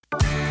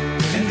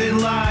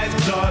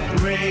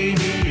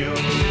IndyLive.radio.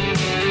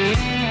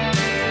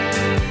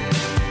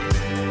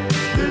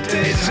 The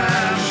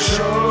daytime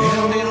show.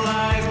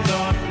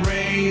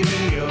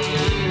 IndyLive.radio.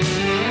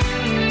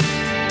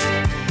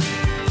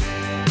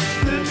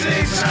 The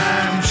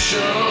daytime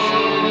show.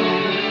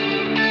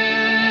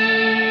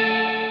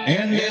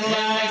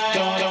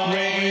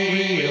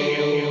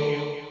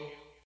 IndyLive.radio.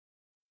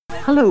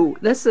 Hello,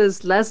 this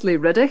is Leslie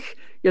Riddick.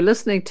 You're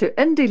listening to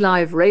Indie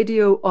Live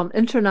Radio on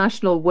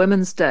International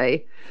Women's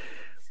Day.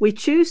 We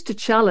choose to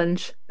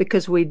challenge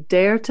because we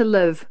dare to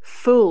live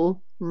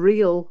full,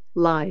 real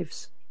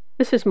lives.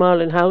 This is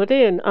Marlon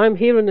Halliday, and I'm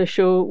here on the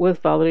show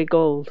with Valerie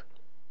Gold.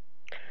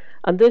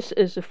 And this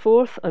is the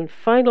fourth and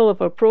final of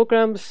our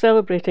programmes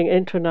celebrating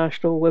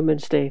International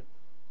Women's Day.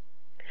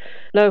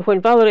 Now,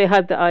 when Valerie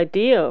had the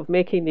idea of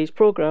making these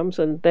programmes,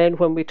 and then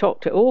when we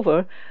talked it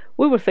over,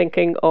 we were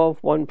thinking of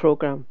one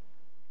programme.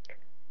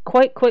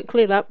 Quite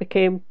quickly that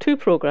became 2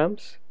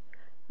 programmes,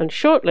 and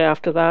shortly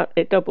after that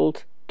it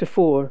doubled to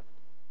 4.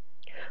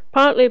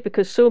 Partly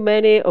because so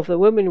many of the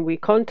women we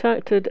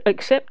contacted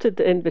accepted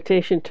the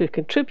invitation to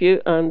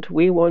contribute and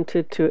we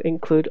wanted to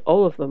include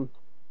all of them.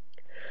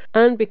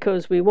 And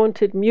because we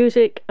wanted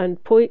music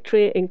and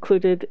poetry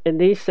included in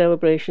these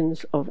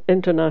celebrations of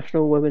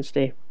International Women's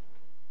Day.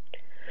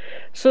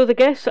 So the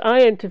guests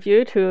I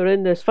interviewed who are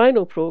in this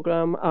final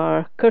programme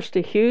are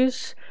Kirsty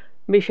Hughes,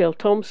 Michelle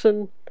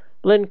Thompson,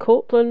 Lynn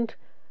Copeland,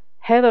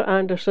 Heather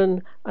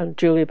Anderson and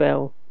Julie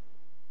Bell.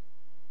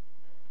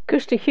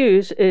 Kirsty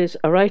Hughes is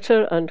a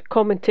writer and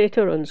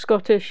commentator on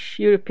Scottish,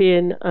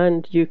 European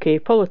and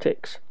UK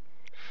politics.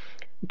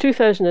 In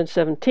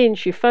 2017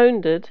 she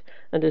founded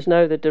and is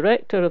now the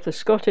director of the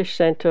Scottish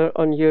Centre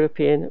on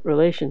European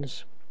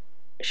Relations.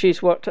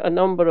 She's worked at a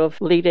number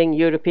of leading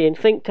European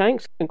think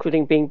tanks,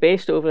 including being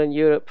based over in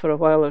Europe for a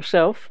while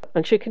herself,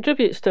 and she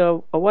contributes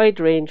to a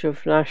wide range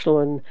of national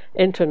and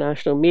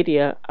international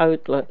media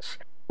outlets.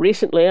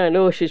 Recently, I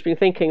know she's been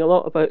thinking a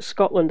lot about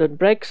Scotland and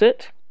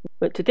Brexit,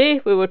 but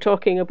today we were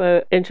talking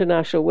about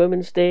International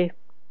Women's Day,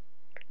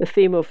 the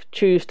theme of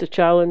Choose to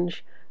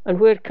Challenge, and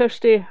where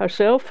Kirsty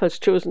herself has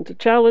chosen to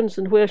challenge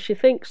and where she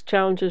thinks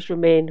challenges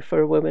remain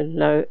for women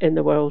now in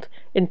the world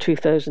in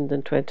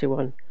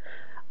 2021.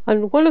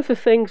 And one of the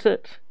things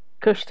that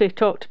Kirsty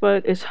talked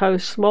about is how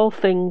small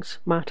things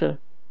matter.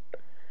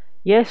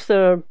 Yes,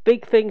 there are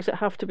big things that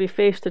have to be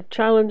faced and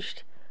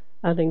challenged,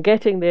 and in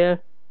getting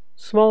there,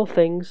 small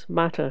things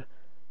matter.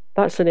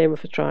 That's the name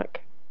of the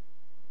track.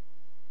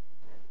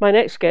 My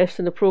next guest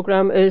in the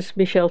programme is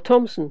Michelle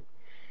Thompson.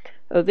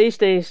 These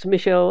days,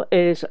 Michelle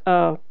is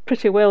a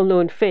pretty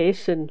well-known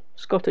face in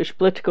Scottish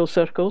political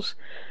circles,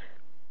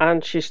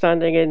 and she's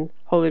standing in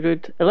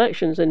Holyrood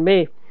elections in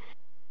May.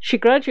 She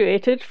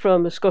graduated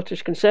from the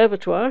Scottish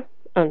Conservatoire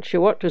and she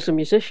worked as a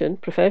musician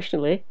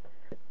professionally.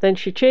 Then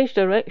she changed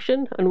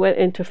direction and went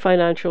into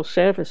financial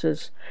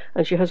services,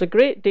 and she has a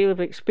great deal of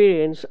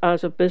experience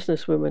as a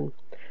businesswoman.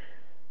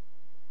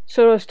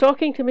 So I was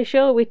talking to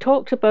Michelle, we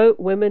talked about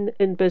women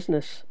in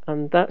business,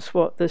 and that's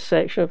what this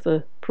section of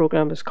the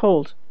programme is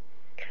called.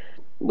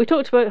 We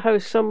talked about how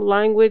some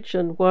language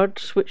and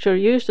words which are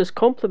used as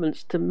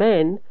compliments to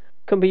men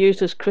can be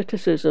used as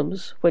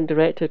criticisms when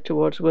directed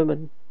towards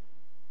women.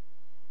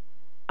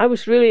 I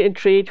was really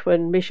intrigued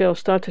when Michelle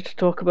started to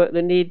talk about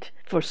the need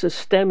for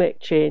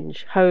systemic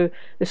change, how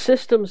the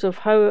systems of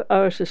how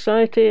our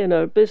society and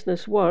our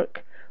business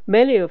work,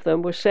 many of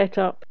them were set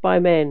up by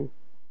men.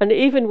 And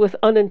even with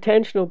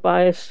unintentional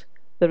bias,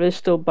 there is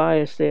still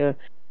bias there,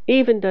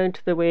 even down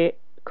to the way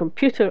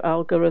computer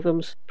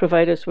algorithms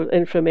provide us with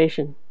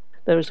information.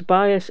 There is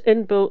bias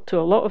inbuilt to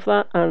a lot of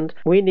that, and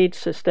we need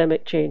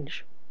systemic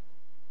change.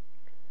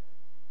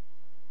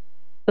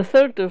 The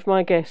third of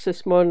my guests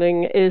this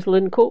morning is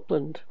Lynn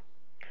Copeland.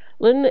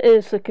 Lynn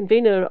is the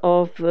convener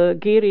of the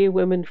Geary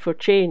Women for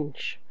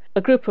Change,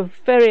 a group of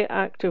very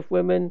active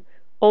women,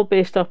 all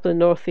based up in the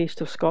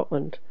northeast of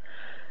Scotland.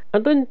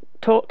 And Lynn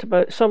talked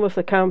about some of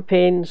the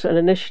campaigns and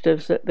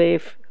initiatives that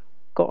they've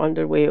got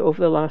underway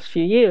over the last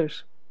few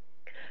years.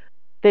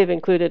 They've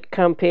included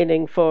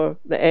campaigning for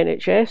the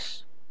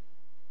NHS,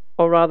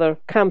 or rather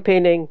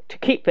campaigning to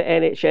keep the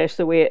NHS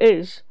the way it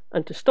is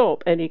and to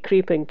stop any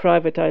creeping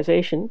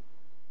privatisation.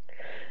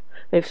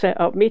 They've set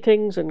up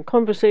meetings and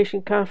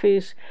conversation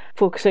cafes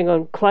focusing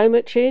on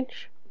climate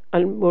change,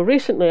 and more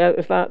recently out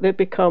of that they've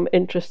become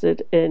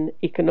interested in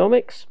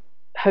economics.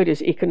 How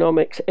does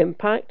economics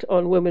impact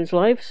on women's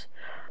lives?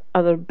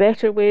 Are there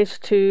better ways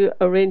to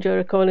arrange our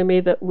economy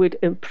that would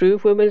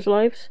improve women's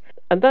lives?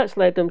 And that's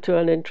led them to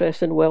an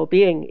interest in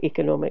well-being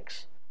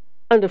economics.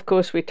 And of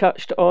course we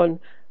touched on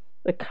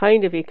the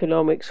kind of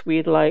economics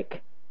we'd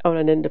like on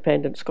an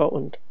independent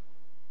Scotland.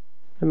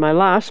 And my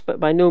last, but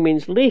by no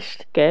means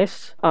least,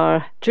 guests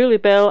are Julie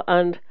Bell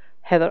and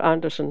Heather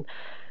Anderson.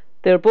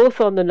 They're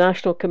both on the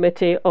National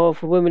Committee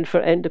of Women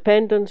for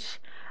Independence,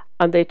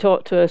 and they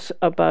talk to us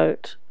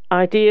about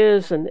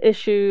ideas and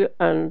issue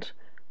and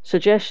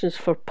suggestions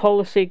for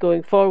policy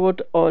going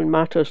forward on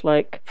matters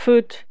like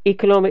food,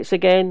 economics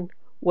again,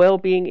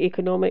 well-being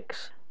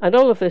economics, And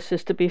all of this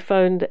is to be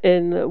found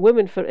in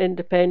Women for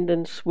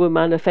Independence WU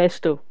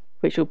Manifesto,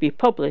 which will be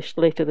published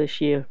later this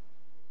year.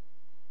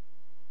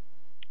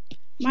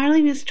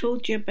 Marlene has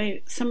told you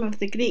about some of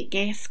the great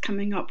guests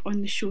coming up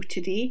on the show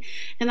today,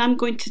 and I'm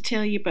going to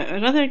tell you about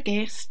our other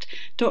guest,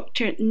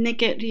 Dr.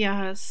 Nighat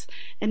Riaz.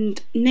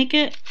 And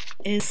Nighat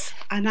is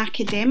an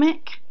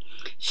academic.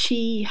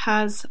 She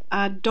has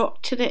a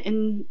doctorate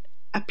in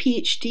a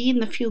PhD in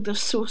the field of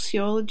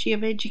sociology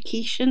of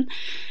education.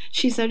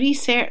 She's a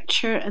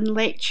researcher and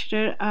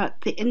lecturer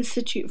at the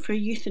Institute for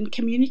Youth and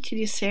Community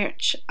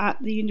Research at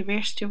the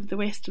University of the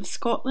West of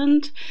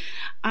Scotland,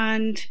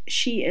 and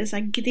she is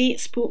a great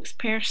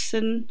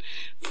spokesperson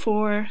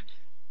for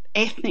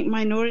ethnic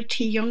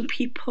minority young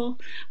people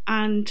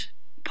and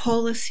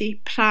policy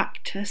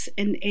practice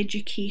in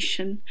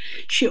education.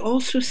 She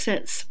also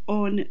sits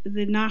on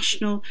the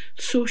National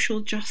Social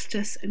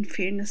Justice and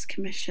Fairness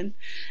Commission.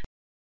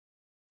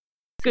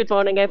 Good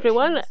morning,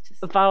 everyone.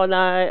 Val and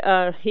I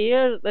are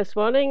here this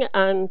morning,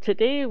 and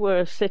today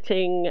we're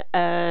sitting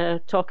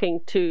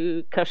talking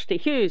to Kirsty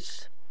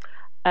Hughes.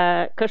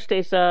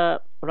 Kirsty's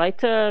a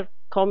writer,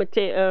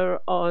 commentator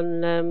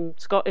on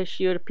Scottish,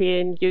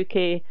 European,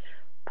 UK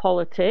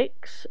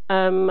politics,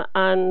 and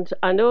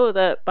I know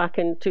that back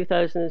in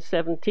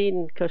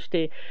 2017,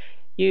 Kirsty,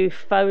 you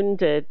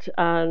founded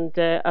and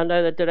are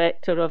now the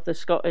director of the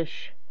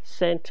Scottish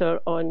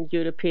Centre on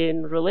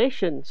European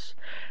Relations.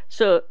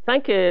 So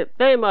thank you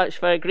very much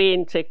for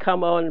agreeing to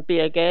come on and be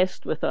a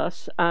guest with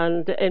us,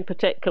 and in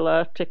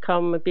particular to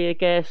come and be a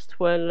guest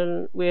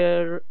when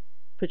we're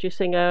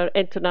producing our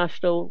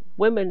International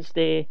Women's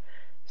Day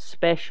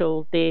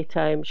special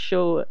daytime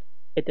show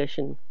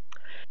edition.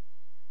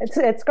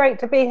 It's great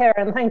to be here,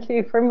 and thank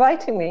you for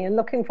inviting me, and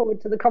looking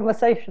forward to the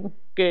conversation.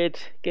 Good.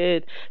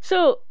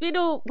 So,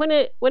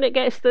 when it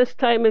gets this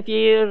time of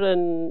year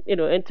and,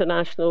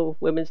 International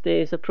Women's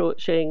Day is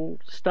approaching,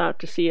 start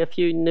to see a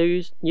few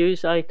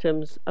news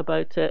items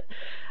about it.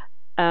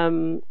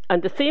 And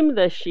the theme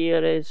this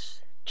year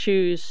is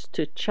choose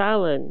to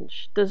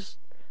challenge. Does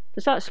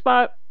that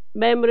spark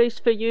memories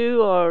for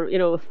you,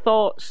 or,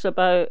 thoughts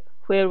about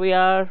where we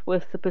are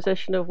with the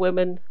position of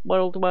women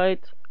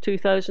worldwide?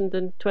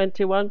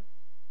 2021?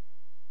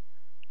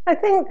 I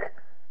think,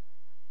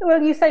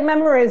 well, you say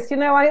memories,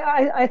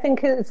 I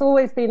think it's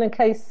always been a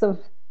case of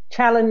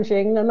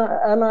challenging, and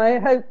I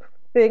hope,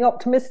 being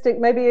optimistic,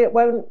 maybe it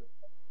won't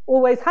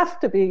always have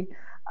to be.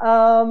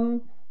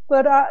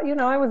 But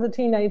I was a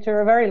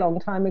teenager a very long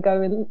time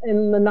ago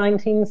in the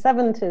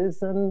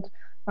 1970s, and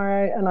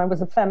I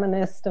was a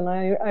feminist, and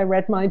I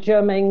read my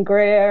Germaine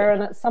Greer,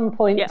 and at some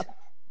point, yeah,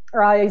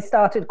 I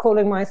started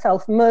calling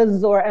myself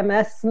Ms. or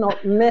MS,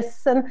 not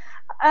Miss, and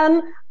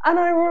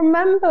I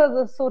remember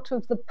the sort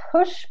of the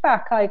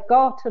pushback I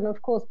got, and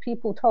of course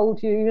people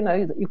told you,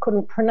 that you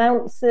couldn't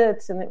pronounce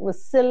it, and it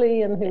was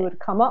silly, and who would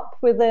come up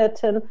with it,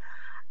 and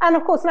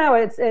of course now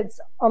it's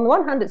on the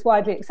one hand it's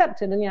widely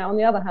accepted, and on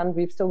the other hand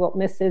we've still got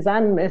Mrs.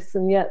 and Miss,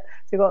 and yet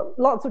we've got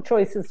lots of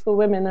choices for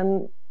women,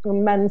 and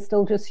men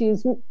still just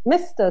use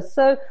Mr.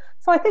 So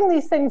I think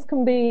these things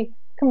can be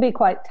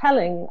quite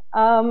telling.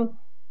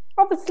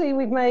 Obviously,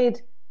 we've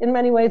made, in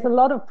many ways, a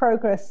lot of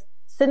progress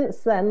since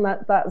then.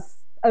 That's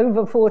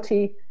over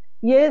 40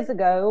 years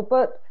ago.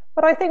 But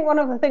I think one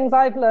of the things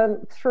I've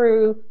learned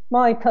through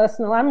my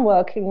personal and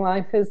working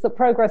life is that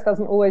progress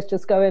doesn't always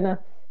just go in a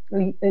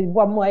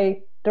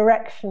one-way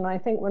direction. I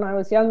think when I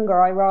was younger,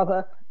 I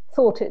rather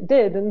thought it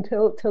did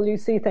until you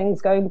see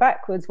things going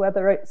backwards,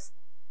 whether it's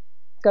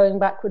going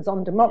backwards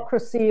on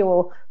democracy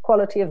or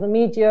quality of the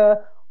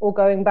media, or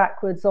going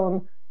backwards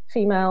on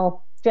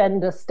female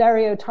gender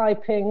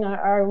stereotyping.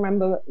 I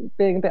remember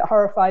being a bit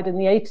horrified in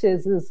the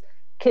 80s as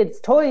kids'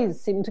 toys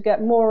seemed to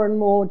get more and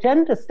more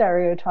gender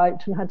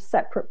stereotyped and had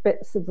separate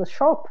bits of the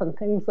shop and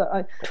things that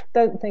I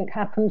don't think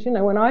happened,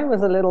 when I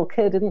was a little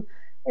kid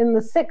in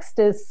the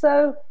 60s.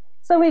 So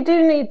we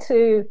do need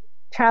to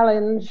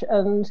challenge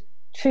and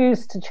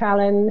choose to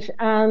challenge,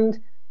 and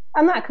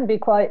that can be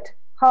quite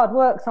hard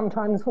work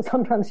sometimes, or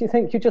sometimes you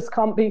think you just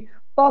can't be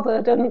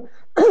bothered, and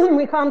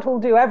we can't all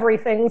do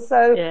everything.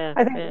 So yeah,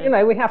 I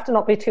think we have to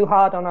not be too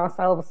hard on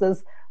ourselves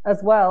as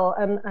well,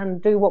 and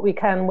do what we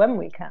can when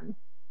we can.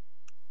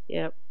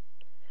 Yeah,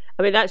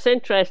 I mean that's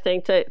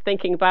interesting.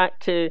 Thinking back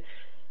to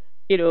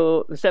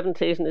the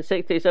 70s and the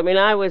 60s. I mean,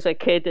 I was a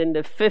kid in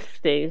the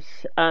 50s,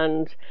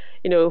 and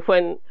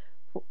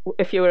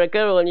if you were a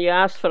girl and you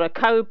asked for a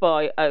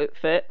cowboy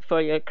outfit for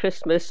your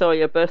Christmas or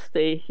your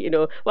birthday,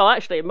 well,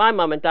 actually, my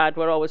mum and dad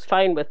were always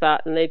fine with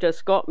that, and they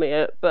just got me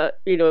it. But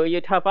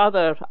you'd have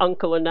other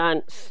uncle and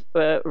aunts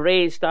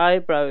raised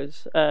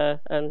eyebrows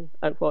and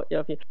what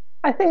have you.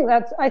 I think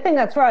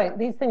that's right.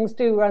 These things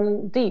do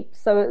run deep,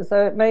 so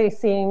it may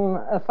seem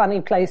a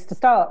funny place to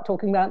start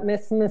talking about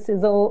Miss,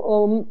 Mrs.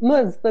 or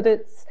Ms, but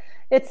it's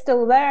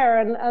still there,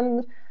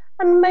 and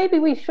maybe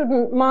we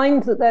shouldn't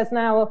mind that there's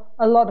now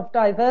a lot of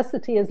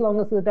diversity, as long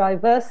as the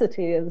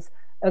diversity is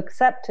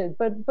accepted.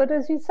 But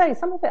as you say,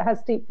 some of it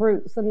has deep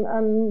roots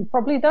and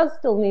probably does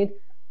still need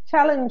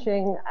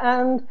challenging.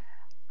 And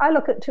I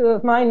look at two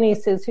of my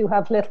nieces who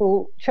have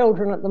little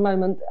children at the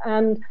moment,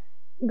 and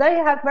they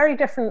have very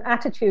different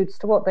attitudes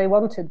to what they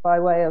wanted by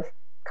way of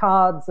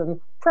cards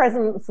and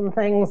presents and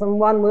things. And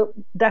one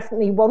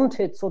definitely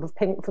wanted sort of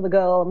pink for the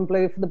girl and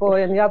blue for the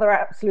boy, and the other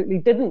absolutely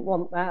didn't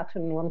want that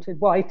and wanted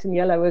white and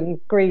yellow and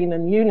green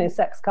and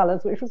unisex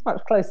colours, which was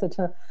much closer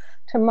to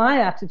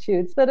my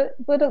attitudes. But at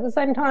the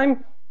same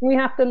time, we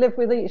have to live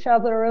with each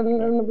other,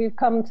 and we've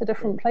come to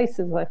different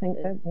places, I think,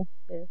 don't we?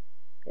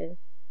 Yeah.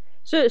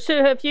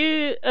 So have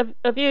you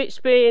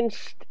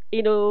experienced,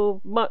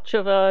 much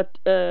of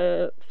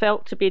a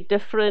felt to be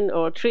different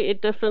or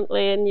treated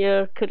differently in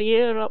your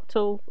career up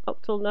till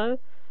now?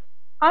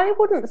 I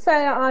wouldn't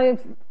say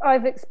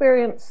I've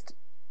experienced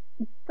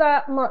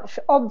that much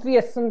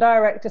obvious and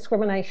direct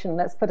discrimination,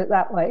 let's put it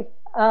that way.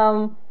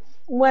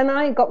 When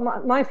I got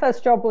my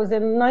first job was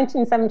in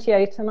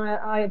 1978, and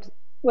I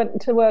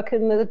went to work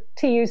in the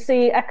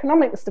TUC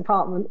economics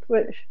department,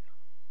 which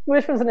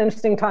was an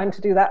interesting time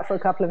to do that for a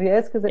couple of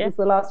years, because it was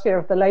the last year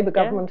of the Labour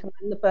government and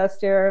then the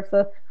first year of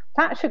the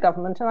Thatcher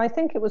government. And I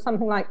think it was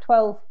something like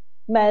 12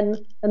 men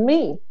and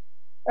me.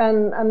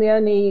 And the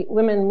only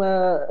women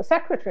were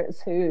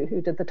secretaries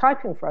who did the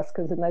typing for us,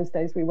 because in those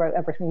days we wrote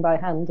everything by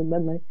hand and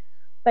then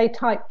they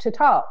typed it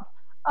up.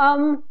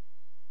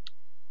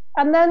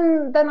 And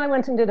then I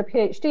went and did a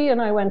PhD,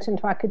 and I went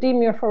into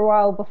academia for a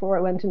while before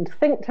I went into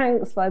think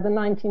tanks by the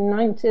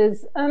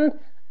 1990s. And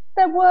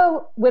there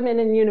were women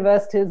in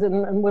universities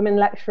and women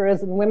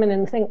lecturers and women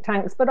in think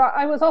tanks, but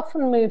I was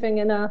often moving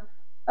in a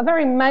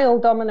very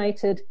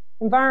male-dominated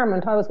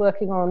environment. I was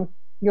working on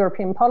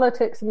European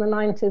politics in the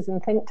 90s in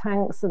think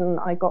tanks, and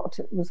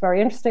it was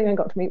very interesting. I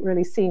got to meet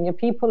really senior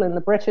people in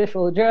the British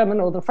or the German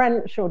or the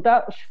French or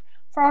Dutch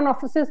foreign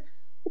offices.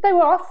 But they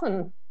were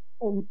often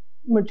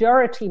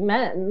majority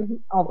men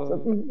of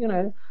them,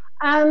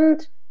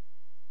 and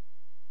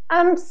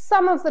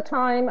some of the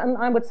time, and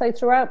I would say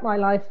throughout my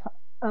life,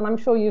 and I'm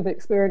sure you've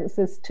experienced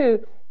this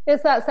too,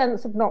 is that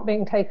sense of not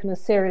being taken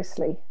as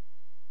seriously.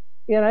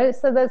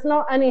 So there's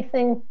not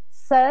anything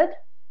said,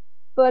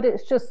 but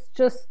it's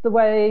just the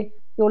way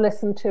you're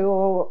listened to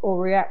or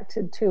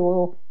reacted to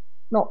or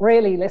not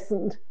really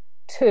listened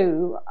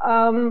to.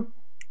 And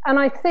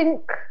I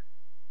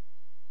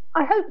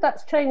hope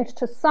that's changed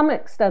to some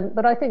extent,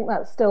 but I think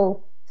that's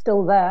still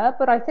there.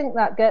 But I think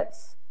that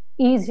gets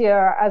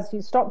easier as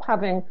you stop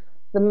having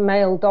the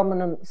male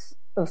dominance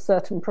of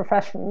certain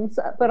professions.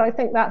 But I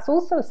think that's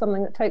also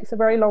something that takes a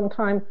very long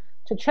time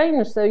to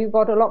change. So you've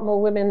got a lot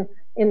more women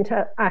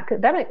into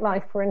academic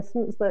life, for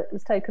instance, but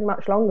it's taken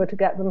much longer to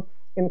get them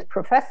into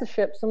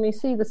professorships. And we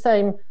see the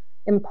same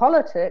in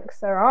politics.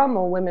 There are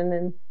more women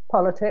in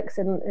politics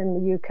in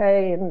the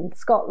UK, in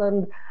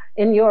Scotland,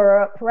 in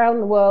Europe, around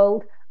the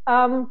world.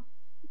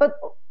 But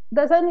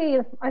there's only,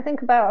 I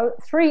think,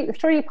 about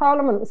three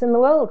parliaments in the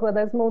world where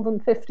there's more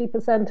than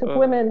 50% of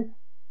women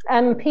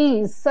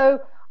MPs. So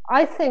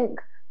I think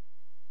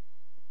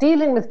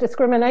dealing with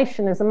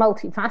discrimination is a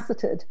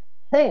multifaceted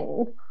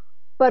thing,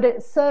 but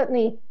it's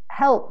certainly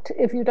helped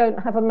if you don't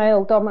have a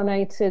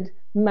male-dominated,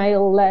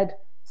 male-led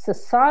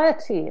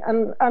society.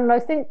 And I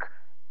think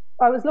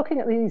I was looking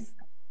at these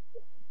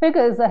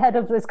figures ahead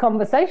of this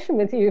conversation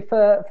with you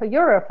for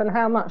Europe and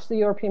how much the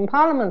European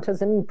Parliament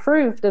has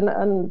improved.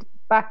 And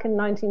back in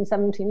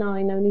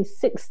 1979, only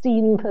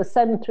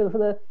 16% of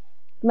the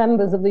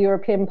members of the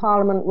European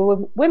Parliament were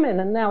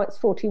women, and now it's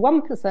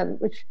 41%,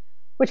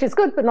 which is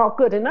good, but not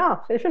good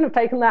enough. It shouldn't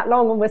have taken that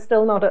long, and we're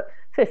still not at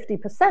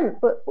 50%.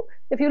 But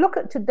if you look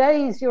at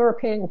today's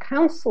European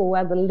Council,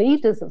 where the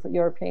leaders of the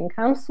European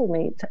Council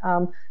meet,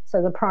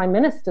 so the prime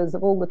ministers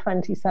of all the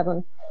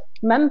 27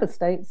 member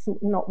states,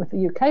 not with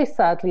the UK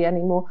sadly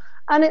anymore,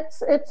 and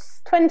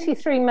it's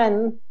 23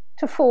 men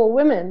to 4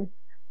 women.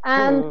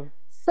 And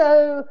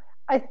so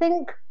I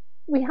think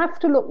we have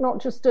to look not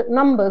just at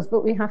numbers,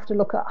 but we have to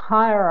look at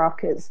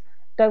hierarchies,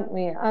 don't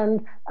we?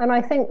 And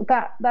I think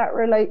that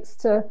relates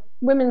to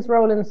women's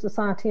role in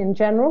society in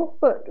general,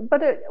 but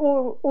it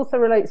also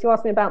relates, you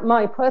asked me about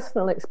my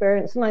personal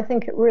experience, and I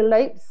think it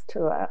relates to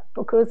that,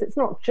 because it's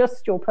not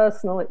just your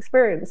personal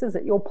experience, is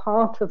it? You're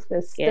part of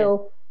this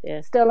still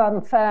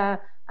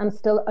unfair and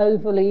still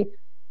overly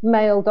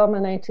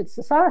male-dominated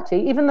society,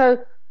 even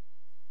though,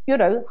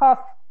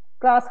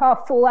 glass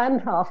half full and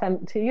half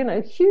empty,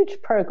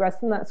 huge progress,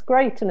 and that's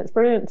great. And it's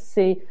brilliant to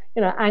see,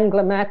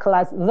 Angela Merkel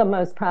as the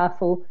most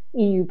powerful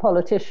EU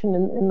politician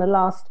in the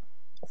last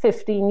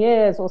 15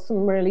 years, or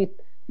some really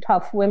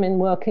tough women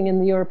working in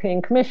the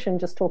European Commission,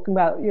 just talking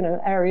about,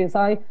 areas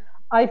I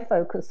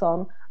focus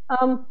on.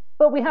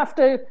 But we have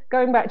to,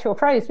 going back to your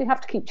phrase, we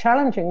have to keep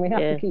challenging, we have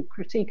to keep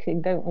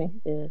critiquing, don't we?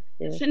 Yeah.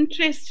 It's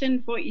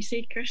interesting what you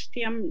say,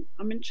 Kirsty. I'm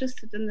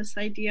interested in this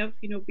idea of,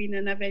 being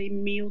in a very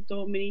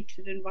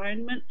male-dominated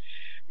environment,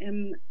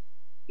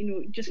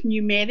 just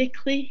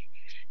numerically.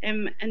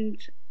 And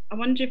I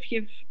wonder if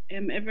you've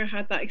ever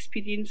had that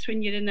experience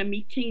when you're in a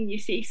meeting and you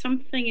say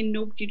something and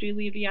nobody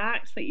really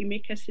reacts, like you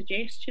make a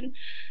suggestion,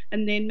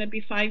 and then maybe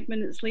 5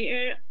 minutes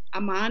later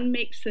a man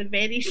makes the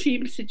very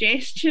same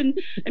suggestion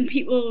and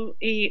people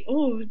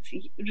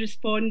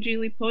respond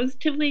really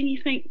positively, and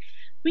you think,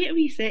 wait a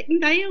wee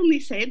second, I only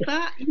said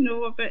that,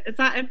 about, has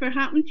that ever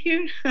happened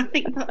here? I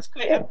think that's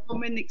quite a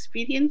common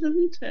experience,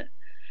 isn't it?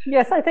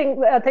 Yes, I think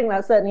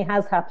that certainly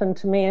has happened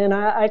to me, and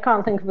I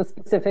can't think of a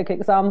specific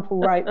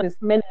example right this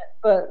minute,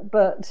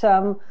 but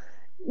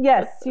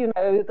yes,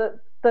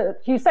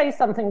 that you say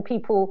something,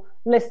 people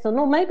listen,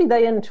 or maybe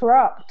they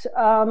interrupt,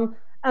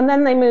 and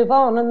then they move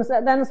on, and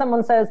then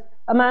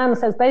a man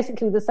says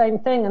basically the same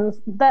thing, and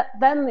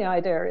then the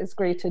idea is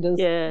greeted as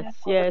yes.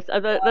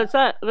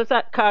 There's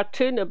that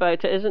cartoon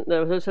about it, isn't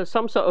there? There's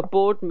some sort of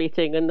board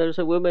meeting, and there's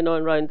a woman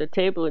on round the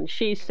table, and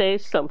she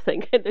says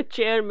something, and the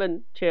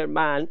chairman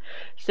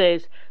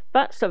says,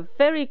 "That's a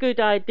very good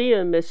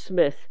idea, Miss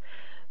Smith.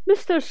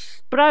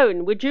 Mr.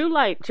 Brown, would you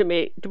like to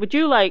make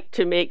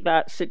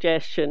that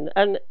suggestion?"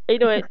 And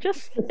it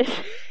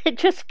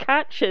just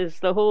catches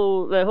the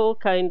whole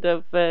kind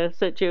of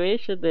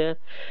situation there.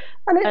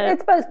 And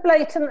it's both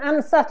blatant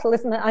and subtle,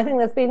 isn't it? I think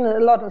there's been a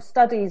lot of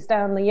studies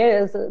down the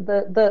years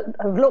that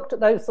have looked at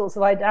those sorts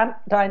of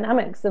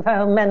dynamics of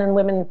how men and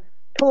women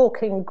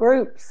talk in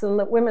groups, and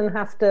that women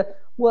have to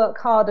work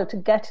harder to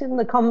get in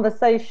the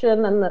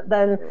conversation, and that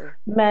then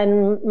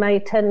men may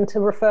tend to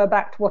refer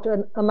back to what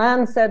a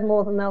man said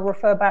more than they'll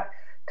refer back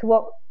to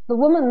what the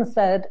woman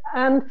said.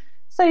 And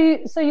so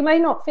you may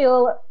not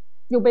feel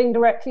you're being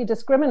directly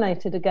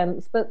discriminated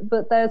against, but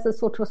there's a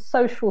sort of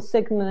social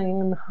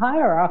signalling and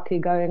hierarchy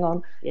going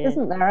on,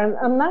 isn't there?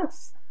 And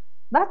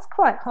that's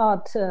quite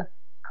hard to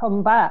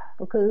combat,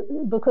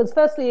 because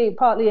firstly,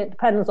 partly it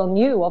depends on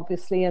you,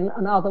 obviously, and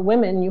other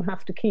women. You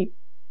have to keep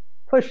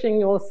pushing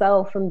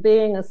yourself and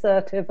being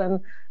assertive,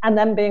 and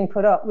then being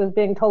put up with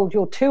being told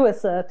you're too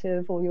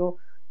assertive or you're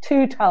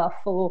too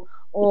tough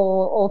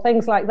or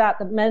things like that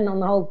men on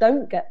the whole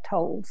don't get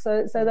told.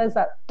 So there's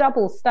that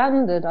double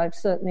standard I've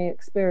certainly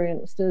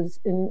experienced as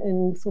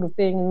in sort of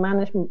being in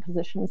management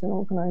positions in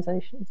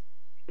organisations.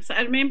 So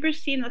I remember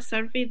seeing a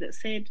survey that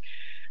said,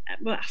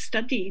 a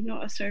study,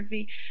 not a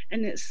survey,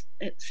 and it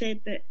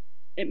said that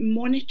it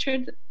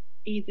monitored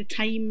the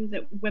time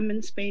that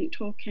women spent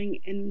talking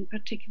in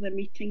particular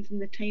meetings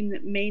and the time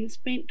that men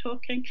spent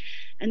talking,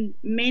 and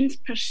men's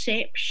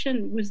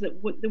perception was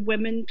that the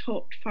women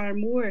talked far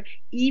more,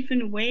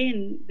 even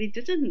when they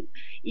didn't.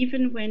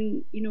 Even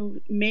when,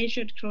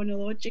 measured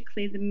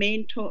chronologically, the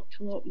men talked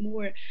a lot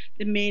more.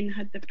 The men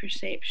had the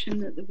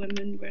perception that the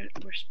women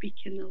were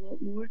speaking a lot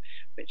more,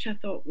 which I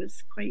thought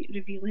was quite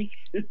revealing.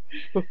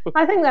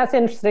 I think that's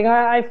interesting.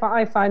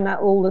 I find that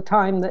all the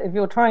time, that if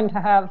you're trying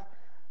to have,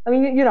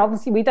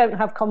 obviously we don't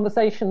have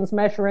conversations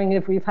measuring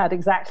if we've had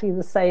exactly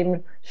the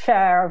same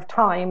share of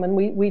time, and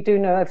we do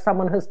know if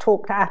someone has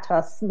talked at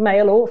us,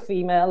 male or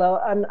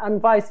female, and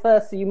vice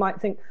versa. You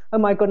might think, oh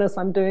my goodness,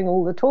 I'm doing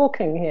all the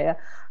talking here.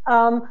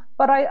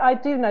 But I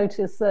do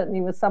notice, certainly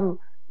with some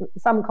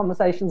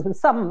conversations with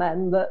some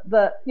men,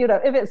 that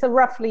if it's a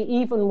roughly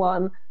even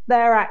one,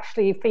 they're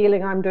actually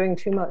feeling I'm doing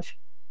too much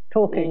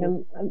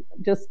talking, and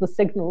just the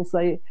signals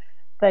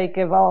they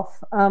give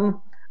off. I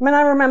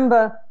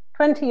remember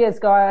 20 years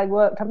ago,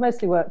 I've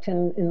mostly worked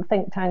in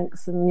think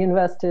tanks and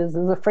universities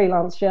as a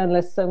freelance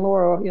journalist, so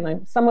more,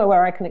 somewhere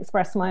where I can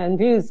express my own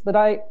views. But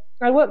I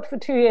worked for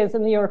 2 years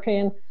in the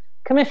European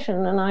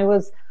Commission, and I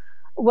was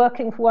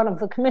working for one of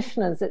the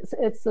commissioners.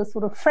 It's a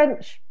sort of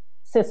French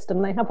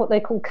system. They have what they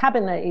call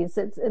cabinets.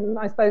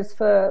 I suppose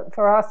for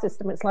our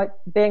system, it's like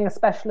being a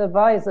special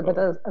advisor, but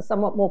a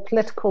somewhat more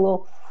political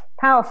or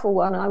powerful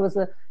one. I was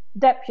a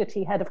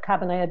deputy head of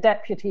cabinet, a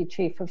deputy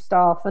chief of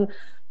staff, and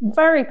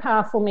very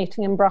powerful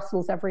meeting in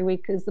Brussels every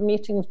week is the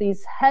meeting of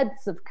these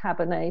heads of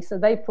cabinet. So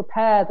they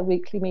prepare the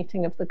weekly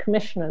meeting of the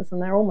commissioners,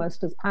 and they're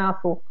almost as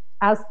powerful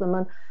as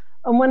them.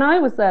 And when I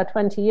was there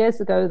 20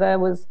 years ago, there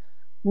was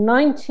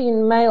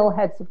 19 male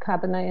heads of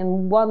cabinet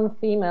and 1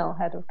 female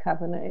head of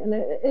cabinet, and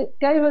it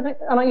gave and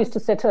I used to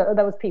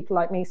there was people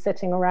like me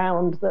sitting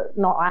around,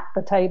 not at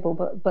the table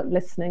but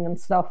listening and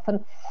stuff,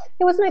 and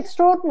it was an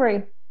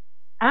extraordinary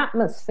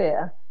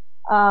atmosphere.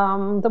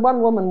 The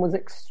one woman was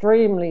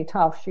extremely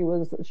tough. She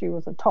was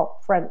a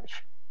top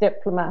French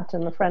diplomat,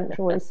 and the French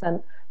always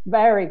sent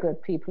very good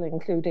people,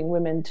 including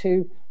women,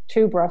 to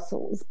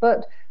Brussels.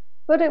 But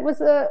it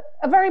was a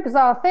very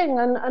bizarre thing.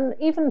 And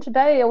even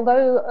today,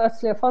 although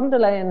Ursula von der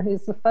Leyen,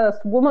 who's the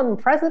first woman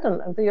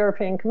president of the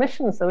European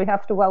Commission, so we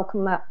have to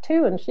welcome that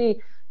too, and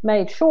she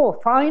made sure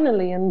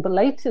finally and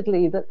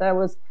belatedly that there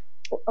was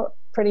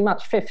pretty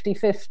much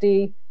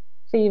 50-50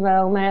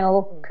 female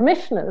male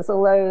commissioners,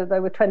 although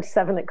there were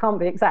 27, it can't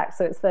be exact,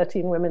 so it's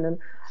 13 women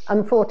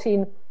and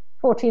 14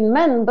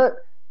 men. But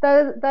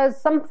there's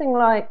something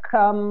like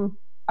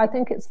I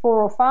think it's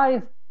 4 or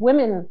 5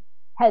 women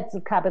heads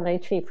of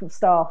cabinet, chief of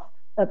staff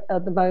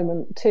at the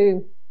moment,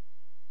 to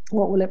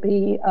what will it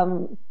be,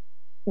 I'm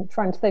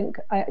trying to think,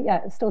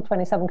 it's still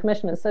 27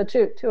 commissioners, so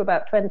to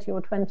about 20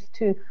 or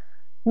 22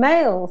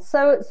 males.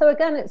 So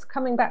again, it's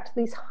coming back to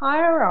these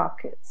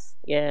hierarchies.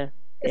 Yeah.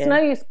 It's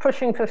no use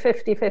pushing for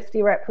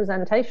 50-50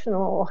 representation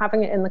or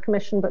having it in the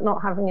commission, but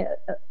not having it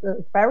at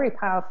the very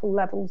powerful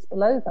levels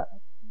below that.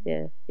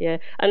 Yeah.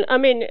 And I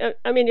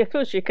mean, of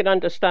course, you can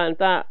understand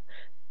that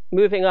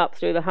moving up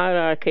through the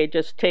hierarchy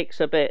just takes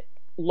a bit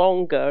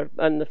longer,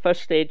 and the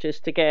first stage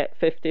is to get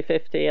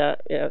 50-50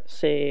 at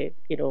say,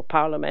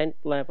 parliament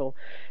level.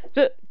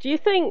 But do you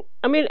think,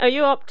 I mean, are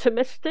you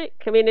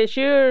optimistic? I mean, is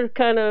your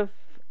kind of,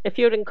 if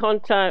you're in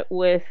contact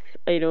with,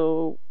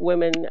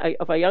 women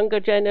of a younger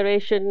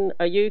generation,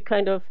 are you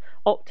kind of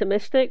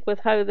optimistic with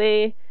how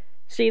they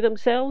see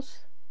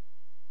themselves?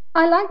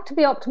 I like to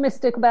be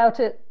optimistic about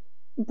it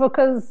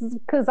because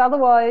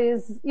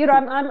otherwise,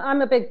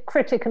 I'm a big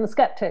critic and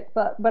skeptic,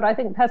 but I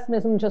think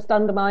pessimism just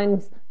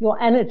undermines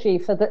your energy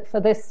for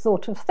this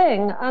sort of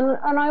thing.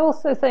 And I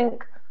also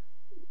think,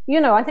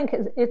 I think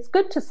it's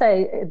good to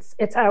say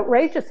it's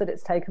outrageous that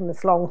it's taken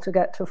this long to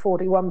get to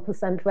 41%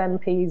 of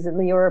MPs in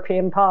the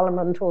European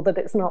Parliament, or that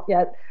it's not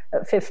yet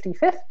at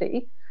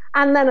 50-50.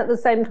 And then at the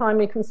same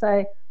time, you can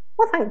say,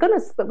 well, thank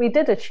goodness that we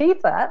did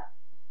achieve that.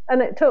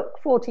 And it took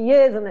 40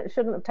 years and it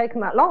shouldn't have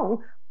taken that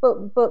long.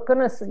 But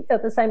goodness,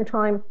 at the same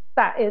time,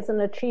 that is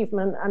an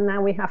achievement. And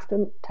now we have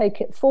to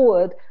take it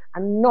forward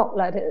and not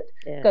let it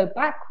go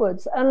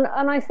backwards. And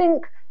I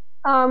think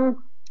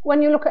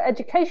when you look at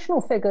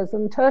educational figures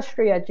and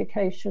tertiary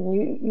education,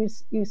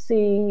 you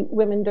see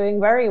women doing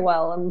very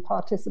well and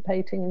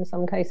participating in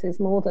some cases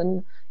more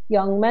than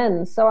young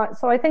men. So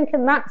I think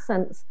in that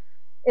sense,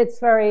 it's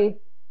very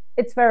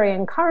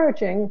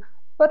encouraging.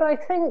 But I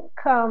think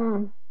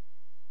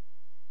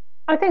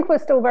we're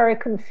still very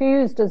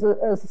confused as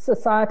a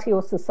society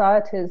or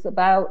societies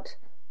about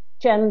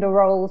gender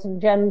roles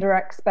and gender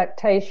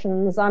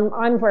expectations.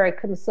 I'm very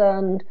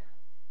concerned,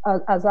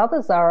 as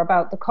others are,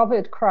 about the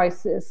COVID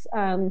crisis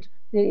and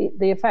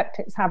the effect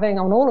it's having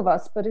on all of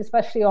us, but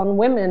especially on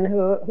women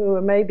who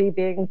are maybe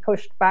being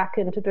pushed back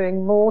into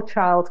doing more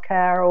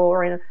childcare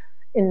or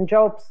in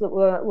jobs that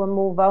were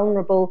more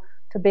vulnerable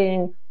to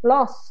being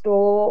lost.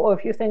 Or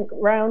if you think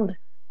round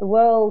the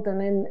world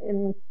and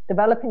in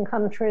developing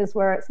countries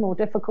where it's more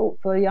difficult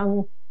for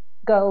young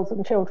girls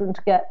and children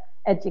to get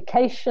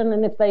education,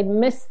 and if they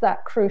miss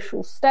that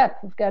crucial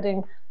step of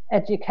getting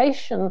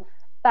education,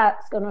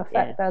 that's going to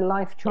affect their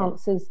life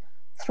chances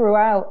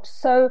throughout.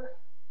 So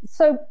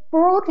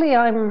broadly,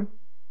 I'm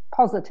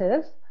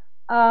positive.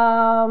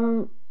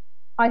 I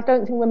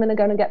don't think women are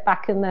going to get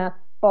back in their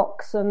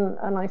box, and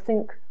I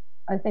think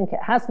it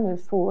has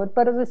moved forward.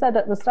 But as I said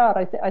at the start,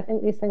 I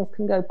think these things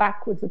can go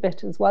backwards a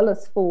bit as well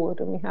as forward,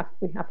 and we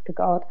have to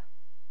guard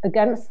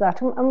against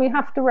that, and we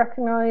have to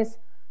recognise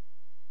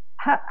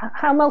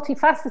how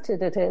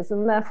multifaceted it is,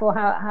 and therefore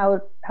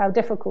how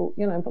difficult,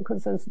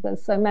 because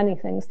there's so many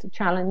things to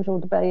challenge or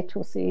debate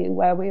or see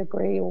where we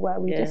agree or where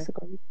we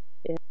disagree.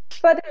 Yeah.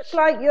 But it's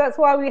like that's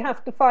why we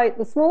have to fight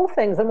the small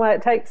things and why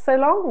it takes so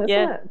long,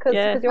 isn't it?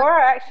 Because you are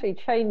actually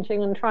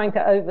changing and trying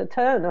to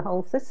overturn a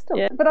whole system.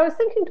 Yeah. But I was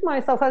thinking to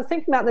myself, I was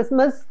thinking about this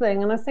Ms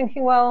thing, and I was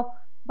thinking, well,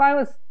 if I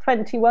was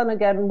 21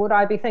 again, would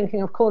I be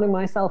thinking of calling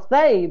myself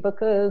they?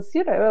 Because,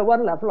 at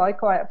one level, I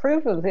quite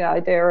approve of the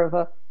idea of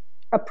a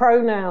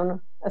pronoun,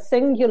 a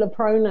singular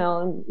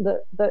pronoun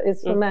that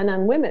is for men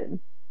and women.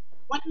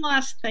 One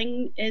last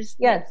thing is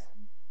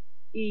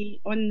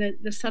on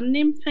the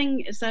surname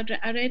thing is I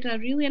read a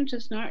really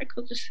interesting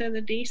article just the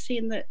other day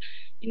saying that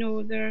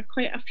there are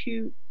quite a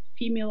few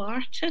female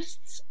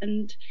artists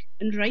and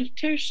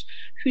writers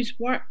whose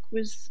work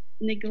was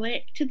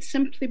neglected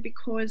simply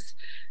because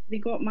they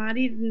got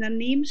married and their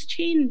names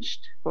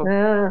changed.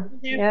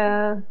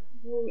 The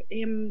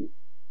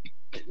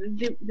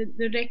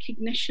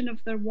recognition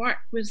of their work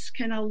was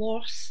kind of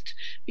lost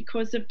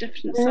because of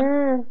different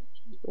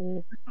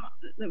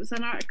There was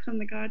an article in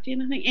The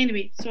Guardian, I think.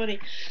 Anyway, sorry.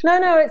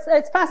 No,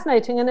 it's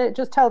fascinating, and it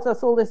just tells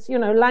us all this,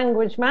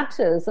 language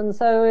matters, and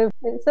so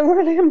it's a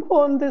really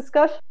important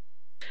discussion.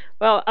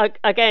 Well,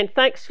 again,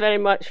 thanks very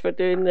much for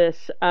doing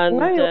this. And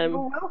you're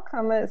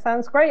welcome. It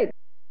sounds great.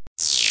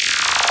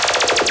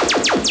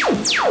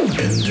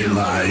 Indie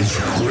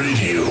Live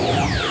Radio.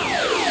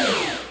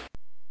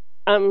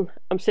 I'm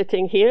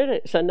sitting here.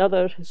 It's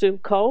another Zoom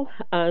call,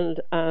 and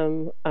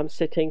I'm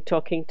sitting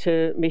talking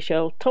to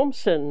Michelle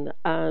Thompson.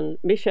 And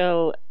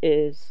Michelle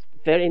is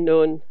very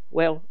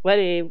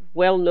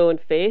well known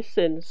face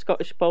in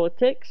Scottish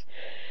politics.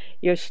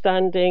 You're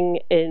standing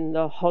in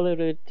the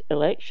Holyrood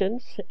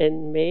elections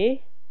in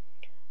May.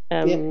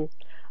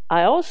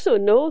 I also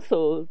know,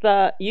 though,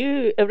 that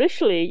you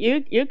originally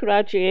you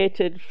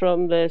graduated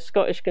from the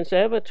Scottish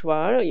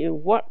Conservatoire. You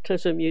worked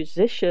as a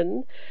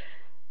musician,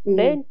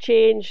 then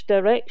changed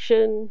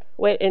direction,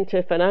 went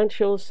into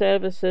financial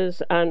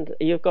services, and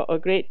you've got a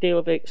great deal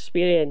of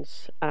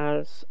experience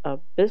as a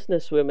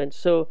businesswoman.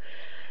 So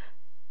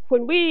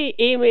when we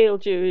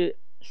emailed you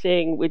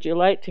saying, would you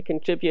like to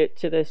contribute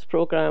to this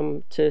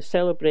programme to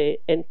celebrate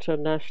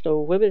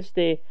International Women's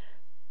Day,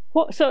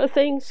 what sort of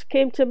things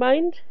came to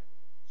mind?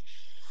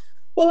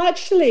 Well,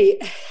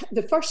 actually,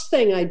 the first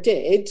thing I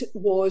did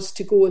was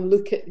to go and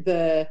look at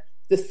the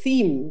the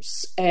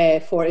themes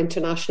for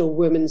International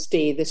Women's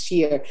Day this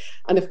year.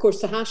 And of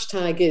course, the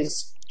hashtag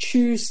is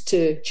Choose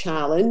to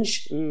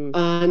Challenge.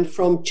 And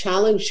from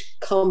challenge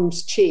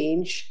comes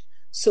change.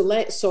 So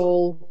let's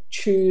all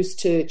choose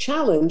to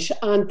challenge.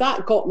 And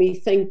that got me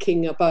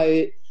thinking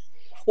about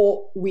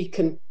what we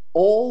can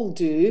all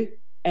do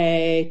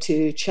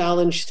to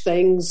challenge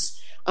things.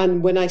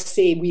 And when I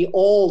say we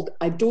all,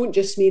 I don't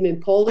just mean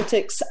in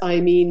politics,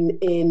 I mean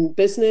in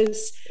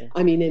business,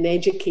 I mean in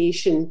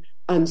education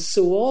and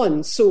so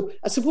on. So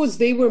I suppose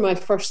they were my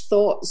first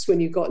thoughts when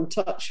you got in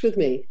touch with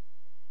me.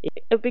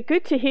 It'd be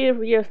good to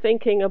hear your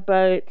thinking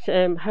about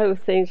how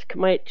things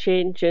might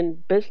change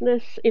in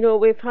business. You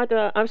know,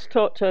 I've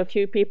talked to a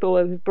few people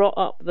who've brought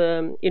up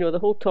the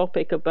whole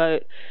topic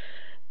about,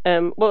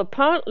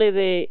 partly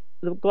the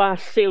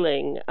glass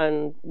ceiling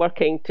and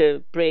working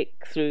to break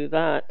through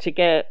that to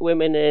get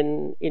women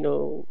in,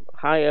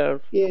 higher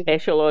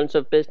echelons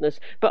of business,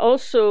 but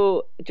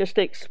also just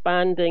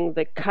expanding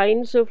the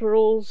kinds of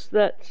roles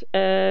that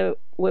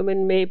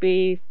women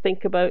maybe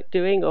think about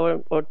doing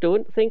or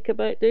don't think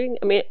about doing.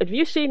 I mean, have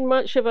you seen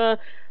much of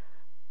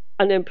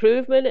an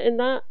improvement in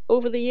that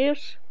over the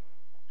years?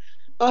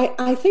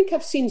 I think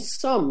I've seen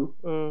some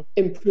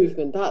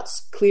improvement.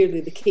 That's clearly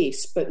the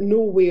case, but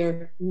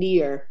nowhere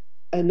near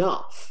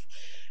enough.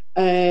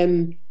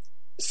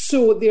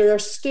 So there are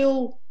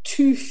still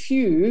too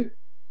few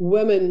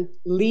women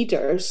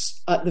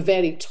leaders at the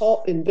very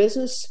top in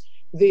business.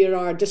 There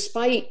are,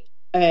 despite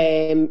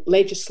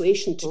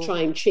legislation to try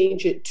and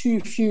change it, too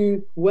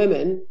few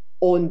women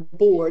on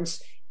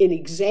boards in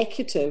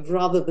executive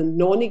rather than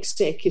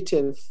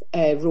non-executive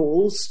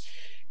roles.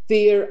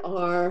 There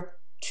are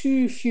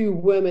too few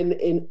women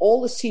in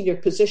all the senior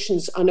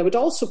positions. And I would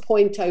also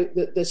point out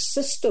that the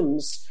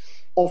systems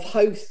of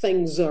how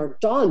things are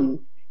done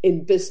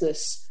in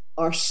business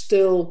are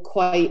still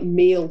quite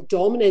male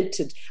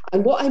dominated.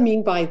 And what I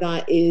mean by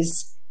that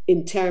is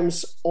in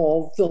terms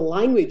of the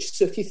language.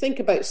 So if you think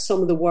about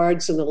some of the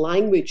words and the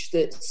language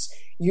that's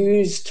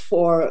used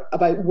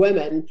about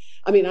women,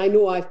 I mean, I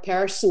know I've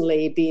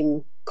personally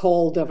been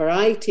called a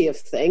variety of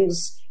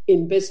things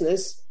in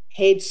business.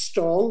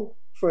 Headstrong,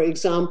 for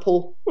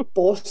example,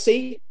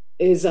 bossy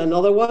is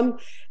another one.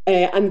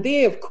 And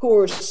they, of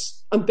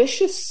course,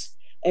 ambitious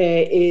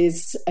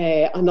is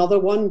another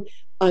one.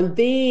 And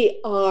they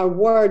are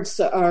words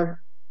that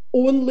are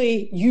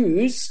only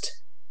used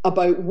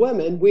about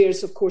women,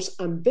 whereas, of course,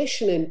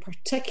 ambition in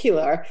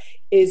particular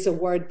is a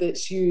word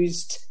that's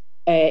used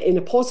in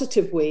a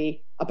positive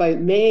way about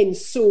men.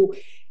 So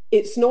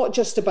it's not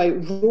just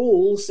about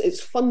roles,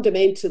 it's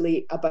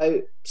fundamentally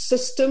about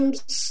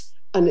systems,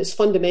 and it's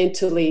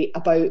fundamentally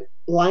about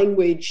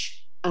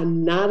language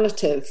and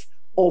narrative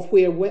of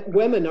where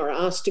women are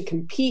asked to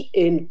compete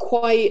in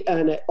quite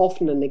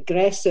often an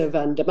aggressive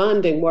and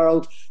demanding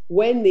world.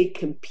 When they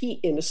compete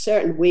in a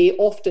certain way,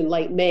 often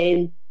like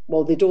men,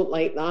 well, they don't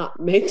like that.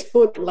 Men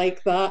don't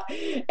like that.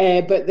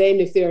 But then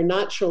if they're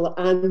natural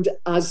and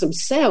as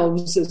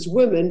themselves, as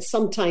women,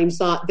 sometimes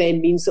that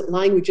then means that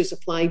language is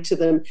applied to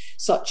them,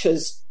 such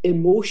as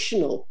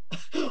emotional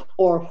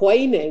or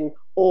whining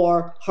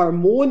or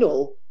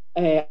hormonal,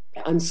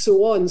 and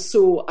so on.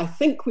 So I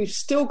think we've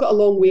still got a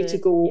long way to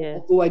go,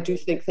 although I do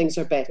think things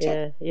are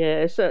better.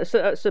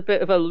 It's a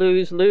bit of a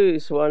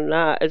lose-lose one,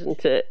 that,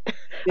 isn't it?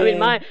 I mean,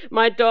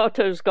 my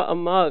daughter's got a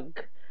mug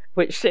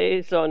which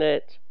says on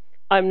it,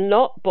 "I'm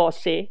not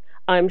bossy,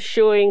 I'm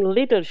showing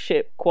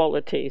leadership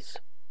qualities."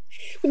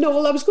 No,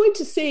 well, I was going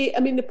to say, I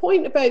mean, the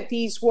point about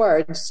these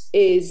words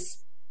is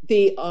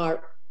they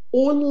are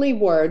only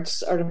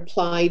words are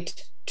applied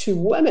to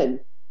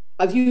women.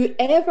 Have you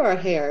ever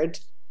heard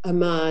a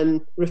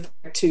man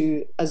referred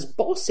to as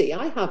bossy?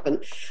 I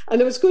haven't.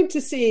 And I was going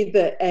to say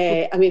that,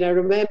 I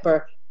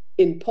remember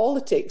in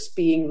politics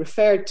being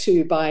referred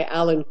to by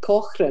Alan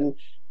Cochrane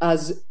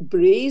as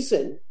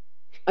brazen.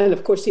 And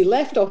of course, he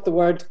left off the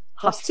word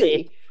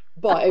hussy,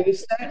 but it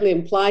was certainly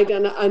implied.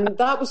 And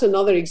that was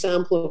another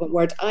example of a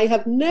word. I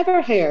have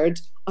never heard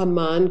a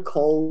man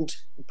called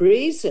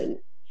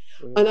brazen.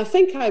 And I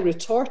think I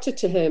retorted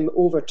to him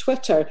over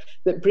Twitter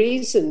that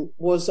brazen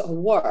was a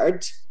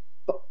word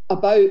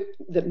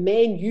that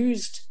men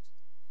used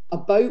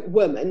about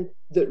women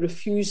that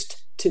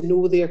refused to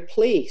know their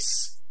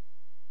place.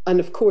 And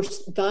of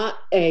course, that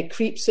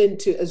creeps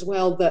into as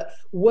well that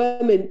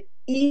women,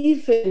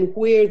 even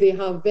where they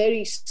have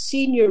very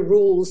senior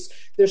roles,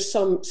 there's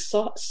some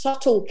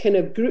subtle kind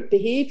of group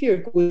behaviour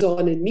goes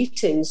on in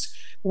meetings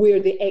where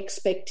the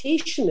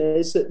expectation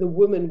is that the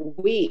woman will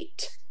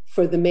wait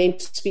for the men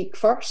to speak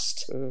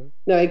first.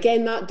 Now,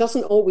 again, that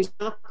doesn't always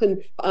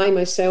happen. I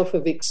myself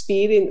have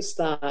experienced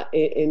that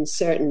in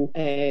certain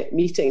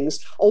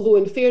meetings. Although,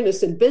 in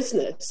fairness, in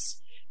business,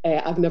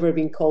 I've never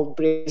been called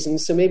brazen,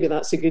 so maybe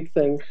that's a good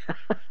thing.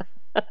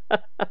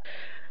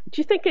 Do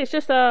you think it's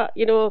just a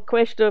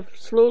question of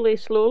slowly,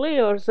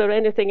 or is there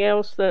anything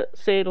else that,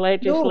 say,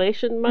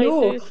 legislation might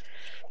do?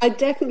 I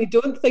definitely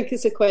don't think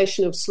it's a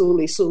question of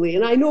slowly.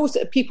 And I know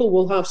that people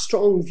will have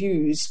strong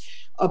views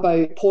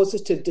about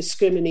positive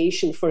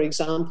discrimination, for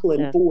example,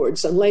 in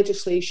boards, and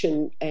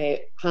legislation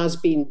has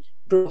been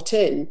brought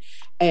in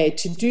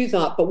to do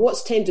that. But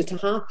what's tended to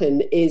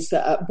happen is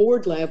that at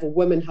board level,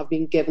 women have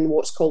been given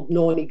what's called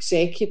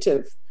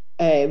non-executive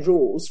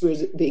roles,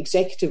 whereas the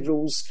executive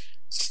roles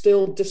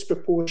still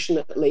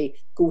disproportionately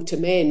go to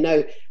men.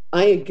 Now,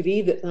 I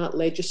agree that that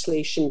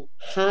legislation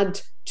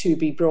had to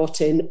be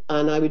brought in,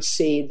 and I would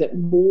say that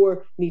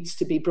more needs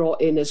to be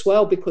brought in as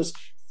well, because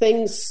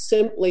things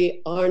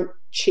simply aren't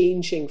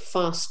changing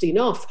fast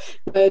enough.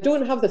 I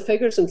don't have the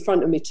figures in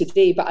front of me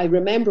today, but I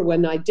remember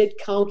when I did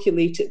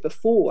calculate it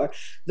before,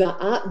 that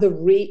at the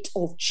rate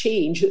of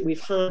change that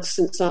we've had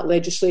since that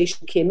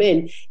legislation came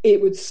in,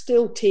 it would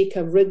still take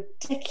a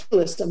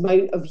ridiculous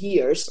amount of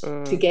years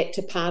to get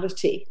to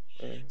parity.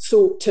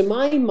 So to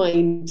my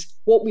mind,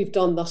 what we've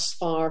done thus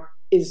far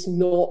is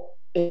not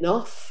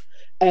enough.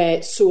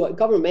 So at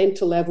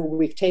governmental level,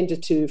 we've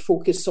tended to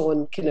focus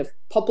on kind of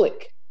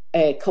public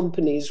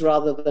companies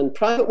rather than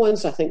private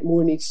ones. I think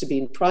more needs to be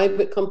in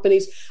private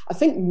companies. I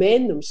think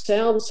men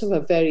themselves have a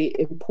very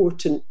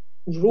important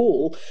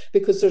role,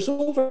 because there's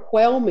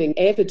overwhelming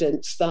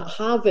evidence that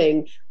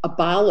having a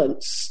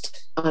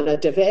balanced and a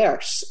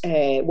diverse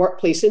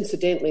workplace,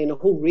 incidentally, in a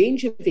whole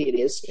range of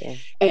areas,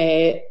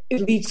 it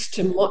leads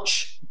to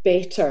much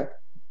better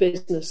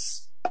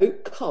business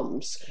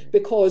outcomes,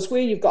 because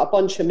where you've got a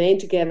bunch of men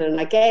together, and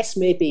I guess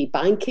maybe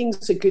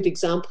banking's a good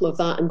example of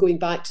that, and going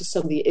back to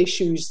some of the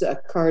issues that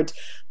occurred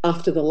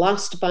after the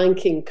last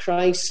banking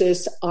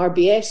crisis,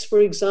 RBS, for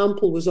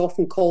example, was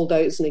often called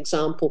out as an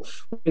example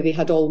where they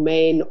had all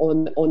men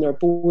on their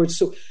board.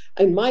 So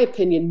in my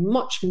opinion,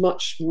 much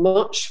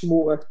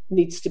more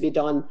needs to be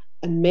done,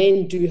 and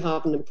men do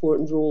have an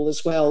important role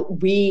as well.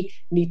 We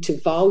need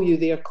to value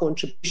their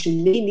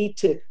contribution. They need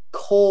to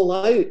call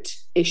out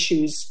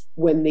issues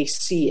when they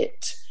see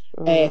it,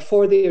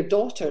 for their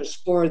daughters,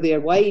 for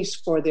their wives,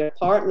 for their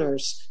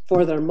partners,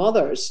 for their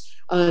mothers.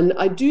 And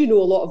I do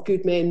know a lot of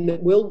good men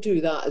that will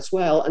do that as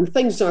well. And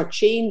things are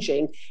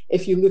changing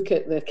if you look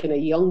at the kind of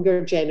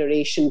younger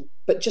generation,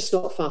 but just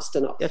not fast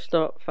enough. Just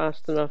not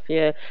fast enough,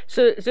 yeah.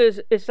 So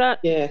is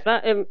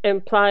that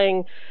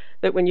implying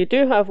that when you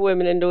do have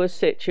women in those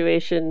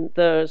situations,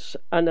 there's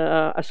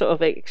a sort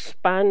of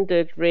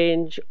expanded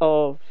range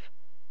of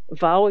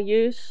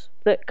values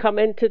that come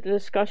into the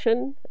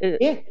discussion?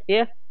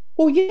 Yeah.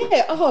 Well,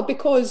 yeah,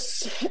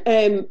 because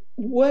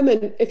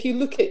women, if you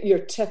look at your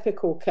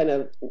typical kind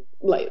of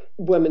like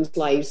women's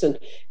lives, and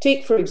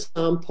take, for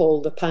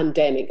example, the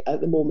pandemic at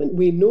the moment,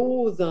 we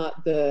know that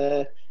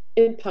the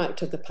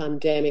impact of the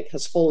pandemic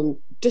has fallen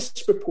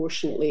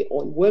disproportionately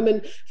on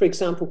women. For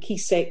example, key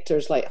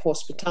sectors like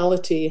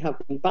hospitality have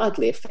been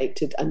badly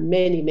affected, and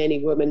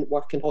many women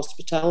work in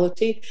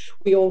hospitality.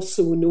 We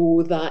also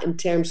know that in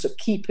terms of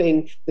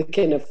keeping the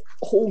kind of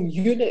home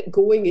unit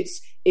going,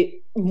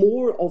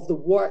 more of the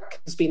work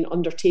has been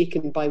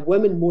undertaken by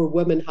women. More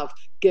women have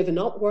given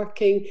up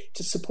working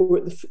to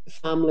support the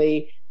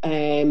family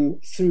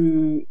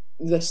through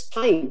this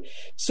time.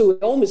 So it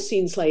almost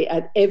seems like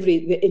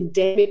the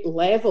endemic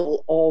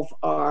level of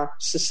our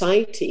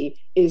society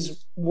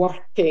is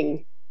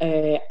working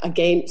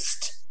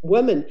against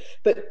women.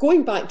 But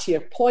going back to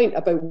your point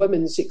about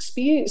women's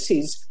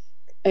experiences,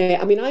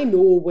 I mean, I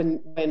know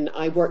when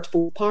I worked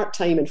both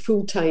part-time and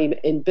full-time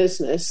in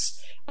business,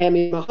 I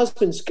mean, my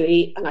husband's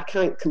great and I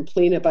can't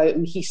complain about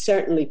him. He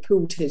certainly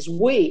pulled his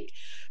weight.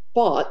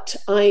 But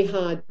I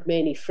had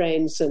many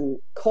friends and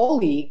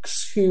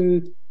colleagues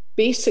who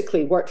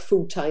basically worked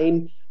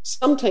full-time,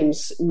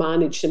 sometimes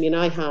managed. I mean,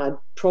 I had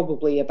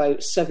probably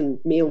about 7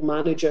 male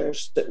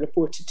managers that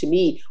reported to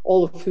me,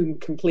 all of whom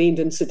complained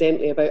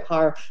incidentally about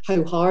how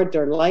hard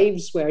their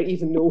lives were,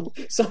 even though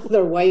some of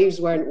their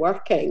wives weren't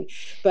working.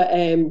 But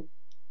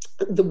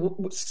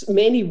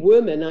many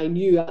women I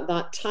knew at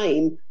that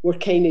time were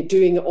kind of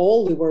doing it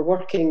all. They were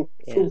working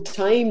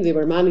full-time, they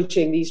were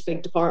managing these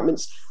big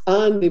departments,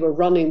 and they were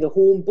running the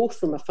home, both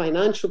from a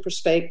financial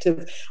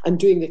perspective and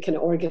doing the kind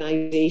of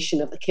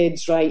organisation of the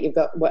kids, right? You've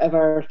got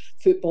whatever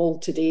football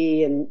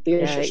today and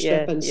there's your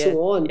strip and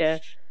so on. Yeah.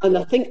 And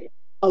I think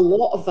a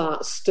lot of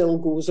that still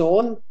goes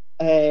on,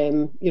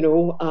 and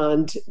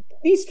to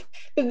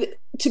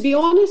be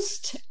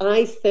honest,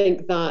 I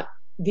think that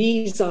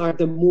these are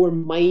the more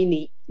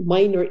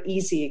minor,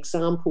 easy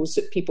examples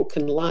that people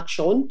can latch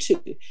on to.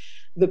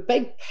 The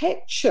big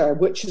picture,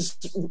 which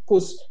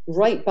goes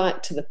right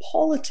back to the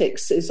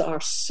politics, is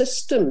our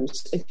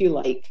systems, if you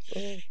like.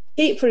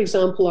 Take, for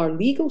example, our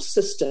legal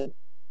system.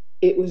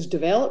 It was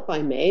developed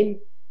by men.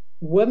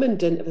 Women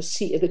didn't have a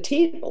seat at the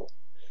table.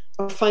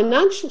 Our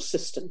financial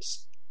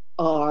systems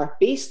are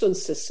based on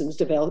systems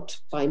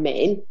developed by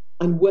men,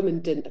 and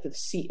women didn't have a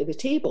seat at the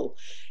table.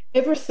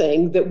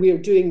 Everything that we're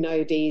doing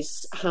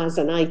nowadays has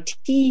an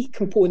IT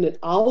component.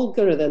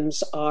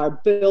 Algorithms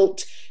are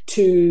built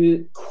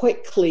to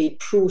quickly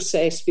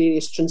process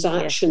various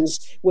transactions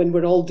when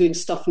we're all doing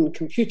stuff on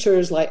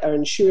computers, like our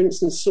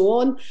insurance and so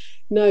on.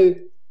 Now,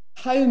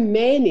 how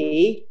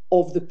many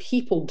of the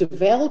people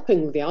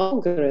developing the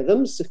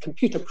algorithms, the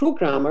computer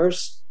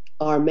programmers,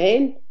 are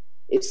men?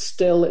 it's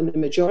still in the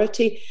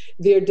majority.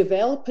 They're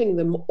developing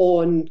them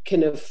on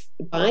kind of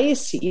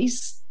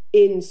biases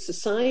in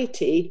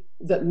society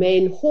that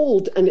men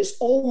hold, and it's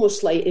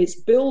almost like it's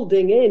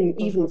building in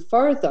even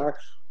further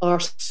our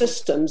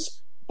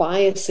system's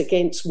bias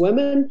against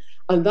women,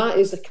 and that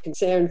is a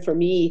concern for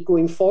me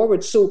going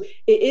forward. So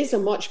it is a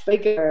much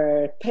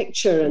bigger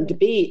picture and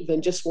debate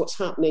than just what's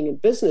happening in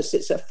business.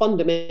 It's a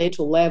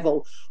fundamental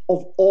level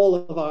of all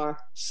of our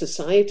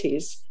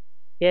societies.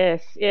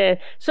 Yes, yeah.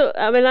 So,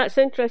 I mean, that's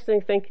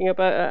interesting thinking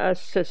about a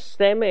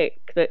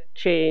systemic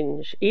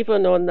change,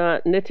 even on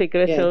that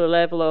nitty-gritty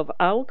level of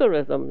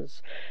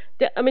algorithms.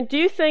 Do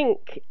you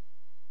think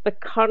the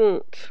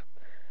current,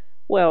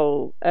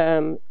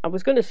 I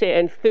was going to say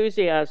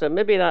enthusiasm,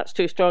 maybe that's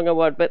too strong a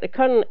word, but the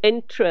current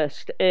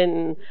interest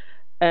in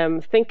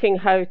thinking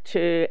how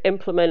to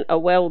implement a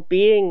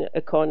well-being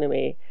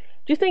economy,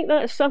 do you think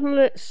that's something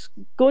that's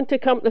going to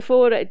come to the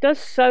fore? It does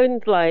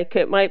sound like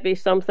it might be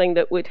something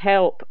that would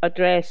help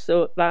address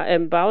that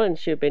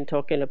imbalance you've been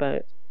talking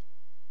about.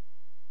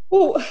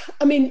 Well,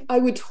 I mean, I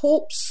would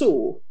hope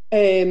so,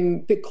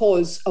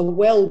 because a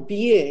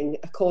well-being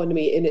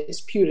economy in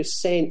its purest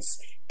sense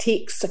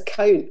takes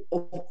account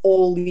of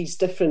all these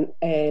different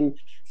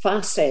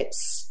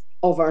facets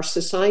of our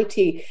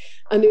society.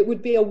 And it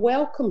would be a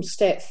welcome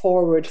step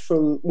forward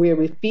from where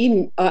we've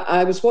been.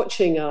 I was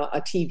watching a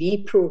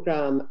TV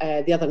programme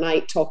the other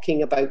night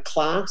talking about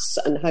class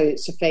and how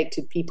it's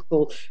affected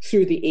people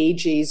through the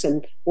ages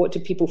and what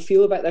do people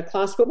feel about their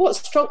class. But what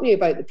struck me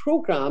about the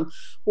programme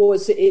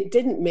was that it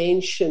didn't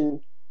mention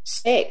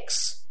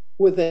sex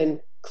within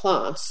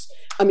class.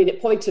 I mean,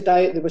 it pointed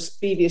out there was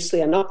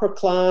previously an upper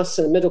class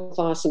and a middle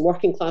class and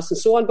working class and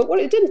so on. But what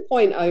it didn't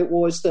point out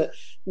was that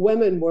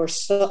women were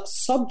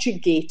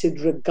subjugated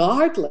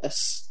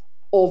regardless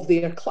of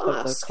their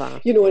class.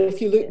 You know, and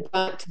if you look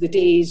back to the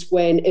days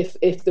when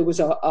if there was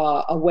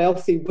a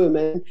wealthy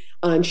woman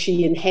and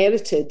she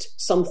inherited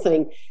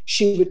something,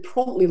 she would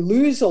promptly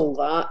lose all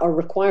that or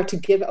require to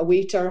give it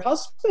away to her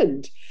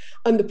husband.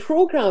 And the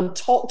programme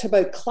talked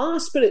about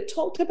class, but it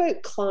talked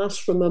about class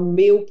from a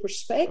male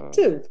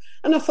perspective.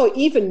 And I thought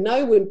even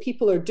now when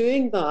people are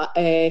doing that,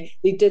 they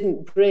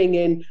didn't bring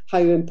in how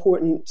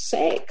important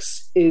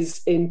sex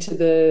is into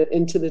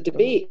the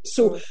debate.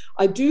 So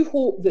I do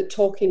hope that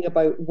talking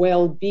about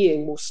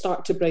well-being will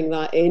start to bring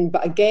that in.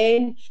 But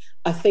again,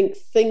 I think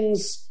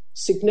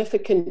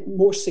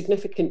more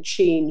significant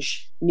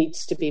change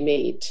needs to be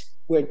made.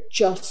 We're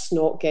just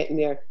not getting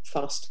there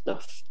fast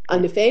enough.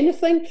 And if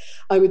anything,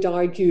 I would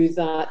argue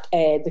that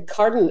the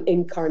current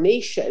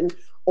incarnation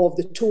of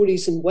the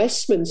Tories in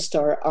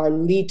Westminster are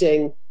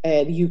leading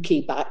the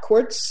UK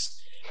backwards.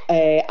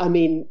 I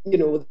mean, you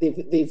know,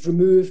 they've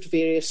removed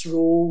various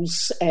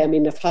roles. I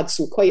mean, I've had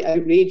some quite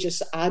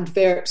outrageous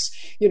adverts,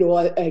 you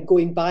know,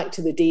 going back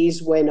to the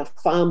days when a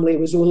family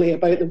was only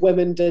about the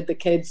women did the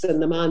kids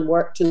and the man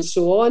worked and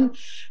so on.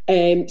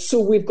 So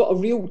we've got a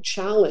real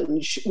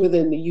challenge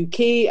within the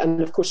UK.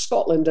 And of course,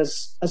 Scotland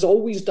has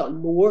always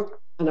done more.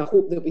 And I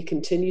hope that we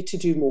continue to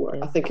do more.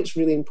 I think it's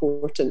really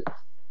important.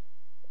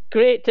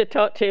 Great to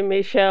talk to you,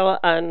 Michelle,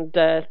 and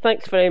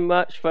thanks very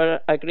much for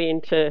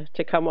agreeing to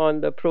come on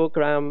the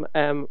programme.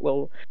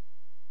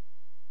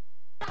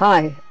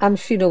 Hi, I'm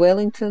Sheena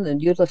Wellington,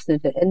 and you're listening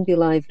to Indie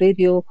Live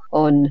Radio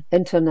on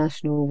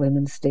International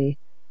Women's Day.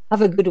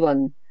 Have a good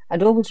one,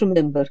 and always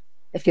remember,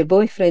 if your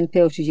boyfriend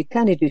tells you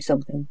can't do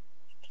something,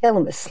 tell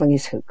him to sling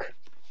his hook.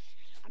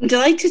 I'm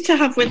delighted to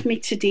have with me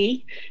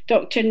today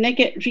Dr.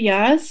 Nighat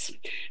Riaz.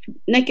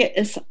 Nighat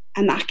is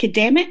an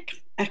academic,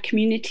 a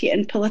community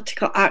and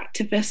political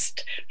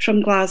activist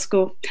from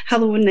Glasgow.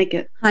 Hello,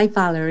 Nighat. Hi,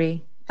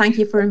 Valerie. Thank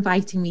you for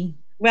inviting me.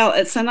 Well,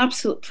 it's an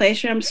absolute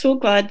pleasure. I'm so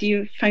glad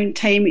you found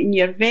time in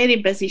your very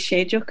busy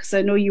schedule because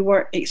I know you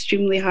work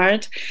extremely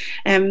hard.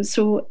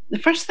 So the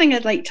first thing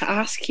I'd like to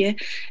ask you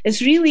is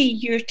really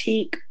your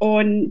take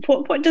on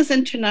what does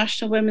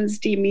International Women's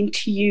Day mean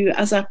to you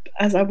as a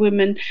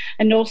woman,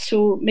 and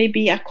also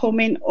maybe a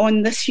comment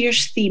on this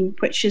year's theme,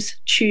 which is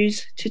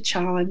Choose to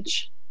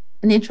Challenge.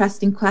 An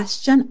interesting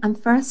question. And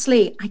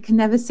firstly, I can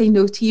never say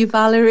no to you,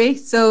 Valerie.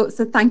 So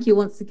thank you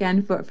once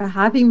again for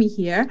having me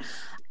here.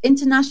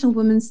 International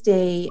Women's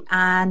Day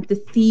and the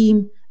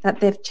theme that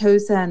they've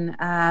chosen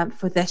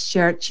for this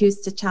year, Choose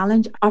to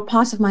Challenge, are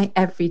part of my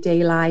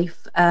everyday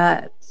life.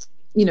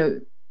 You know,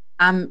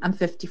 I'm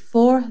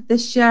 54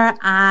 this year,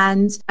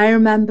 and I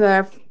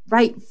remember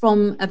right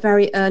from a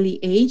very early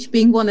age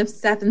being one of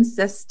 7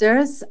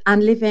 sisters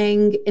and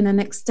living in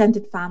an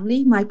extended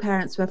family. My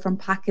parents were from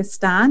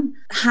Pakistan.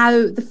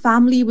 How the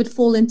family would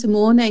fall into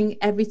mourning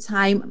every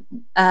time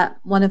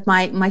one of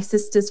my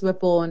sisters were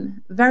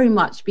born, very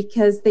much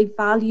because they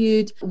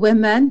valued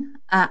women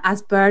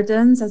as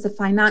burdens, as a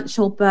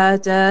financial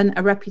burden,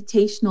 a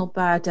reputational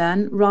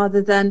burden,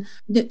 rather than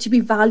to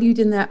be valued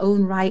in their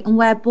own right. And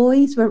where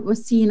boys were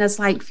seen as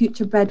like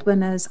future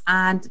breadwinners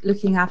and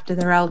looking after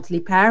their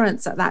elderly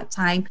parents at that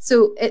time.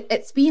 So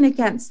it's been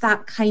against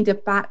that kind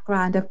of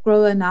background of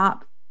growing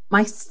up.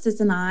 My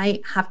sisters and I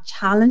have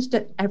challenged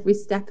it every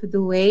step of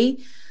the way.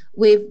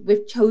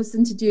 We've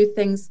chosen to do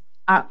things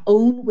our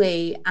own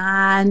way.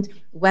 And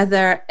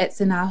whether it's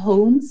in our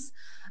homes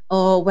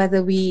or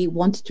whether we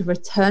wanted to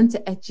return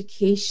to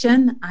education,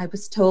 I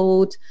was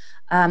told,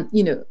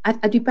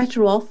 I'd be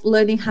better off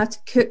learning how to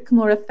cook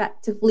more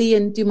effectively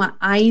and do my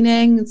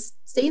ironing and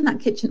stay in that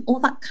kitchen, all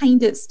that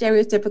kind of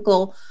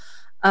stereotypical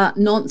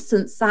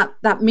nonsense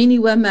that many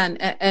women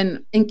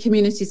in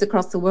communities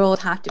across the world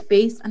have to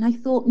face. And I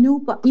thought, no,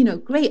 but,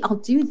 great,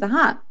 I'll do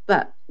that.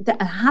 But there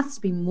has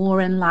to be more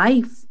in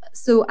life.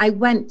 So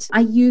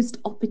I used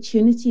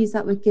opportunities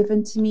that were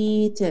given to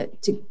me to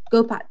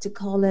go back to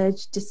college,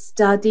 to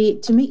study,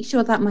 to make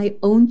sure that my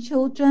own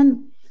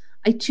children,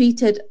 I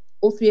treated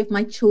all three of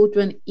my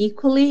children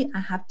equally. I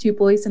have 2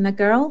 boys and a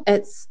girl.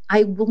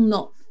 I will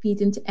not feed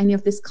into any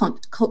of this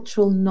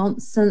cultural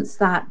nonsense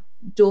that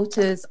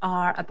daughters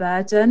are a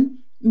burden.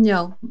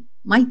 No,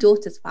 my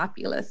daughter's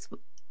fabulous.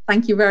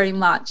 Thank you very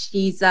much.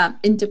 She's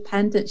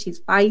independent.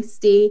 She's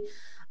feisty.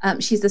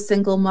 She's a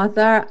single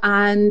mother,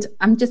 and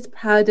I'm just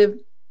proud of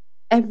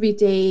every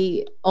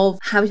day of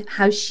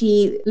how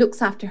she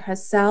looks after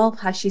herself,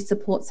 how she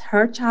supports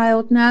her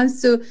child now.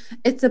 So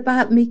it's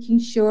about making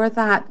sure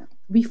that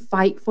we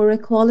fight for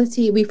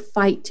equality, we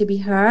fight to be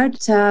heard,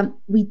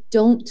 we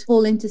don't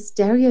fall into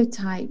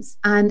stereotypes.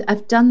 And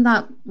I've done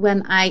that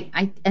when I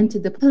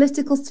entered the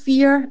political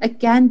sphere,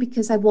 again,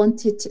 because I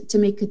wanted to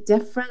make a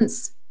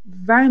difference.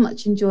 Very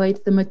much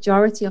enjoyed the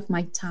majority of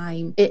my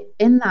time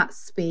in that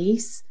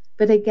space.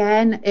 But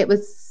again,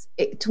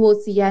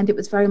 towards the end, it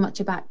was very much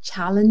about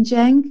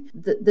challenging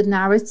the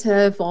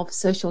narrative of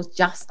social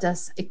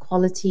justice,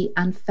 equality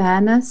and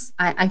fairness.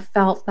 I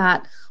felt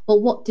that, well,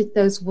 what did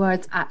those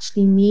words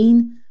actually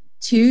mean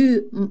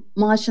to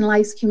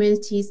marginalized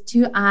communities,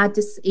 to our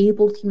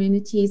disabled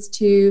communities,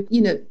 to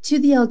the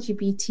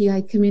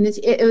LGBTI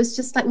community? It was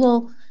just like,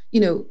 well,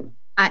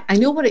 I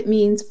know what it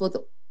means for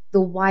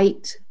the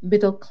white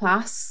middle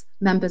class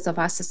members of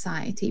our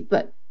society,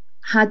 but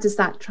how does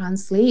that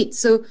translate?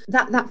 So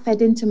that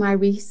fed into my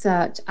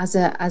research as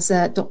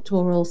a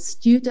doctoral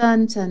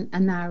student and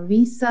now a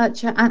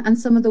researcher, and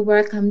some of the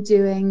work I'm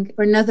doing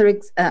for another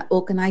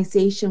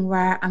organization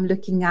where I'm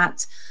looking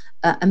at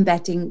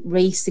embedding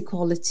race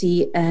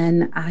equality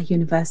in our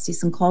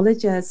universities and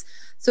colleges.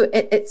 So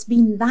it's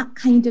been that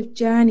kind of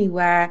journey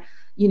where,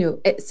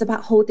 it's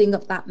about holding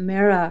up that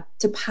mirror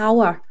to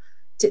power,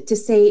 to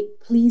say,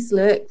 please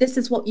look, this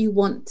is what you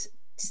want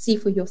to see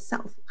for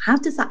yourself. How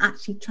does that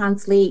actually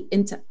translate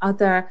into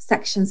other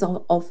sections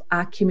of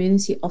our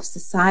community, of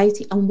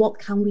society, and what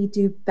can we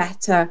do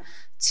better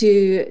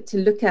to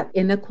look at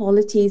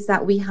inequalities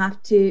that we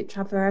have to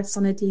traverse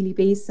on a daily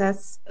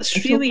basis?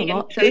 It's really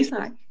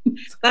interesting.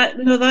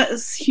 That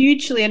is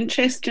hugely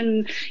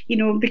interesting,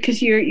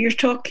 because you're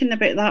talking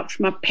about that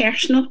from a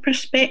personal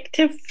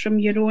perspective, from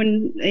your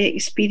own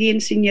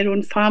experience in your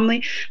own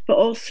family, but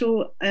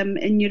also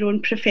in your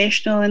own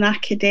professional and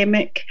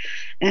academic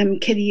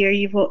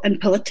career,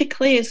 and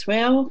politically as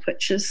well,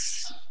 which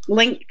is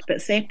linked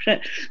but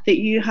separate, that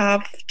you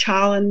have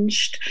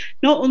challenged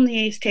not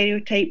only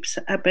stereotypes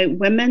about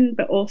women,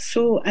 but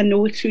also, I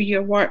know through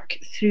your work,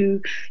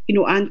 through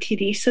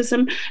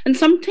anti-racism, and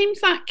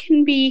sometimes that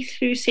can be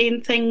through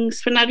saying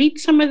things. When I read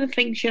some of the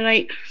things you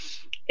write,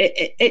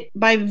 it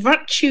by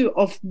virtue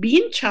of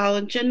being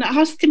challenging, it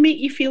has to make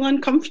you feel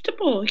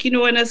uncomfortable,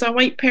 and as a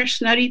white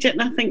person I read it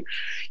and I think,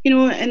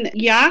 and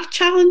you are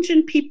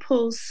challenging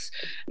people's,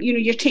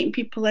 you're taking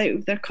people out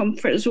of their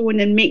comfort zone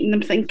and making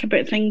them think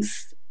about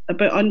things,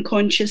 about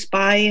unconscious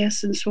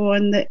bias and so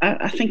on, that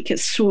I think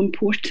it's so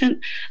important.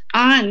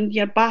 And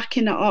you're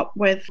backing it up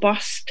with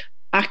robust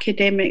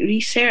academic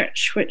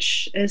research,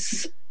 which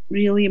is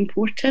really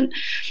important.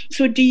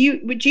 So would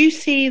you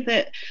say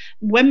that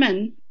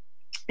women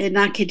in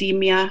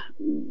academia,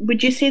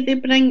 would you say they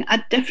bring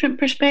a different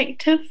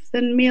perspective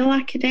than male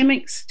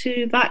academics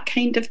to that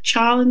kind of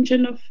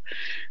challenging of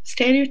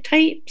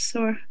stereotypes,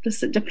 or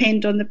does it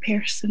depend on the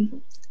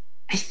person?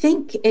 I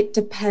think it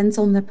depends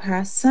on the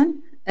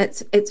person.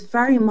 It's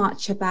very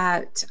much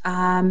about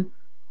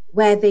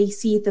where they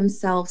see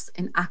themselves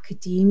in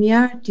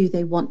academia. Do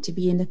they want to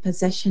be in a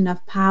position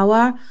of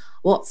power?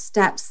 What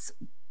steps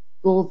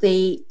will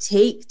they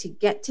take to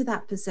get to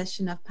that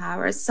position of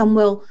power? Some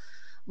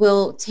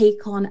will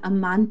take on a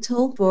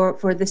mantle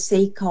for the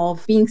sake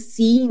of being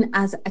seen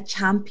as a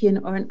champion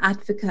or an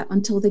advocate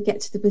until they get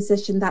to the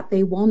position that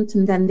they want,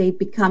 and then they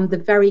become the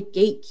very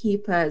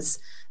gatekeepers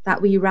that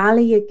we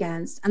rally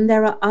against. And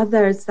there are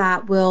others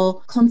that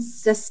will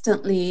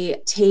consistently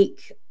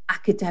take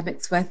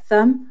academics with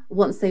them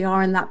once they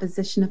are in that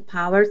position of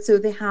power, so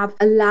they have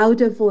a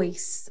louder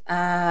voice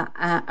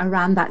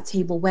around that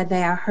table, where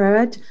they are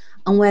heard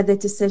and where their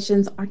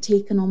decisions are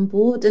taken on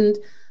board. And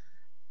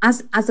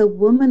as a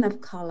woman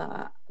of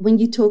colour, when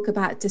you talk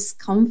about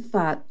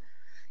discomfort,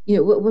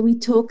 when we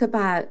talk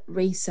about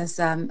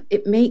racism,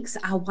 it makes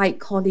our white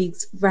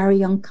colleagues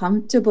very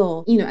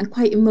uncomfortable, and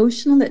quite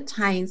emotional at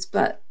times.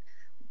 But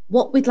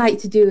what we'd like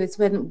to do is,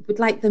 we'd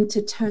like them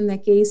to turn their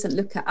gaze and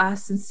look at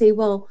us and say,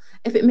 well,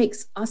 if it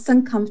makes us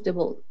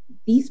uncomfortable,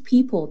 these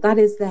people, that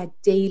is their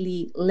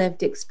daily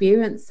lived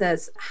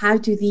experiences. How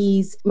do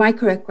these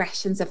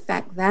microaggressions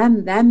affect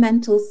them, their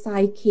mental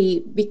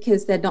psyche,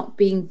 because they're not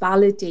being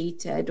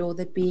validated or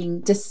they're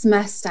being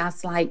dismissed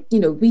as like,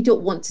 we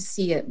don't want to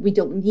see it.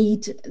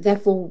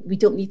 Therefore, we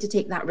don't need to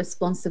take that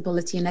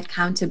responsibility and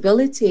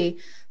accountability.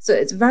 So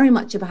it's very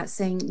much about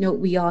saying, no,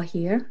 we are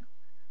here.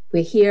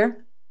 We're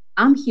here.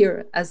 I'm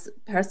here as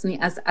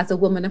a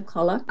woman of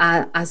colour,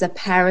 as a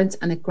parent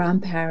and a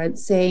grandparent,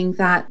 saying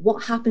that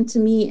what happened to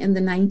me in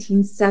the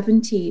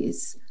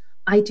 1970s,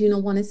 I do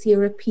not want to see a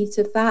repeat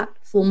of that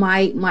for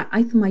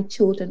either my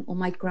children or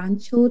my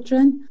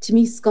grandchildren. To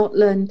me,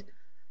 Scotland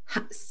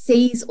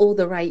says all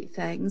the right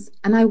things,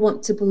 and I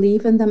want to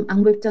believe in them.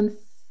 And we've done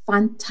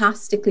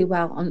fantastically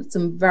well on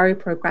some very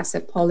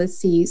progressive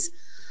policies.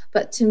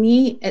 But to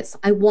me,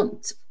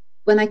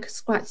 when I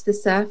scratch the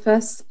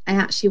surface, I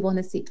actually want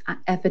to see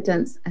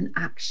evidence and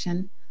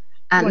action.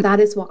 And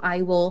that is what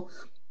I will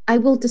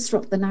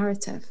disrupt the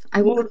narrative.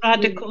 More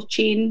radical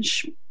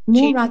change.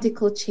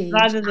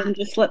 Rather than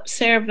just lip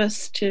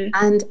service to.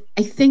 And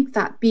I think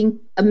that being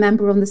a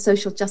member on the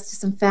Social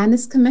Justice and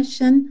Fairness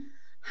Commission,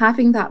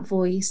 having that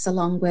voice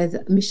along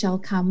with Michelle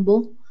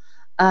Campbell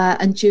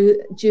and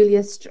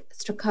Julia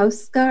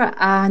Strakowska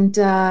and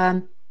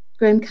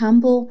Graham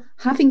Campbell,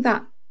 having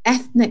that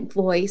ethnic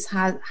voice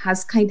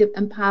has kind of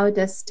empowered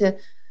us to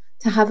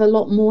have a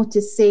lot more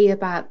to say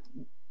about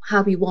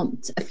how we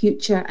want a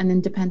future and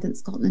independent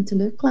Scotland to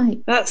look like.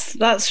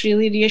 That's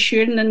really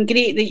reassuring, and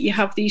great that you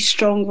have these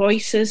strong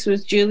voices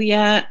with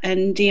Julia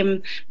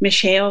and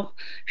Michelle,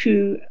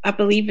 who I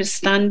believe is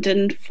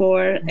standing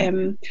for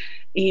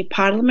a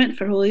Parliament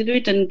for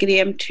Holyrood, and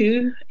Graham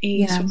too.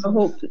 So I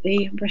hope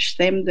they wish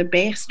them the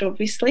best,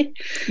 obviously.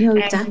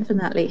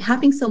 Definitely.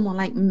 Having someone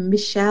like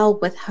Michelle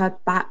with her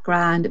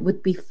background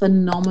would be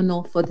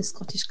phenomenal for the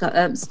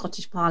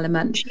Scottish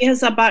Parliament. She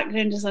has a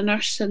background as a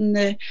nurse in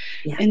the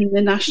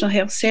National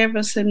Health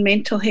Service and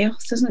mental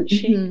health, isn't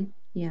she? Mm-hmm.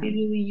 Yeah.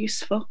 really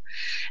useful.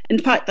 In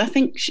fact, I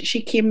think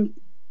she came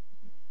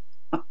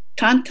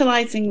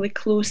tantalisingly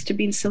close to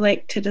being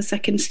selected as a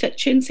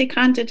constituency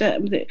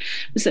candidate.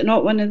 Was it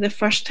not one of the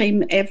first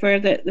time ever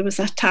that there was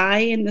a tie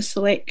in the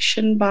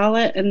selection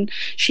ballot, and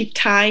she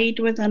tied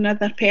with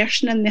another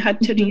person and they had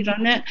to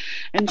rerun it,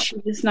 and she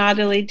was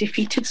narrowly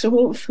defeated? So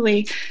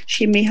hopefully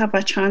she may have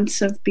a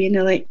chance of being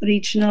elected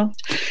regional.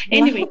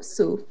 Anyway, I hope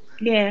so.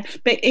 Yeah,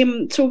 but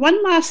so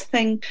one last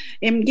thing,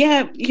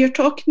 you're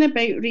talking about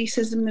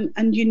racism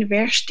and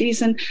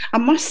universities, and I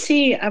must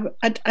say I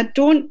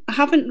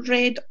haven't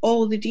read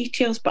all the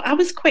details, but I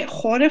was quite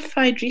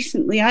horrified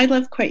recently. I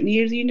live quite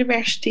near the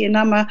university, and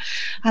I'm an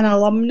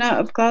alumna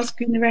of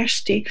Glasgow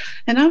University,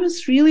 and I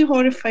was really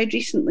horrified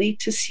recently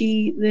to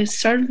see the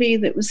survey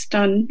that was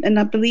done, and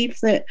I believe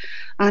that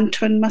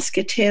Anton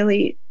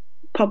Muscatelli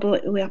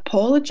publicly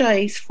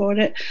apologised for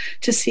it,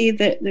 to say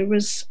that there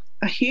was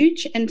a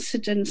huge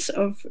incidence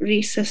of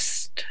racial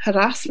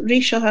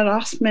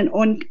harassment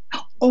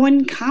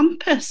on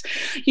campus.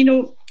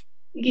 You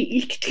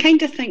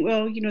kind of think,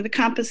 well, the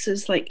campus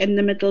is like in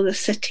the middle of the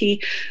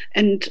city,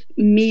 and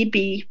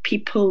maybe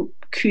people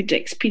could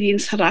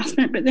experience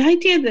harassment, but the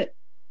idea that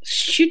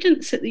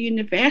students at the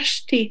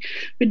university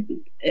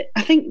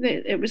I think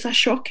that it was a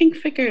shocking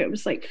figure. It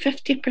was like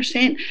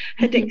 50%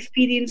 had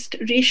experienced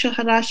racial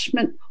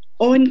harassment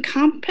on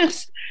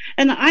campus,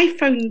 and I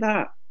found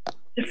that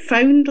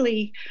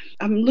profoundly,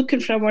 I'm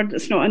looking for a word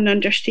that's not an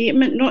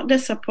understatement, not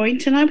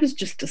disappointing. I was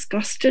just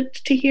disgusted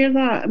to hear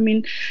that. I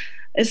mean,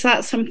 is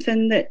that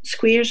something that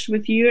squares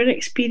with your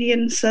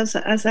experience as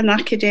an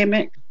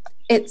academic?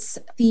 It's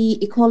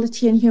the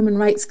Equality and Human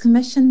Rights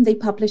Commission. They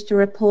published a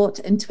report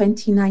in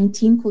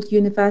 2019 called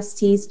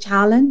Universities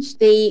Challenge.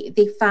 They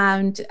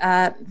found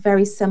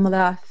very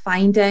similar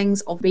findings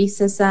of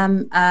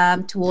racism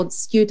towards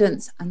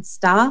students and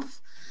staff.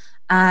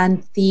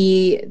 And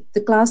the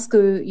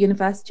Glasgow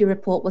University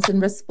report was in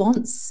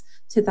response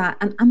to that.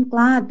 And I'm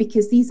glad,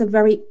 because these are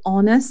very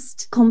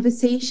honest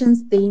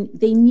conversations.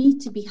 They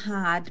need to be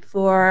had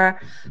for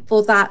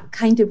that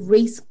kind of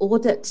race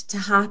audit to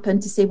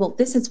happen, to say, well,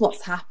 this is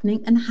what's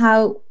happening, and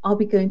how are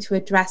we going to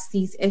address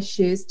these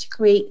issues to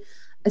create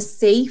a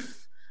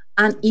safe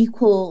and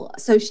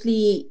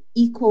socially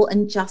equal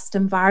and just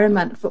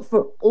environment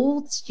for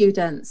all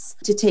students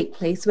to take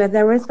place, where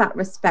there is that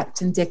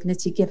respect and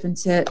dignity given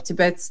to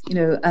both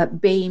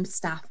BAME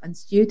staff and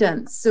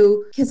students.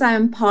 So because I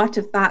am part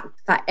of that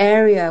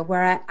area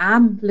where I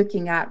am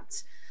looking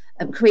at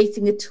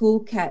creating a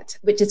toolkit,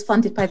 which is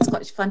funded by the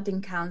Scottish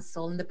Funding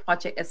Council, and the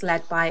project is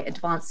led by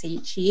Advance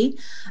HE.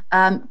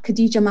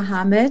 Khadija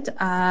Mohammed,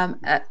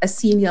 a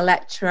senior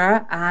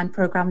lecturer and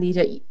programme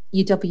leader at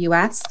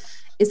UWS,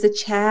 is the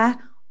chair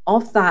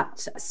of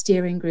that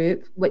steering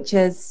group, which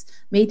is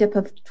made up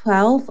of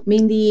 12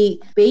 mainly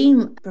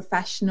BAME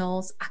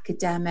professionals,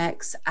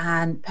 academics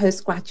and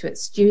postgraduate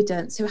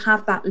students who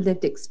have that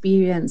lived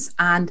experience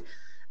and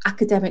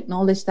academic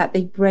knowledge that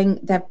they've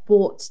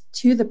brought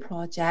to the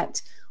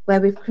project, where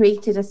we've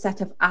created a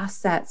set of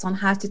assets on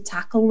how to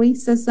tackle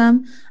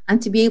racism and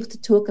to be able to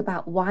talk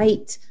about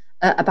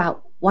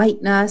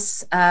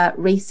whiteness,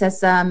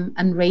 racism,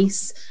 and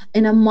race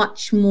in a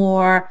much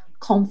more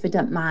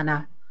confident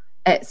manner.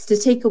 It's to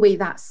take away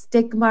that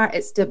stigma.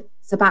 It's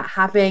about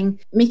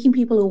making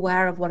people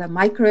aware of what a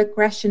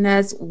microaggression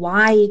is,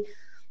 why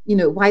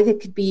there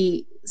could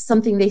be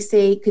something they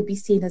say could be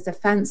seen as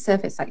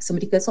offensive. It's like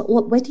somebody goes,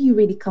 well, where do you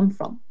really come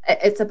from?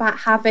 It's about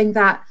having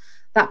that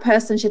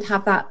person should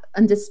have that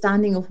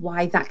understanding of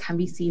why that can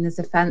be seen as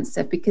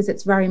offensive, because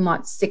it's very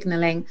much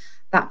signaling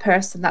that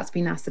person that's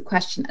been asked the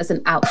question as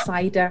an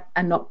outsider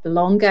and not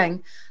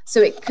belonging.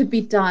 So it could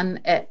be done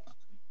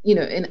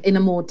in a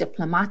more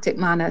diplomatic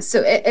manner.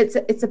 So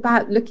it's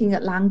about looking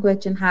at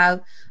language and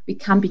how we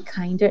can be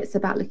kinder. It's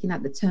about looking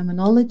at the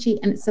terminology,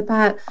 and it's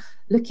about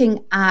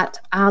looking at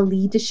our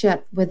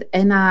leadership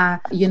within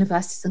our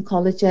universities and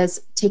colleges,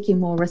 taking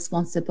more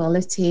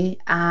responsibility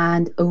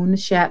and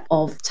ownership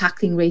of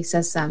tackling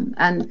racism.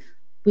 And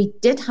we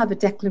did have a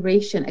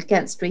declaration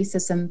against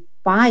racism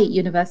by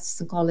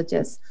universities and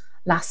colleges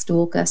last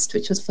August,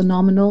 which was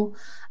phenomenal.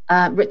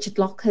 Richard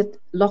Lockhead,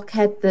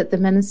 the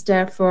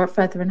Minister for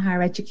Further and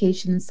Higher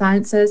Education and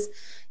Sciences,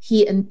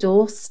 he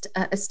endorsed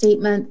a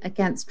statement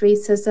against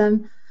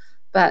racism.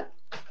 But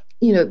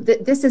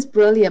this is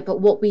brilliant,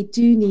 but what we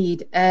do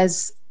need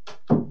is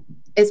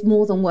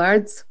more than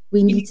words.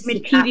 We need to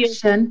see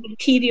action.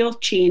 Material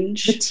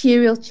change.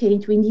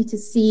 We need to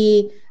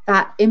see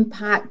that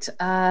impact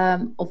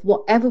of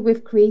whatever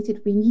we've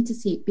created. We need to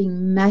see it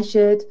being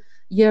measured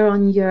year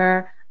on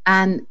year,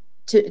 and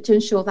to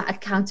ensure that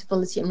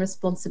accountability and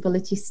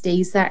responsibility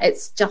stays there.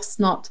 It's just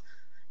not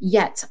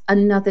yet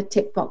another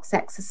tick box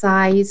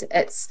exercise.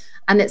 It's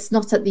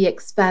not at the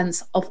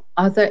expense of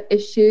other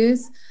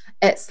issues.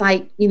 It's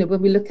like,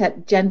 when we look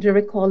at gender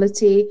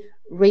equality,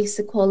 race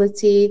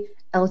equality,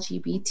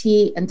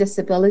 LGBT and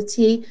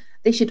disability,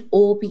 they should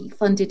all be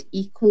funded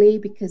equally,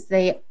 because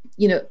they,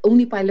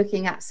 only by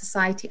looking at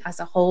society as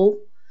a whole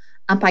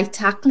and by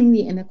tackling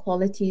the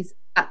inequalities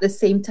at the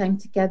same time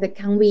together,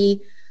 can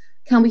we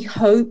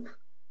hope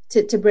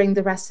to bring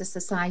the rest of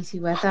society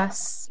with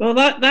us. Well,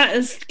 that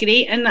is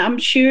great, and I'm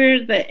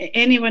sure that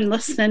anyone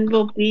listening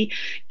will be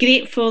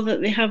grateful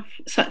that they have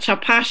such a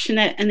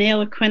passionate and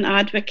eloquent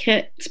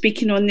advocate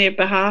speaking on their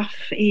behalf.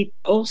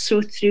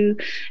 Also through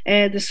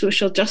the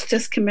Social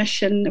Justice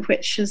Commission,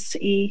 which is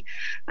a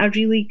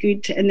really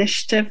good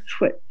initiative.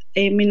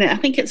 I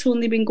think it's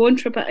only been going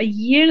for about a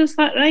year, is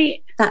that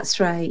right?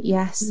 That's right,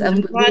 yes.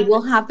 And we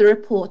will have the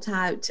report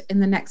out in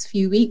the next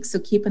few weeks, so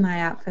keep an eye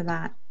out for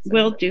that.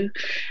 Will do.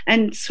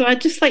 And so I'd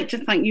just like to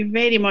thank you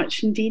very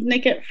much indeed,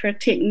 Nighat, for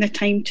taking the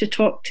time to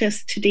talk to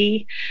us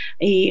today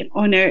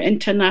on our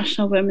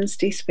International Women's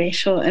Day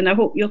special. And I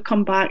hope you'll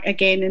come back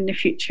again in the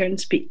future and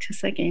speak to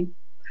us again.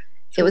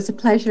 It was a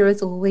pleasure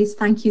as always.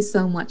 Thank you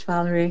so much,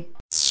 Valerie.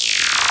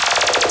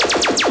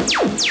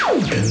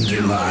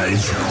 Indie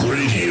Live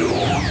Radio.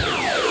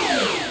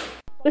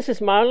 This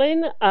is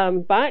Marlene.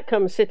 I'm back.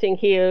 I'm sitting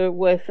here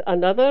with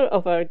another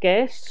of our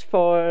guests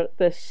for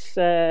this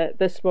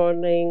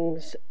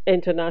morning's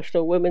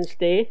International Women's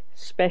Day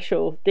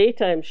special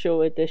daytime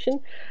show edition.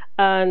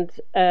 And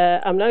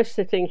I'm now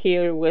sitting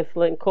here with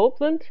Lynn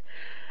Copeland.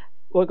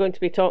 We're going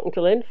to be talking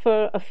to Lynn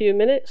for a few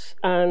minutes.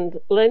 And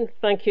Lynn,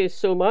 thank you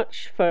so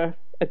much for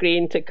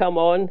agreeing to come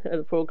on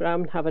the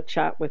programme and have a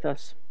chat with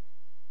us.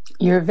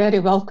 You're very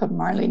welcome,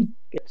 Marlene.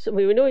 So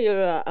we know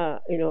you're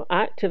a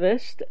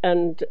activist,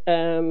 and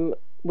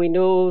we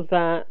know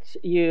that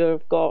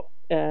you've got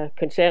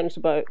concerns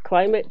about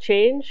climate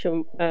change.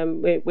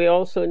 We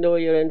also know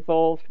you're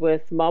involved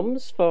with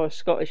Mums for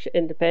Scottish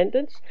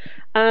Independence,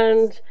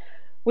 and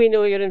we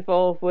know you're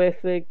involved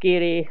with the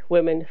Garioch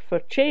Women for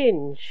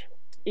Change.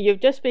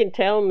 You've just been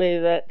telling me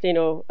that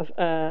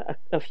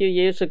a few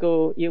years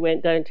ago you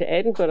went down to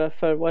Edinburgh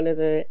for one of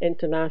the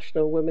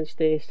International Women's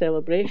Day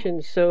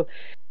celebrations. So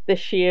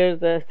this year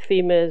the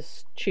theme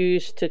is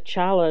Choose to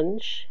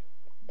Challenge.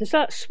 Does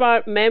that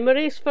spark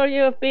memories for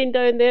you of being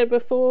down there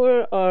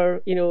before,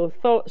 or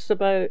thoughts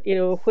about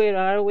where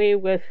are we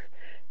with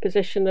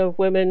position of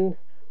women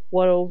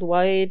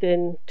worldwide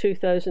in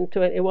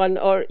 2021,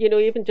 or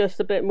even just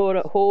a bit more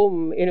at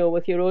home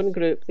with your own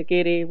group, the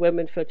Garioch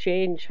Women for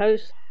Change?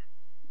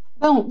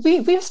 Well, we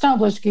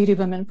established Garioch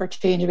Women for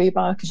Change way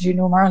back, as you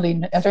know,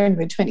 Marlene, around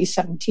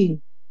 2017,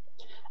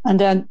 and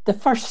then the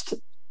first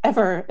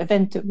ever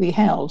event that we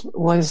held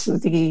was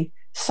the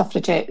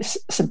suffragette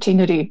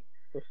centenary.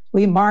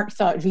 We marked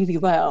that really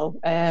well.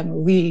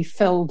 We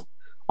filled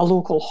a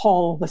local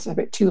hall with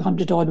about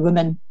 200 odd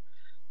women,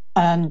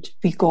 and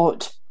we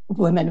got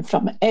women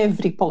from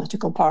every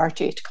political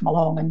party to come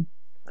along and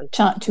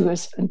chat to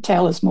us and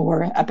tell us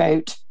more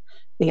about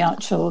the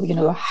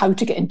actual, how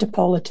to get into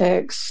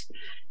politics.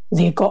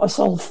 They got us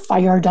all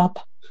fired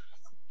up.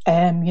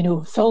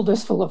 Filled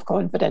us full of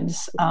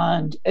confidence,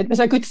 and it was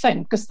a good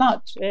thing, because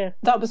that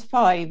was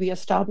why we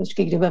established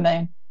Garioch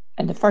Women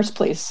in the first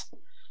place.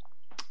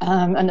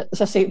 And as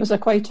I say, it was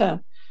quite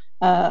a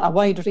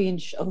wide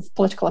range of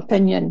political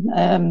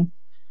opinion.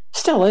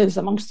 Still is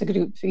amongst the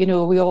group.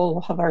 We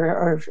all have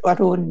our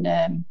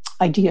own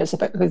ideas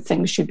about how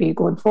things should be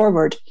going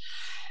forward.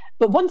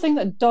 But one thing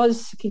that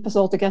does keep us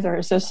all together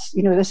is this,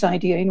 this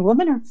idea,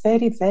 women are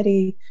very,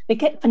 very, they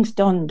get things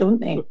done,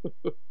 don't they?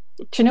 Do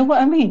you know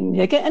what I mean?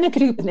 They get in a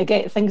group and they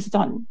get things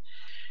done.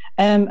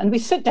 And we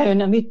sit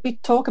down and we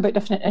talk about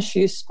different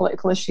issues,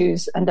 political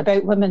issues, and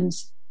about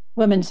women's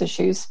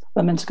issues,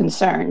 women's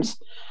concerns,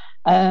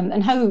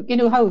 and how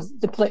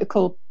the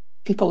political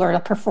people are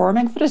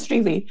performing for us,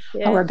 really,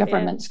 how our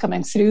government's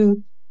coming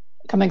through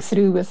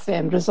with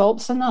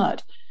results in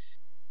that.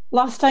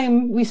 Last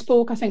time we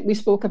spoke, I think we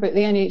spoke about the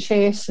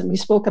NHS, and we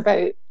spoke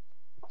about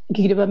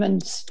Garda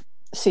Women's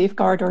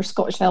Safeguard, or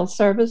Scottish Health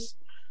Service,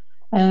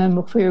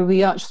 where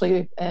we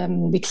actually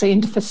we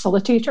trained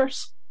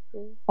facilitators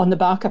on the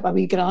back of a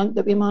wee grant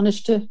that we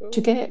managed to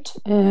get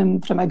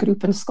from a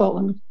group in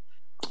Scotland,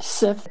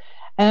 SIF.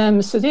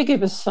 So they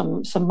gave us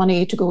some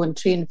money to go and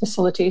train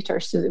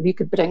facilitators so that we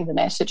could bring the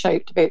message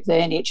out about the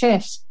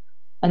NHS,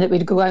 and that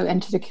we'd go out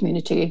into the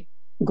community,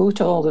 go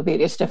to all the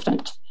various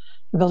different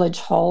village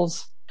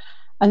halls.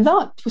 And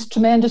that was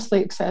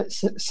tremendously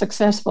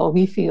successful,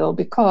 we feel,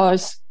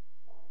 because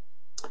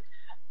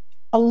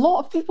a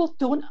lot of people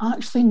don't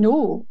actually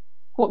know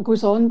what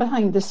goes on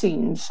behind the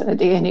scenes at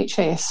the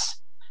NHS.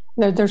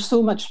 There's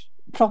so much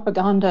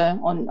propaganda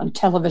on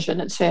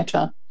television,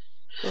 etc.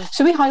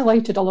 So we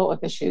highlighted a lot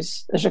of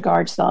issues as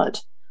regards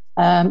that.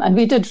 And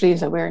we did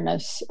raise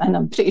awareness, and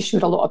I'm pretty sure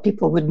a lot of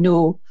people would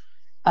know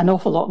an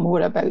awful lot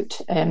more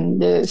about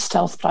the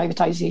stealth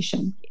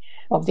privatisation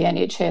of the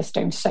NHS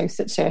down south,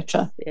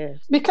 etc. Yeah.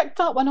 We kicked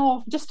that one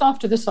off just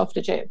after the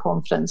Suffragette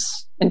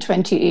Conference in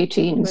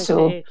 2018.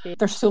 So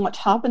there's so much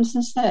happened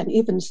since then.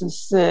 Even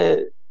since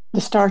the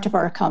start of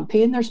our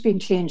campaign, there's been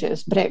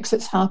changes.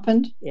 Brexit's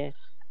happened. Yeah.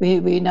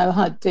 We now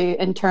had the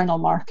Internal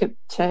Market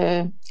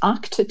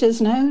Act, it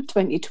is now,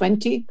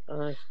 2020.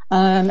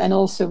 And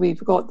also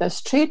we've got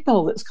this trade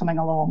bill that's coming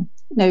along.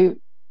 Now,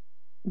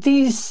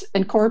 these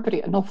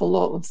incorporate an awful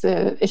lot of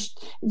the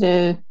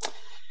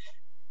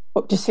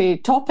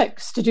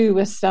topics to do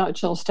with the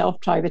actual stealth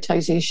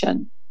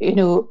privatisation.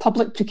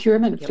 Public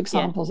procurement, for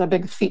example, is a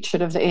big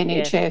feature of the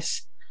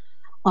NHS.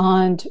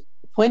 And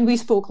when we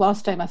spoke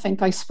last time, I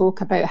think I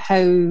spoke about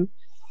how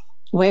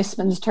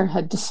Westminster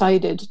had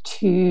decided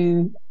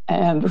to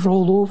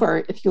roll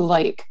over, if you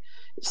like,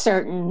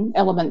 certain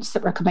elements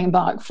that were coming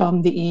back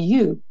from the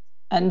EU.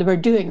 And they were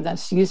doing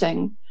this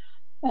using,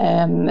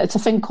 it's a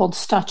thing called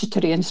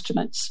statutory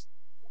instruments,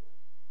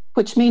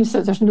 which means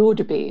that there's no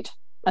debate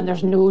and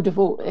there's no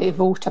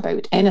vote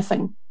about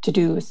anything to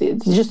do with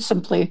it. They just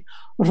simply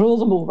roll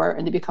them over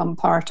and they become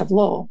part of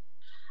law.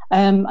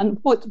 And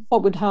what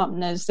would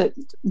happen is that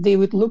they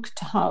would look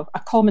to have a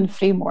common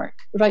framework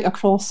right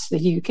across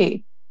the UK.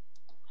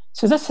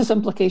 So this has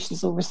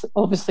implications,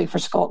 obviously, for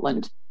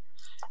Scotland,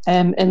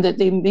 in that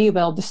they may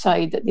well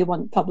decide that they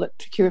want public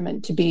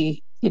procurement to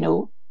be,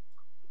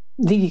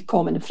 the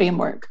common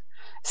framework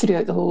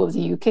throughout the whole of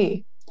the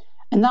UK.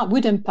 And that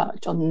would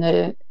impact on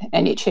the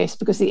NHS,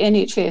 because the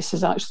NHS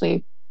is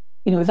actually,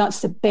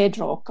 that's the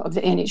bedrock of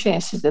the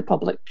NHS, is the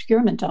public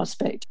procurement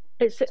aspect.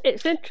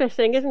 It's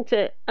interesting, isn't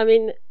it? I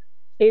mean,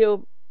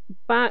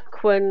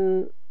 back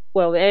when, the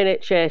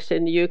NHS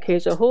in the UK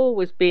as a whole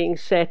was being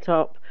set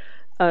up,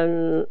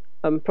 and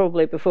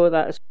probably before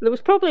that, there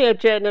was probably a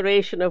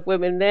generation of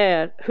women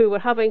there who were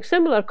having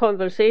similar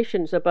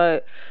conversations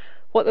about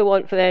what they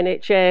want for the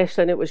NHS,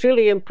 and it was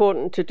really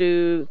important to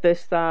do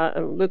this, that,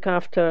 and look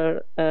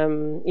after,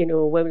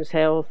 women's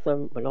health,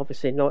 and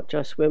obviously not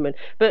just women.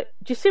 But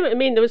do you see what I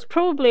mean? There was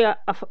probably a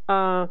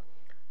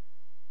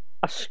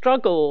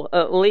struggle,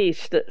 at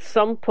least at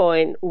some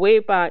point way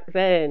back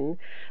then,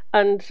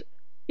 and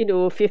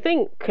if you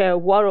think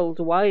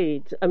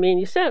worldwide, I mean,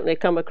 you certainly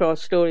come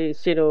across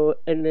stories, in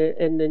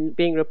the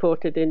being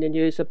reported in the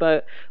news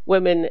about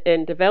women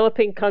in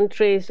developing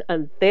countries,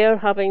 and they're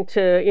having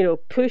to,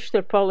 push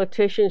their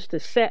politicians to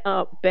set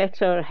up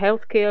better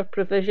healthcare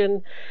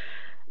provision.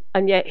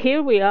 And yet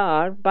here we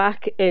are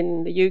back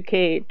in the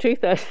UK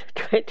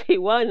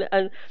 2021,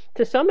 and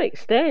to some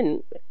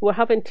extent we're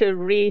having to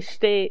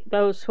restate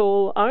those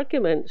whole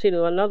arguments.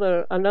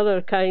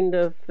 Another kind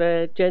of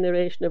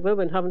generation of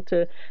women having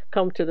to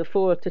come to the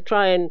fore to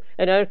try and,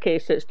 in our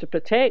case, it's to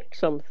protect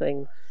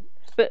something.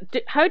 But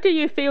how do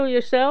you feel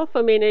yourself?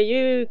 I mean, are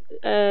you,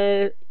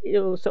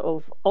 sort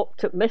of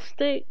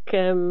optimistic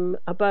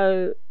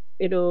about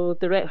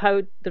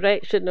how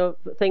direction of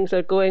things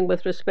are going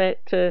with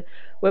respect to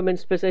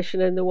women's position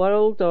in the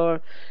world,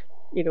 or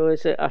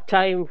is it a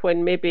time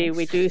when maybe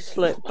we do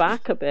slip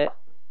back a bit?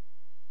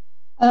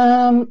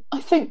 I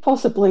think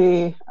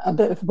possibly a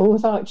bit of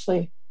both,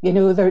 actually.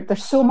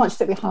 There's so much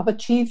that we have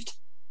achieved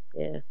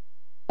in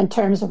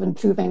terms of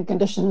improving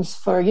conditions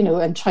for, in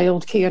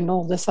childcare and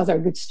all this other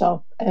good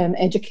stuff.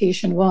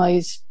 Education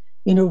wise,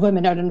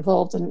 women are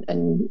involved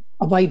in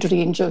a wide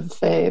range of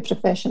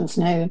professions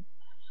now.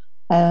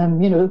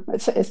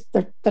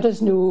 There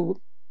is no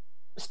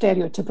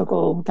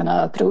stereotypical kind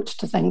of approach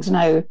to things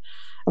now.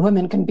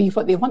 Women can be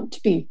what they want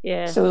to be.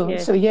 That's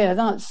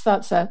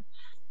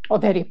a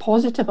very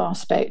positive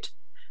aspect.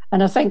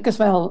 And I think as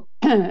well,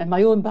 in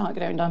my own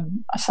background,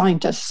 I'm a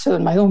scientist, so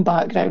in my own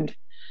background,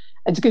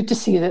 it's good to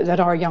see that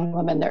there are young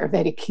women that are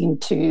very keen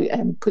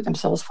to put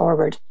themselves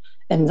forward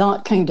in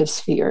that kind of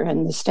sphere,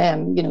 in the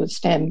STEM,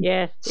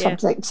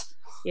 subjects,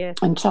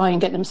 and try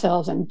and get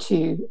themselves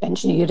into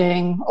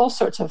engineering, all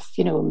sorts of,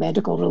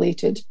 medical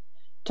related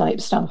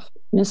type stuff.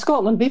 And in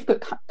Scotland, we've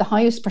got the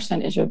highest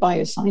percentage of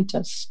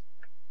bioscientists,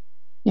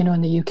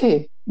 in the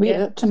UK. We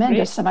have a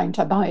tremendous amount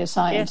of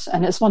bioscience,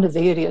 and it's one of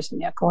the areas in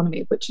the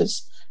economy which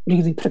is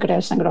really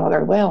progressing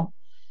rather well.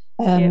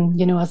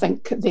 I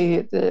think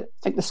the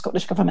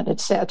Scottish Government had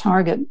set a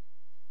target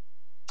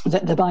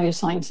that the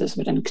biosciences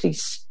would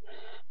increase,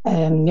 the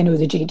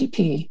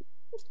GDP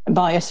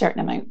by a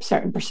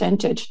certain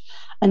percentage,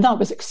 and that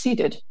was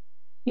exceeded.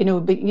 It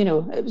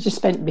was just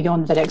spent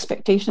beyond their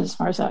expectations as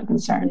far as that's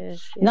concerned,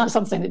 and that's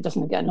something that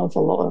doesn't get an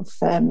awful lot of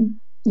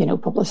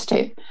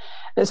publicity.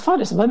 But as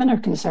far as women are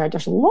concerned,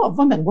 there's a lot of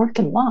women work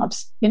in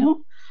labs,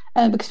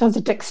 because of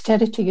the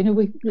dexterity,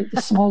 with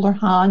the smaller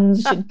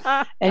hands, and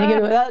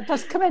that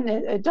does come in.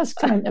 It does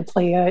come into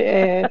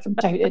play from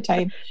time to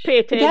time. Pay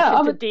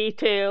attention to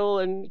detail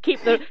and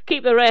keep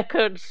the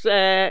records,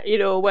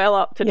 well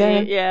up to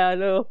date. Yeah, I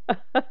know.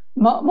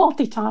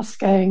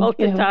 Multitasking.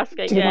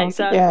 Exactly.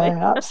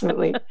 Yeah,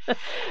 absolutely. But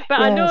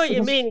I know what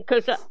you mean,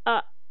 because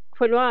my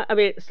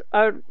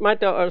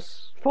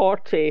daughter's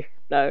 40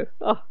 now.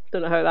 Oh, I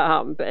don't know how that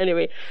happened, but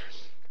anyway.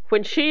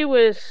 When she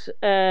was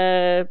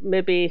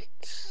maybe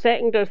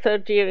second or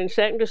third year in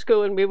secondary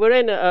school, and we were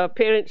in a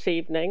parents'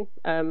 evening,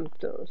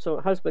 so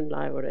my husband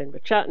and I were in, we're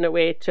chatting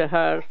away to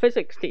her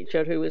physics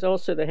teacher, who was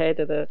also the head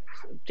of the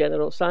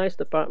general science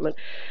department,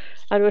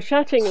 and we're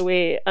chatting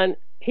away, and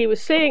he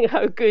was saying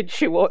how good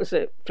she was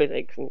at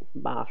physics and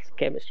maths,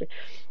 chemistry,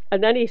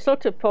 and then he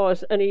sort of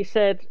paused and he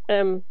said,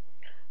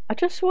 I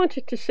just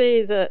wanted to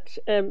say that,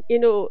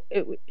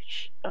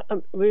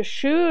 we're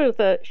sure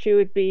that she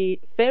would be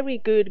very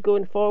good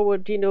going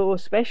forward,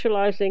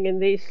 specialising in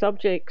these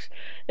subjects.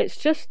 It's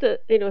just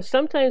that,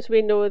 sometimes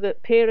we know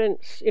that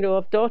parents,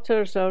 of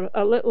daughters are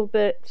a little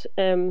bit,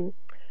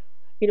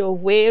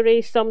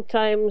 wary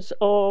sometimes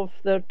of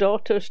their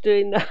daughters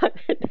doing that.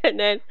 And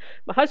then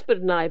my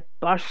husband and I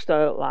burst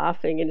out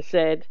laughing and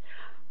said,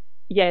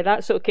 yeah,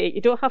 that's okay. You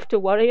don't have to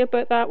worry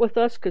about that with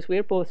us, because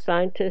we're both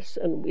scientists,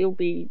 and we'll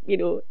be,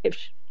 do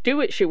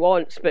what she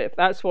wants, but if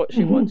that's what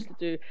she wants to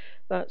do,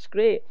 that's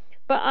great.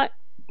 But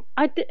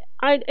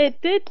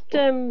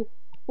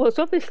it's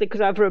obviously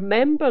because I've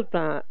remembered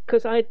that,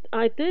 because I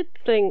did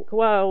think,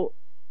 well,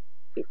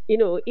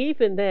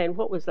 even then,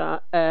 what was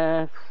that,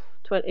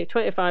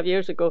 25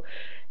 years ago,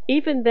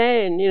 even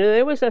then,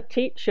 there was a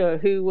teacher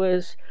who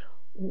was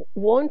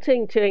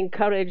wanting to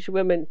encourage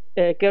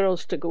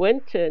girls to go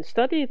into and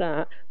study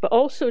that, but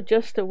also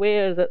just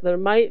aware that there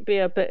might be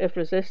a bit of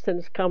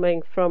resistance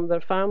coming from their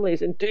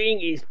families, and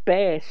doing his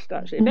best,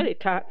 actually, very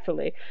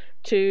tactfully,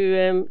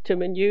 to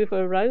manoeuvre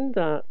around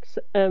that.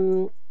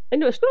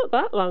 It's not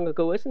that long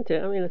ago, isn't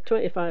it? I mean,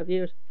 25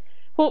 years.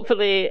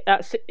 Hopefully,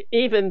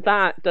 even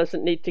that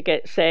doesn't need to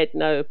get said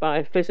now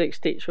by physics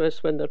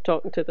teachers when they're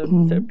talking to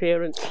their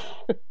parents.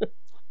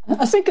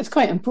 I think it's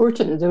quite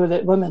important, though,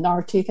 that women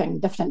are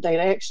taking different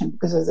direction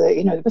because of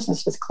the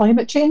business with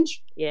climate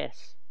change.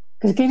 Yes.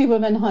 Because Gaiety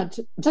Women had,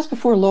 just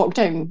before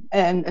lockdown,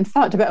 in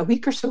fact, about a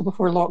week or so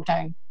before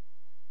lockdown,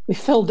 we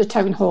filled the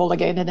town hall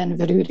again in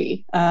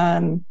Inverurie,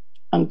 and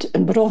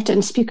brought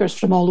in speakers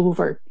from all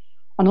over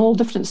on all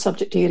different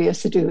subject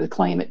areas to do with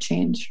climate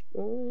change.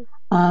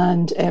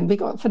 And we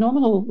got a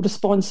phenomenal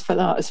response for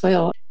that as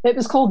well. It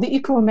was called the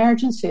Eco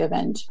Emergency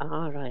Event.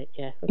 Ah, right,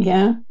 yeah.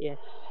 Okay. Yeah.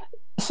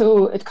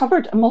 So it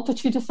covered a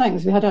multitude of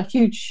things. We had a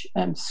huge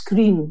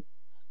screen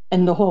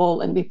in the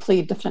hall, and we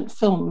played different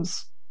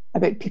films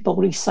about people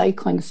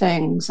recycling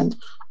things, and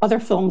other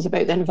films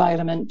about the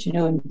environment,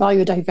 and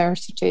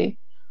biodiversity,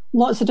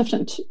 lots of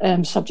different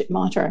subject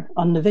matter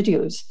on the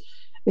videos.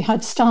 We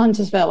had stands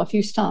as well, a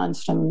few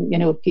stands from,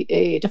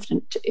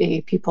 different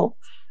people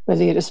were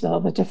there as well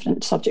with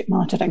different subject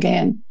matter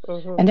again.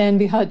 And then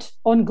we had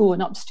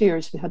ongoing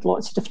upstairs, we had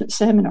lots of different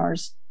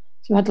seminars.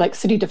 So we had like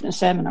 3 different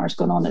seminars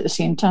going on at the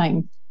same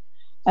time.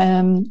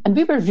 And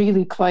we were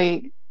really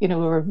quite, we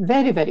were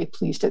very, very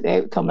pleased at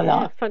the outcome of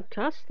that.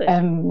 Fantastic.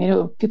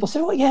 People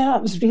say, oh, yeah,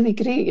 that was really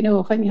great,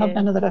 when you have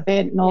another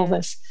event and all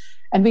this.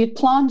 And we had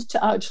planned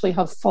to actually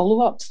have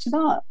follow-ups to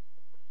that.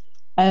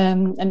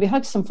 And we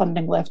had some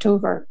funding left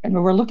over, and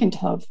we were looking to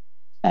have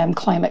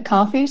climate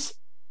cafes.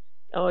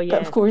 Oh, yeah.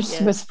 But of course,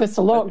 with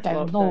the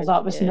lockdown, all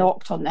that was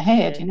knocked on the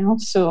head,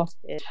 So,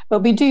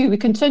 but we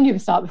continue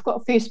with that. We've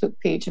got a Facebook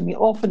page, and we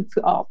often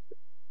put up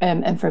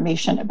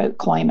information about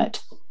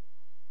climate,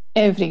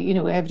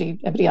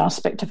 every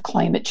aspect of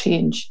climate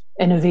change,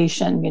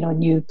 innovation,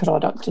 new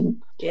product,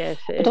 and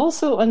but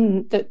also,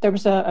 there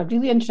was a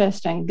really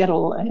interesting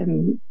girl,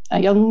 a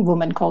young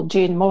woman called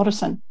Jane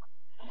Morrison,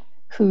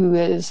 who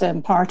is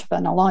part of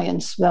an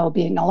alliance,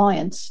 Wellbeing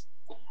Alliance.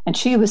 And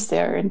she was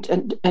there,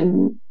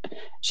 and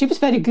she was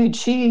very good.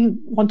 She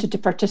wanted to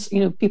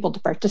people to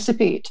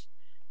participate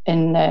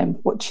in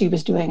what she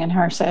was doing in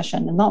her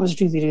session, and that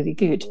was really, really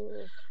good.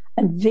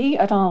 And they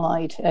are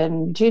allied,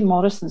 Jane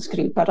Morrison's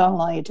group are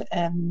allied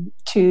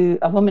to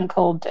a woman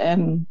called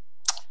Catherine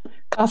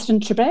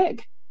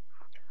Trebek,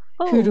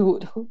 who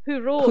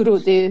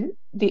wrote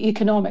the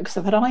Economics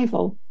of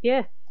Arrival.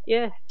 Yeah.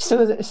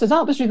 So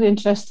that was really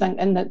interesting,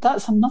 and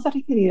that's another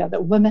area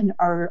that women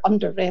are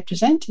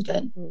underrepresented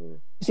in,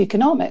 is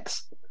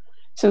economics.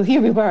 So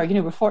here we were,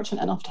 we're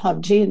fortunate enough to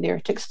have Jane there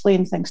to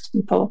explain things to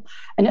people,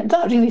 and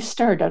that really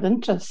stirred our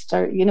interest.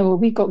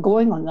 We got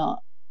going on that,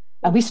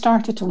 and we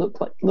started to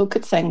look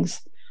at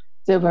things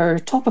that were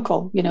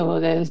topical.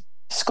 The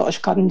Scottish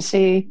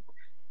currency,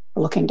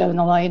 looking down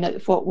the line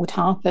at what would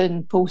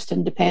happen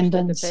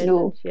post-independence,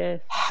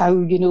 how,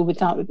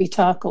 that would be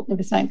tackled and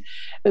everything.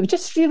 It was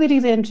just really,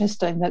 really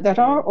interesting that there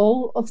are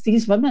all of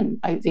these women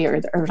out there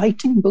that are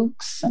writing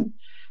books and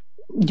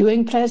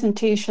doing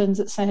presentations,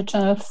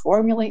 etc.,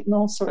 formulating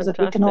all sorts of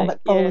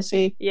economic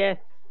policy.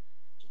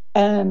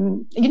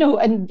 And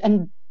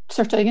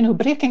sort of,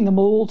 breaking the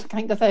mold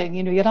kind of thing.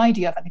 Your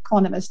idea of an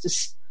economist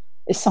is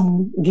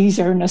some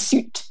geezer in a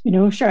suit,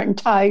 shirt and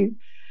tie,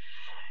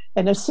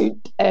 in a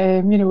suit,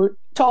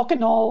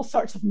 talking all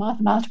sorts of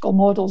mathematical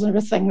models and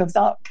everything of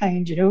that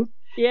kind,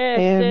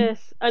 Yes.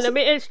 And I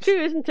mean, it's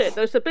true, isn't it?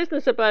 There's a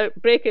business about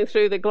breaking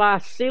through the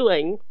glass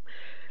ceiling,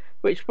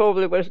 which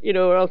probably we're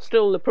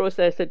still in the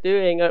process of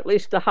doing, or at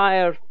least the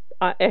higher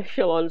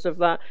echelons of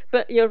that.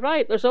 But you're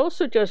right, there's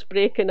also just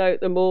breaking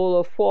out the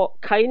mold of what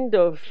kind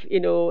of,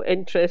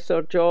 interests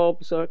or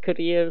jobs or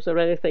careers or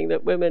anything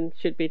that women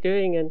should be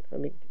doing. And I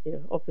mean,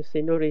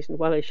 obviously no reason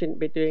why they shouldn't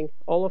be doing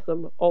all of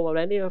them, all or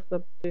any of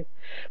them.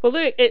 Well,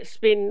 look, it's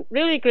been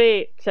really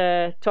great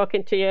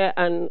talking to you,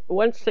 and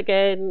once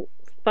again,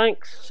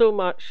 thanks so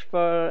much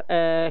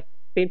for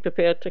being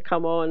prepared to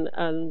come on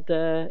and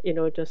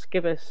just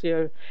give us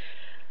your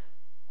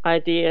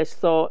ideas,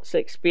 thoughts,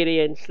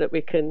 experience that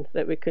we can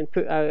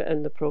put out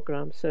in the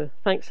programme. So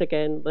thanks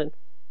again, Lynn.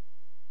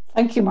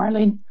 Thank you,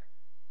 Marlene.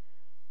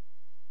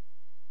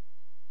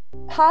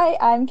 Hi,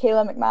 I'm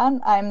Kayla McMahon.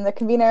 I'm the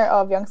convener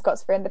of Young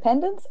Scots for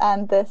Independence,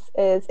 and this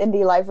is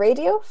Indie Live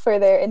Radio for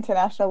their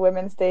International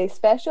Women's Day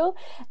special.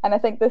 And I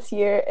think this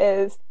year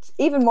is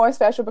even more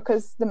special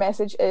because the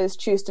message is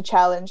choose to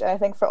challenge. And I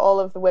think for all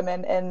of the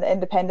women in the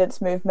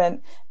independence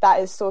movement, that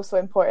is so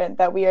important,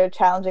 that we are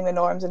challenging the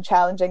norms and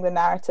challenging the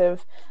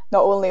narrative,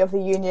 not only of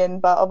the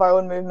union, but of our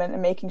own movement,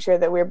 and making sure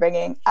that we're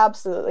bringing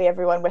absolutely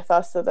everyone with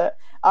us so that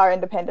our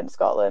independent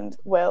Scotland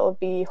will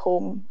be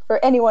home for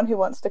anyone who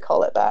wants to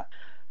call it that.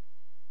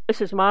 This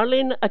is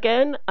Marlene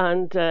again,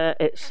 and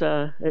it's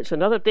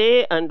another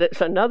day, and it's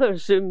another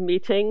Zoom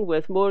meeting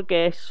with more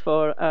guests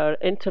for our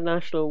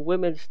International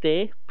Women's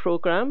Day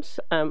programmes.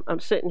 I'm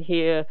sitting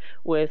here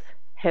with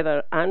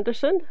Heather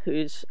Anderson,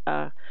 who's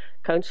a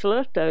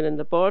councillor down in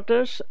the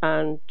Borders,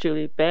 and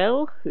Julie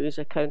Bell, who's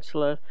a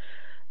councillor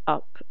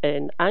up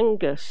in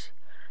Angus.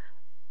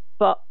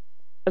 But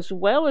as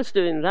well as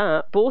doing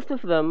that, both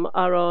of them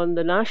are on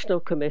the National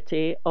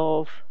Committee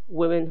of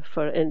Women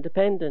for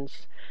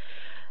Independence.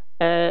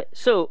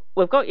 So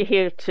we've got you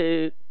here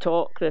to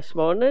talk this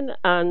morning,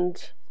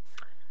 and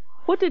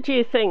what did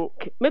you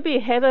think? Maybe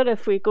Heather,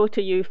 if we go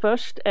to you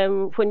first,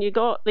 when you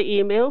got the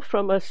email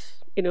from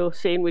us,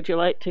 saying would you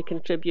like to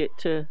contribute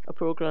to a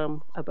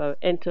programme about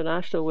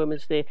International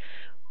Women's Day,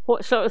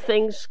 what sort of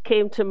things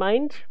came to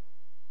mind?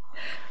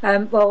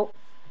 Well,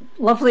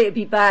 lovely to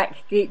be back.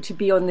 Great to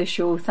be on the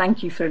show.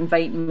 Thank you for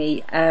inviting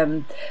me.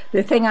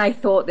 The thing I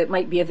thought that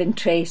might be of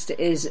interest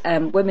is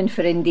Women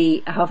for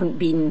Indie haven't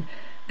been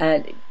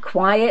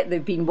quiet.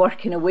 They've been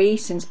working away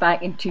since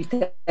back in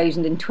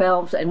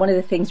 2012, and one of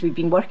the things we've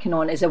been working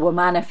on is a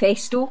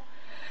Womanifesto,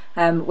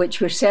 which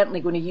we're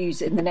certainly going to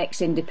use in the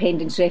next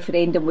independence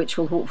referendum, which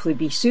will hopefully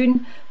be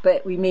soon,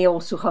 but we may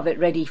also have it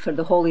ready for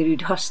the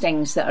Holyrood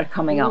hustings that are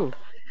coming up.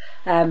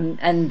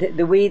 And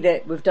the way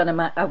that we've done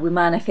a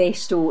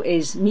Womanifesto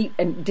is meet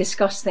and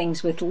discuss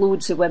things with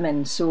loads of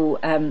women. So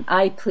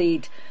I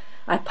played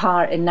a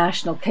part in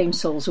national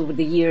councils over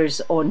the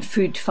years on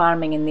food,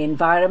 farming and the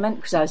environment,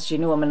 because as you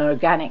know, I'm an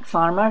organic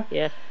farmer,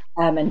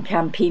 and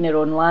campaigner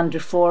on land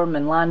reform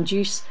and land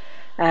use.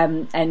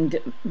 And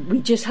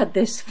we just had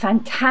this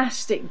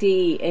fantastic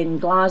day in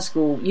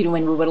Glasgow,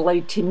 when we were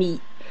allowed to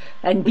meet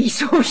and be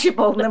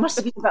sociable. There must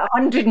have been about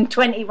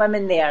 120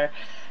 women there,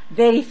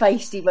 very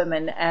feisty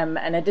women,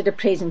 and I did a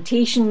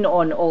presentation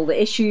on all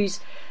the issues,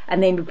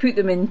 and then we put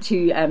them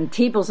into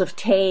tables of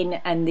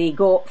 10, and they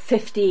got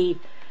 50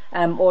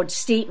 odd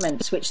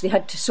statements which they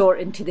had to sort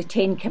into the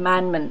 10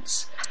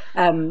 commandments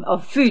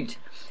of food,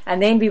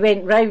 and then we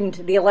went round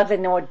the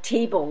 11 odd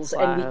tables.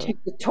 Wow. And we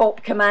took the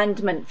top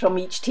commandment from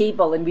each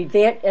table, and we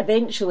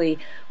eventually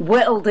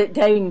whittled it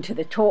down to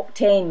the top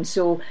 10.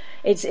 So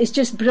it's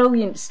just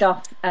brilliant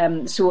stuff.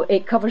 So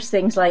it covers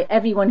things like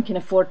everyone can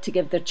afford to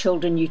give their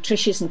children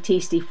nutritious and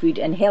tasty food,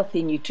 and healthy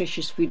and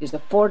nutritious food is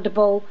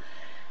affordable.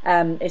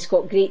 It's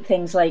got great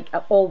things like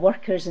all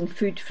workers in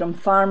food, from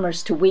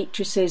farmers to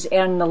waitresses,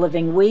 earn the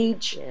living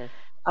wage. Yeah.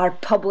 Our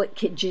public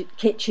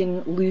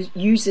kitchen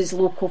uses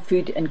local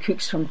food and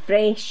cooks from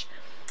fresh.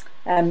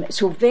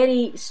 So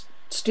very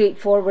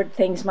straightforward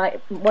things.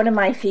 One of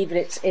my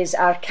favourites is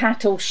our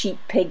cattle, sheep,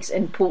 pigs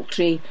and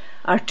poultry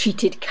are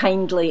treated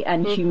kindly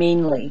and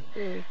humanely.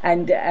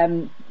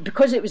 And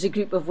because it was a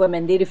group of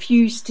women, they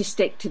refused to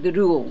stick to the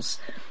rules.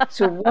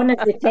 So one of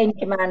the 10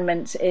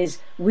 commandments is,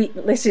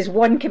 this is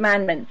one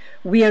commandment,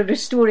 we are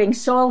restoring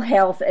soil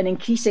health and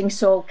increasing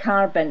soil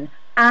carbon,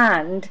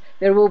 and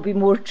there will be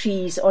more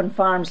trees on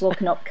farms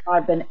locking up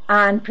carbon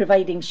and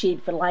providing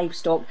shade for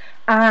livestock,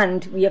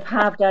 and we have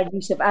halved our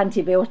use of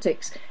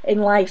antibiotics in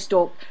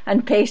livestock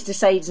and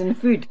pesticides in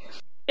food.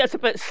 There's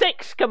about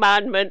 6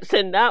 commandments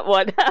in that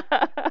one.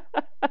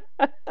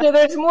 So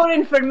there's more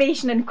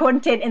information and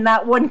content in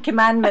that one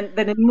commandment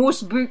than in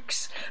most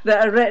books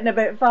that are written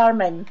about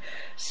farming.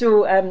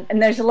 So,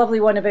 and there's a lovely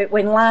one about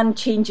when land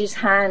changes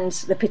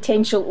hands, the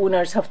potential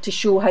owners have to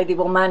show how they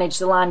will manage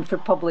the land for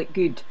public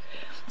good.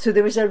 So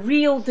there was a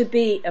real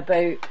debate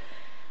about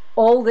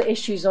all the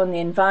issues on the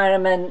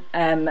environment,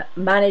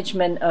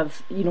 management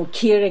of,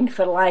 caring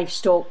for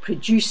livestock,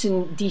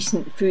 producing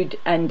decent food,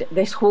 and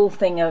this whole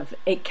thing of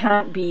it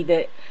can't be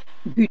that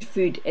good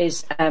food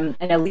is an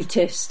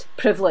elitist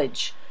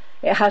privilege.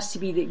 It has to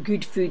be that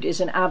good food is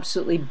an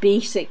absolutely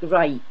basic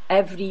right.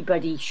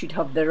 Everybody should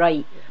have the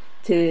right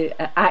to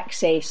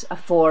access,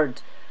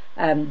 afford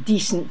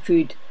decent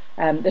food.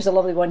 There's a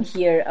lovely one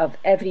here of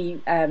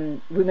every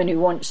woman who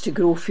wants to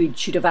grow food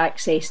should have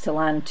access to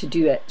land to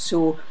do it.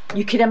 So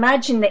you can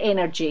imagine the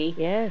energy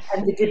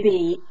and the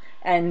debate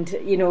and,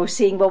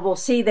 saying, well, we'll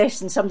say this,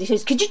 and somebody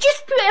says, could you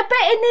just put a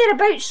bit in there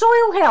about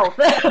soil health?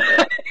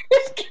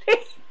 It's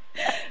great.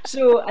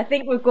 So I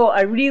think we've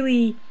got a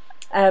really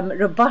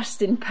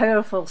robust and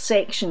powerful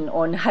section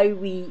on how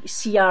we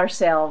see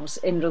ourselves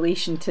in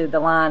relation to the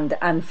land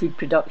and food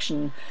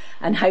production,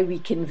 and how we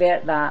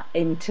convert that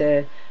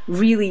into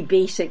really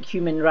basic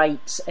human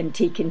rights and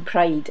taking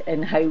pride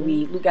in how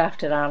we look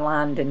after our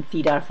land and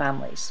feed our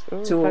families.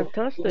 So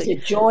fantastic. It's a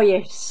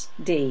joyous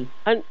day.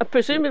 And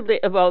presumably,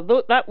 well,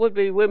 that would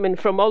be women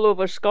from all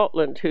over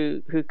Scotland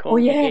who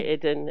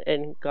congregated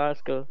in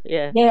Glasgow.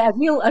 Yeah,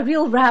 a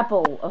real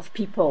rabble of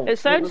people. It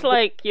sounds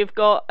like you've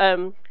got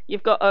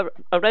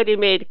a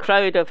ready-made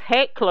crowd of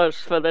hecklers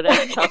for the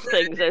next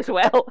hustings as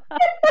well.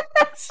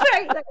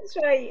 That's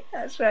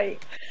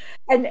right.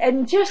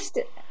 And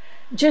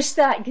just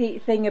that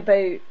great thing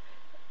about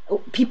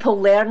people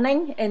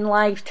learning in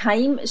live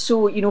time.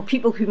 So,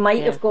 people who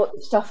might have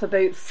got stuff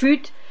about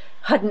food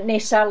hadn't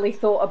necessarily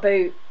thought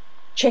about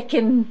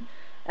chicken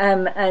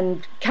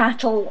and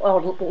cattle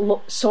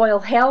or soil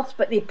health,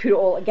 but they put it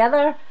all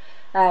together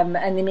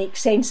and they make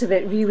sense of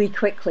it really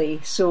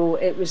quickly. So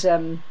it was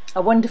a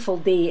wonderful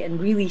day and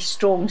really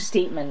strong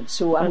statement.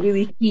 So I'm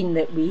really keen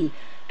that we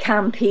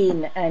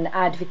campaign and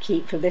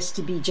advocate for this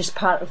to be just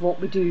part of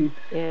what we do,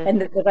 and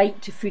that the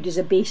right to food is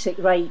a basic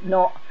right,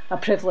 not a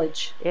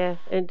privilege. Yeah,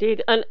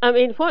 indeed. And I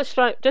mean,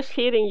 just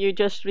hearing you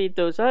just read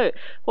those out,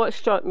 what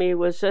struck me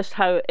was just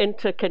how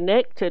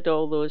interconnected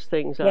all those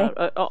things are.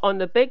 On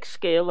the big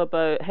scale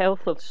about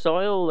health of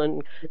soil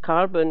and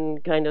carbon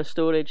kind of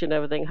storage and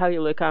everything, how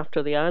you look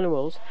after the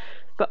animals,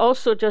 but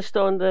also just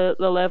on the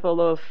level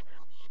of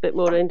a bit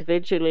more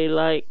individually,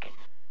 like,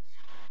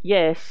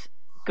 yes,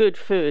 good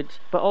food,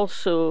 but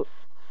also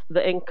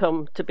the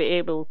income to be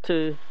able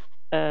to,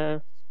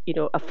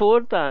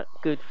 afford that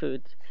good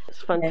food.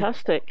 It's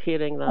fantastic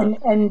hearing that.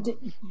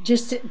 And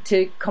just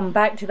to come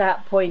back to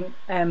that point,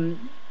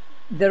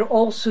 they're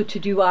also to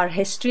do our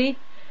history.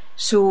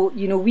 So,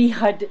 we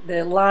had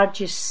the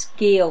largest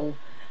scale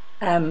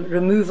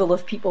removal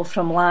of people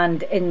from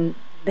land in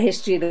the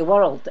history of the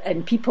world,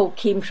 and people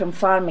came from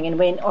farming and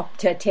went up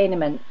to a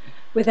tenement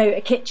without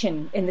a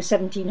kitchen in the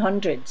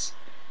 1700s.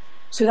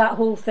 So that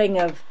whole thing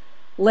of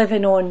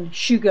living on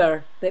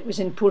sugar that was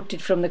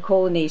imported from the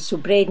colonies, so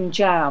bread and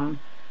jam,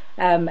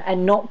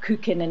 and not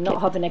cooking and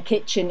not having a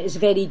kitchen is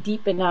very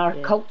deep in our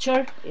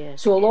culture.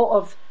 So a lot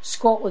of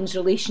Scotland's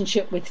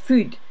relationship with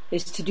food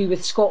is to do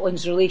with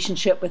Scotland's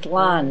relationship with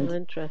land.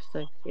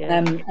 Interesting.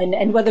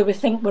 And whether we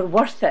think we're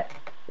worth it.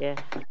 Yeah.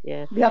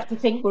 We have to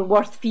think we're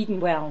worth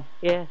feeding well.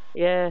 Yeah.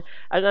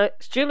 And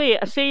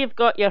Julie, I see you've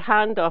got your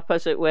hand up,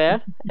 as it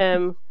were.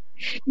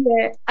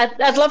 Yeah,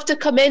 I'd love to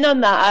come in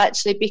on that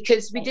actually,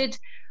 because we did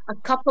a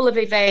couple of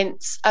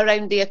events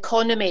around the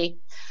economy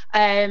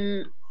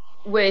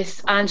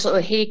with Angela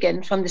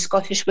O'Hagan from the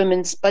Scottish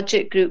Women's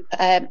Budget Group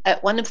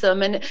at one of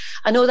them. And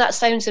I know that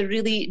sounds a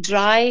really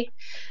dry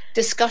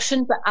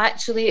discussion, but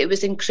actually it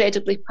was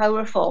incredibly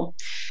powerful,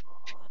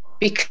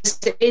 because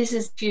it is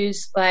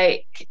issues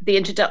like the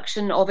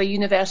introduction of a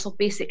universal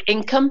basic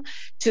income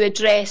to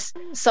address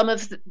some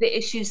of the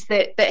issues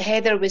that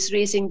Heather was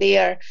raising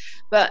there,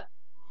 but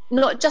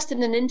not just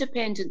in an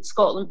independent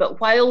Scotland, but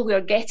while we're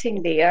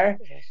getting there,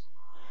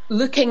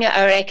 looking at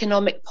our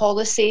economic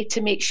policy to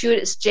make sure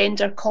it's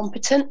gender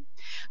competent.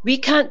 We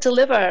can't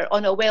deliver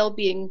on a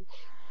well-being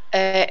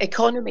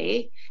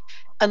economy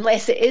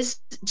unless it is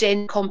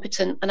gender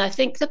competent. And I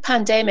think the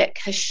pandemic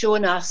has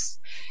shown us,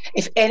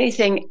 if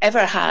anything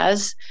ever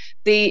has,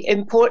 the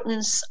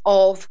importance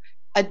of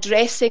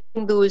addressing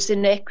those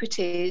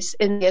inequities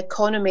in the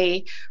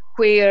economy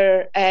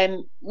where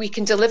we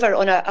can deliver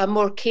on a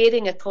more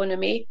caring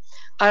economy.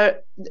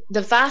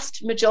 The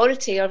vast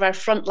majority of our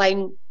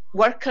frontline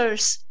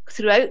workers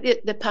throughout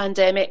the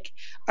pandemic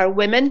are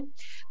women.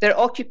 They're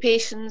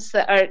occupations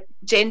that are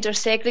gender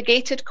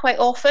segregated quite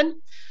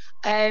often.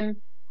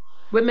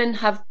 Women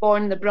have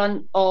borne the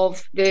brunt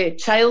of the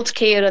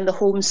childcare and the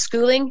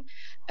homeschooling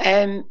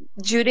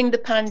during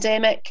the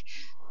pandemic.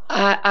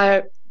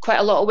 Quite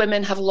a lot of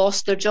women have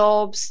lost their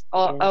jobs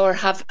or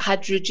have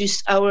had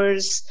reduced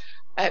hours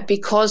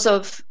because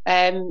of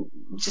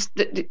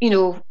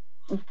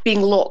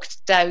being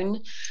locked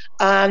down.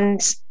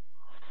 And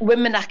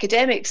women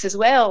academics as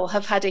well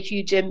have had a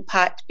huge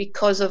impact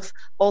because of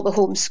all the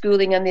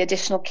homeschooling and the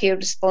additional care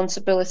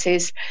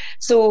responsibilities.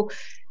 So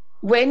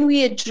when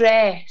we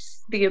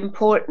address the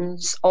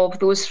importance of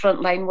those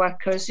frontline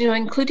workers,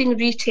 including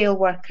retail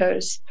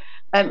workers,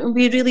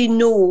 we really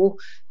know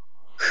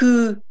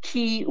who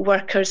key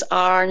workers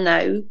are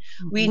now.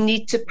 Mm-hmm. We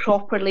need to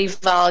properly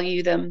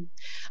value them.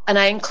 And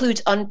I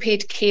include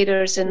unpaid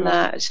carers in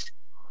that.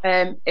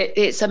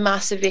 It's a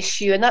massive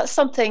issue. And that's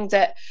something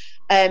that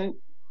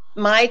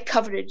my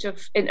coverage of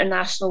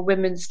International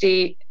Women's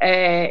Day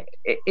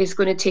is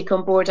going to take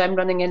on board. I'm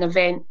running an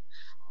event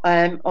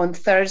on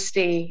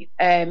Thursday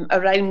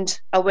around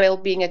a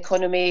wellbeing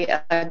economy,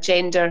 a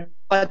gender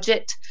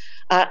budget,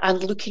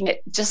 and looking at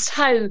just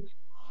how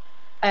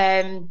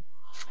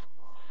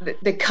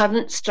the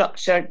current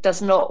structure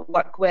does not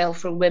work well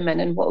for women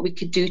and what we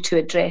could do to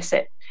address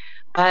it.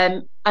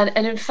 And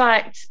in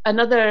fact,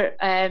 another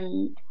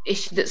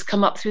issue that's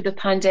come up through the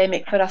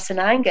pandemic for us in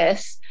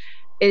Angus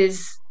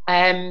is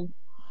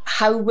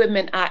how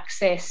women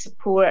access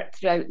support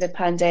throughout the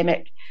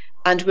pandemic.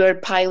 And we're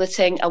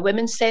piloting a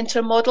women's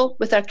centre model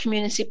with our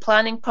community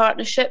planning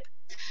partnership.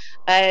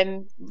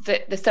 The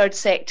third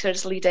sector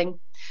is leading.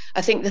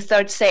 I think the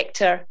third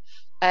sector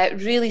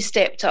really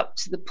stepped up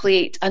to the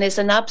plate and is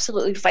an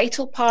absolutely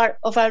vital part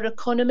of our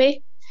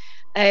economy.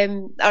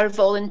 Our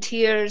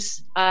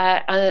volunteers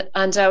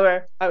and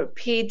our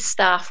paid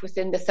staff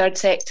within the third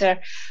sector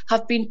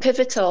have been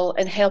pivotal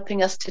in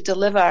helping us to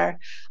deliver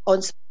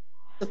on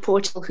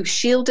support who've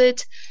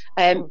shielded,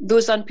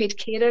 those unpaid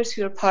carers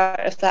who are part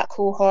of that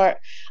cohort.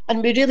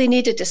 And we really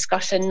need a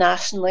discussion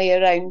nationally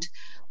around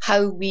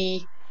how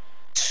we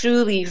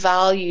truly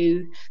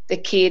value the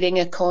caring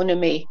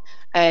economy,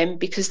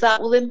 because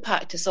that will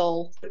impact us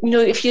all.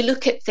 If you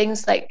look at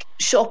things like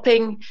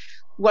shopping,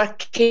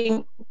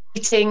 working,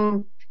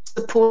 eating,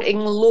 supporting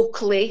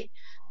locally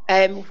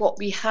what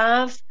we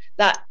have,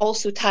 that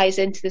also ties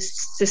into the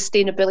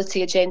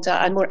sustainability agenda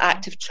and more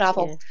active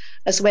travel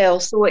as well.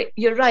 So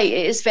you're right,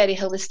 it is very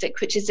holistic,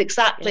 which is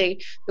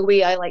exactly the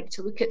way I like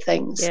to look at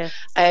things.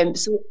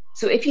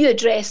 So if you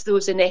address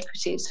those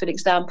inequities, for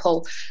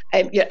example,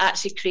 you're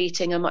actually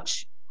creating a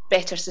much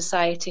better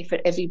society for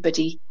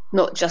everybody,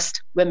 not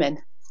just women.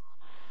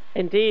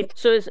 Indeed.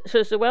 So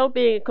is the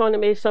wellbeing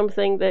economy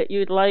something that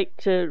you'd like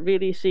to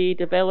really see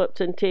developed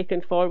and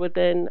taken forward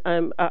then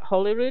at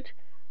Holyrood?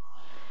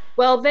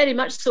 Well, very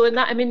much so. In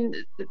that, I mean,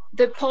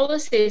 the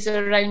policies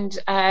around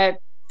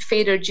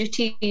fairer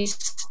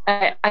duties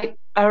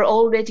are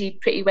already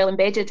pretty well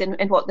embedded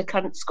in what the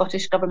current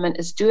Scottish Government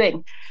is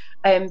doing.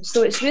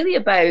 So it's really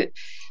about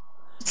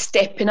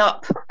stepping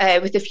up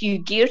with a few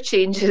gear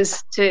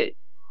changes to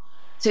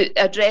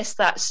address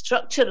that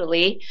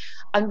structurally.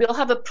 And we'll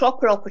have a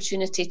proper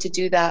opportunity to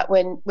do that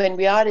when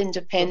we are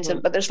independent.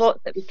 Mm-hmm. But there's lots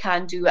that we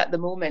can do at the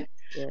moment,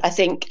 I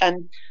think.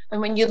 And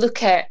when you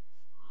look at,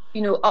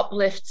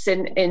 uplifts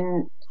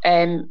in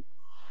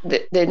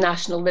the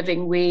national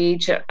living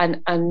wage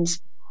and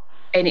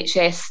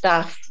NHS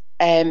staff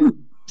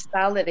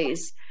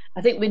salaries,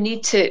 I think we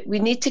need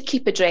to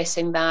keep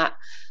addressing that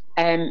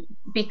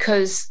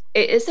because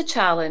it is a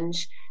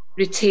challenge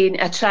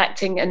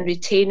attracting and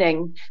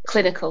retaining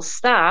clinical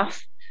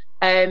staff.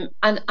 And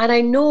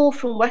I know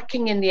from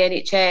working in the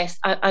NHS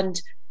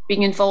and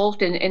being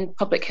involved in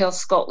Public Health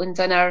Scotland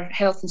and our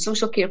health and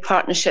social care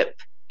partnership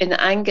in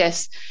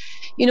Angus,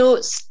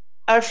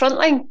 our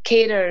frontline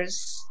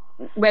carers,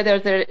 whether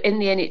they're in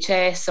the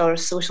NHS or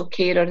social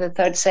care or the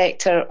third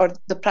sector or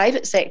the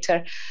private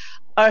sector,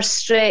 are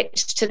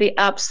stretched to the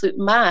absolute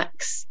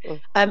max.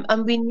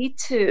 And we need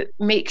to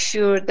make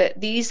sure that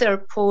these are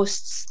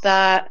posts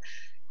that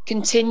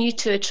continue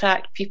to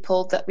attract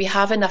people, that we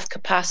have enough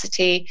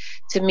capacity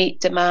to meet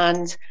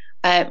demand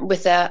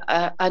with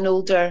an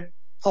older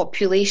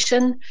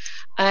population.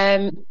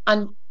 And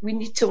we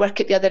need to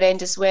work at the other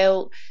end as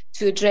well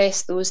to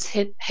address those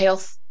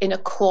health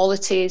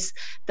inequalities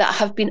that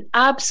have been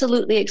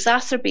absolutely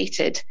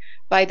exacerbated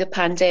by the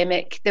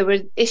pandemic. There were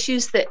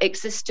issues that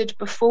existed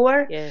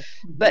before,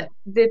 but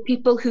the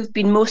people who've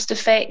been most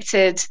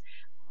affected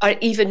are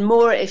even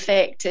more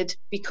affected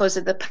because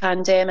of the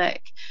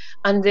pandemic.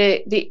 And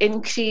the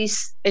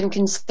increase in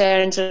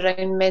concerns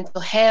around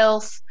mental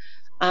health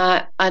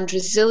and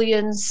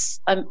resilience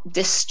and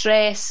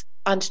distress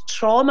and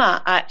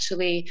trauma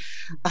actually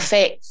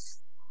affects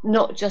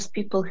not just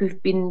people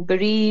who've been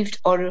bereaved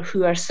or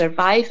who are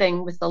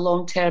surviving with the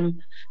long-term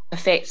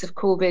effects of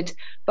COVID,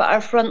 but our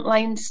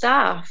frontline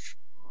staff.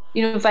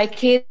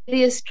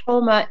 Vicarious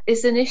trauma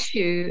is an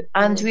issue,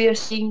 and we are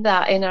seeing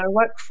that in our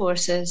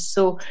workforces.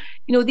 So,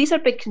 these are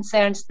big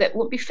concerns that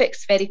won't be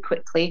fixed very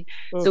quickly.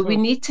 Mm-hmm. So we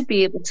need to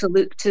be able to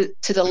look to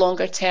the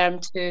longer term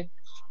to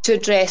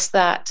address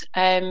that,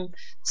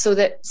 so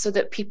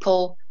that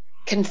people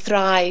can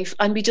thrive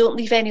and we don't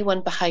leave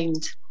anyone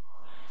behind.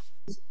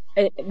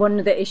 One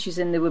of the issues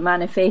in the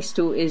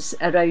manifesto is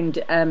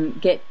around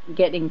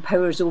getting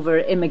powers over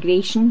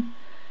immigration.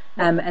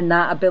 And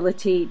that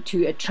ability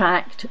to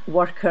attract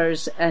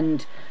workers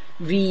and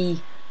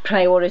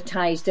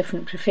prioritise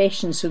different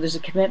professions. So there's a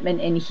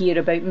commitment in here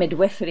about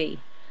midwifery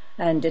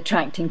and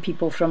attracting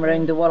people from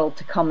around the world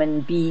to come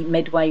and be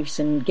midwives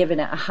and giving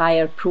it a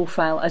higher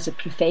profile as a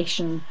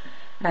profession.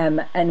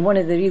 And one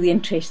of the really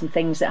interesting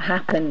things that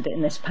happened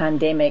in this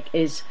pandemic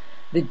is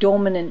the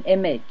dominant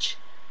image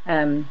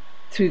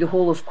through the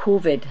whole of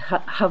COVID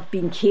have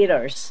been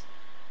carers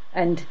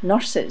and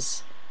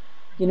nurses.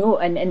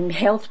 And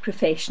health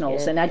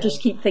professionals. And I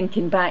just keep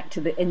thinking back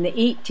to in the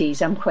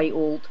 80s, I'm quite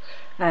old,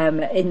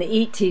 in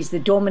the 80s, the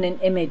dominant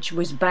image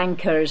was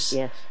bankers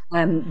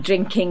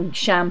drinking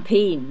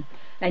champagne.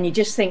 And you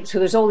just think, so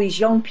there's all these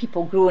young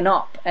people growing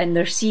up and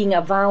they're seeing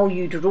a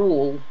valued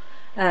role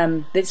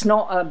that's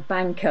not a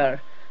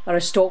banker or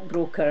a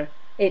stockbroker,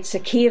 it's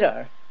a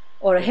carer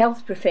or a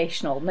health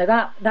professional.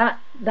 Now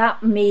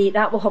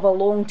that will have a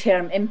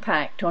long-term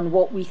impact on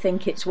what we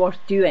think it's worth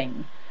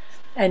doing.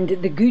 And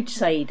the good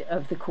side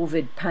of the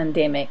COVID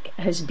pandemic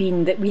has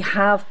been that we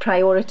have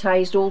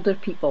prioritised older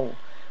people.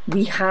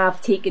 We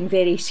have taken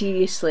very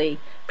seriously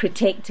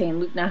protecting and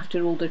looking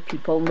after older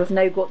people. And we've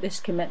now got this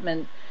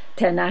commitment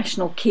to a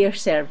national care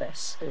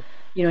service.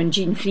 And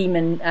Jean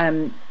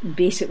Freeman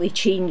basically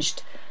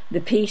changed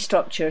the pay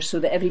structure so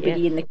that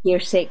everybody in the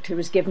care sector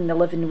was given the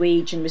living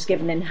wage and was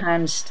given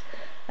enhanced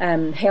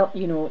health,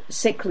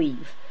 sick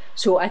leave.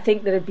 So I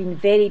think there have been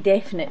very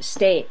definite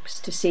steps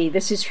to say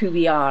this is who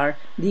we are,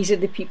 these are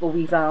the people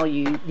we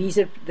value, these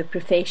are the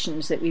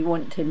professions that we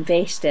want to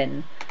invest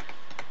in.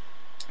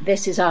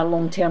 This is our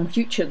long-term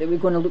future, that we're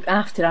going to look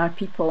after our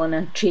people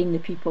and train the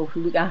people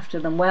who look after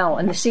them well.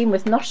 And the same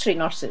with nursery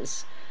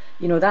nurses.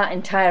 That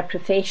entire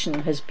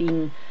profession has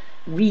been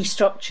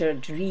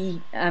restructured,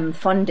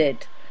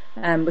 funded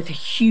with a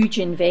huge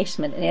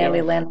investment in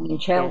early learning and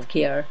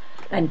childcare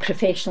and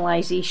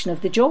professionalisation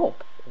of the job.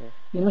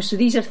 So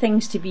these are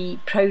things to be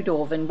proud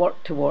of and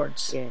work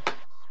towards. Yeah,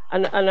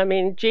 and I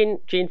mean, Jean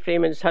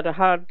Freeman's had a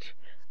hard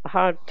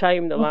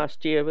time the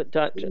last year with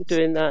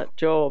doing that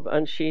job,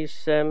 and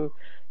she's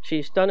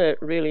done it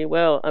really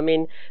well. I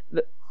mean,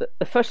 the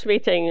first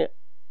meeting,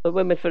 the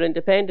Women for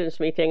Independence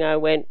meeting I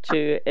went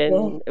to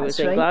in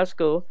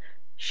Glasgow.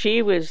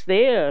 She was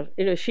there,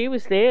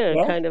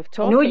 kind of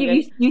talking. No,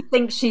 you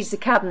think she's the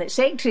cabinet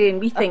secretary, and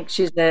we think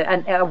she's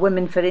a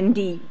Women for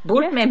Indie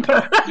board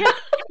member.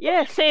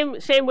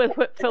 Same with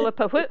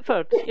Philippa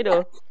Whitford.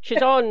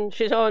 She's on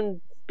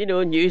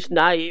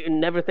Newsnight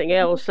and everything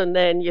else, and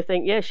then you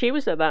think, she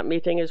was at that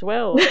meeting as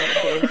well.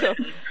 So,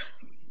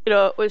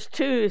 it was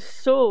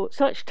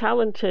such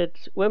talented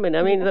women.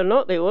 I mean, they're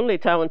not the only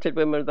talented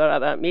women that are at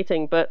that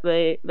meeting, but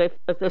they're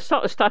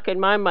sort of stuck in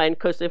my mind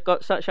because they've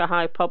got such a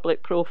high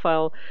public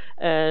profile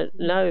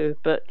now.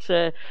 But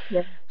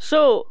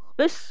so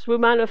this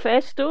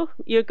manifesto,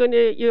 you're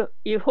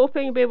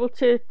hoping to be able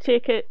to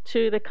take it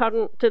to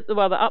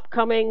the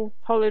upcoming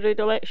Holyrood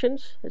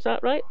elections. Is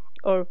that right?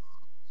 Or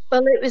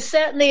well, it was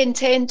certainly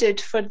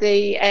intended for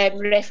the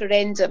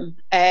referendum,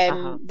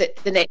 the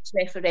next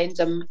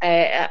referendum,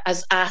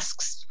 as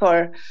asks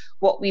for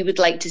what we would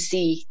like to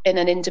see in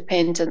an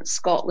independent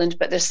Scotland.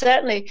 But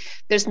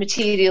there's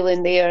material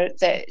in there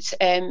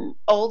that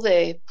all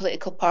the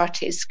political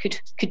parties could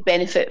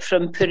benefit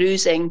from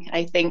perusing,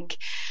 I think.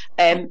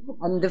 And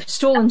they've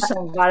stolen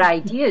some of our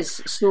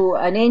ideas. So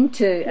an end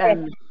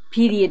to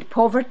period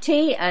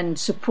poverty and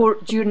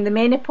support during the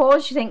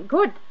menopause. You think,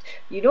 good,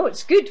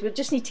 it's good. We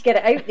just need to get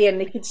it out there, and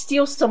they could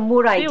steal some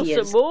more ideas.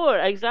 Steal some more,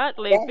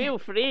 exactly. Yeah. Feel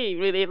free,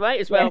 really. It might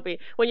as well be.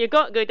 When you've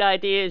got good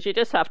ideas, you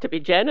just have to be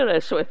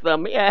generous with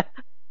them. Yeah.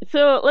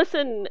 So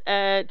listen,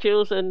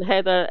 Jules and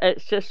Heather,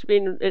 it's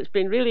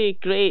been really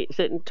great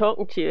sitting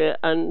talking to you,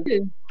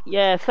 and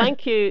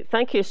thank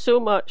you so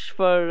much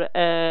for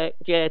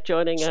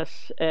joining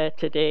us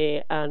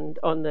today and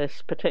on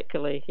this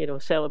particularly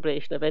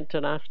celebration of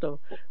International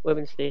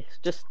Women's Day.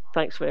 Just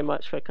thanks very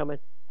much for coming.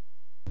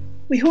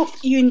 We hope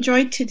you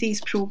enjoyed today's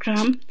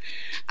programme,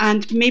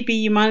 and maybe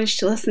you managed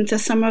to listen to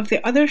some of the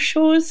other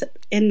shows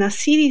in a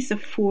series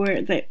of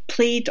 4 that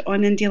played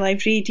on Indie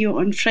Live Radio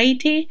on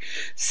Friday,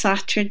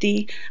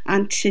 Saturday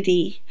and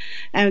today.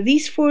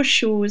 These 4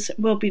 shows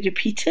will be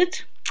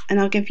repeated,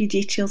 and I'll give you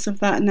details of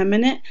that in a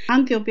minute,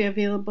 and they'll be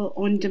available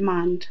on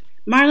demand.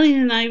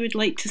 Marlene and I would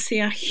like to say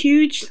a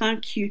huge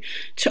thank you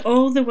to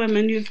all the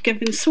women who've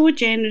given so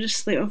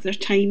generously of their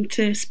time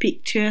to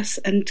speak to us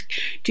and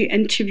do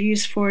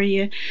interviews for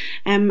you.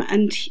 And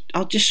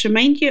I'll just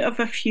remind you of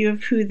a few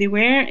of who they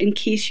were in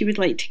case you would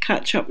like to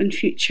catch up in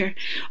future.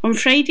 On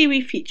Friday we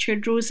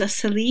featured Rosa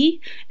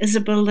Sallee,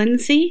 Isabel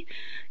Lindsay,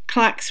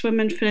 Clacks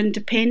Women for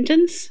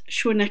Independence,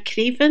 Shona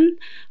Craven,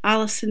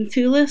 Alison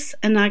Thulis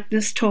and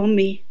Agnes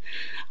Tommy.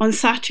 On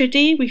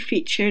Saturday we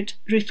featured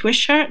Ruth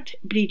Wishart,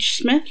 Bridge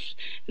Smith,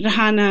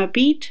 Rahana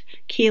Abid,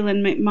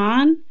 Kaylin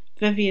McMahon,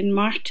 Vivian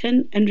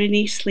Martin and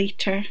Renee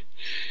Slater.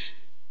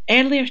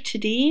 Earlier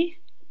today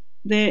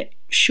the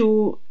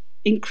show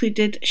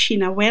included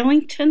Sheena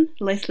Wellington,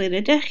 Leslie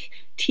Riddick,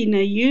 Tina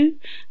Yu,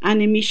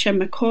 Animisha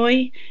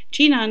McCoy,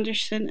 Jean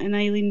Anderson and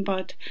Eileen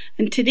Budd.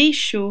 And today's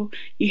show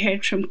you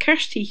heard from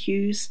Kirsty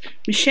Hughes,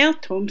 Michelle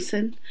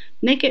Thompson,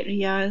 Nighat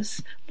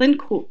Riaz, Lynn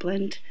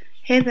Copeland,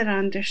 Heather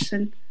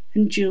Anderson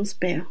and Jules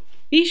Bell.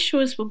 These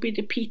shows will be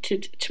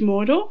repeated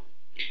tomorrow,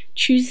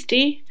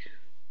 Tuesday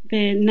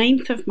the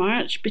 9th of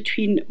March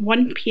between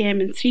 1pm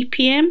and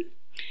 3pm,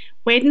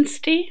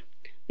 Wednesday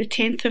the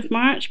 10th of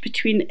March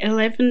between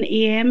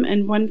 11am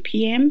and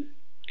 1pm,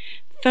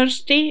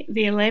 Thursday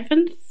the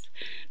 11th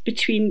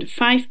between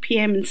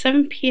 5pm and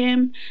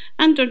 7pm,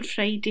 and on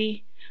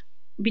Friday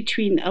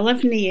between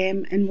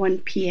 11am and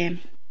 1pm.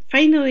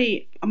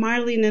 Finally,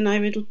 Marlene and I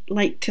would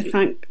like to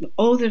thank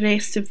all the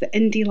rest of the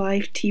Indie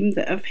Live team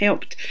that have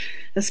helped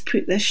us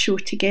put this show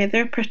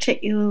together,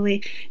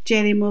 particularly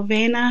Jerry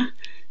Mulvena,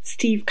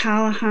 Steve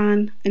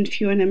Callahan and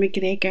Fiona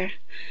McGregor.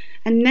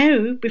 And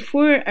now,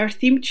 before our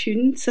theme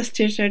tune,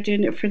 Sisters Are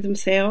Doing It For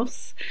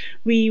Themselves,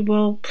 we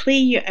will play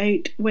you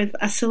out with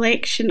a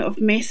selection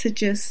of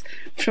messages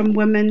from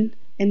women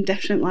in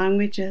different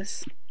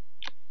languages.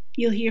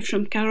 You'll hear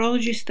from Carole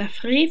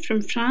Justafré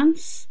from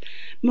France,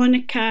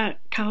 Monica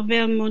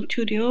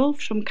Calvel-Monturiol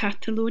from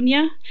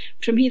Catalonia,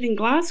 from here in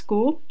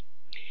Glasgow,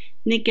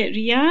 Nighat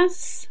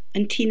Riaz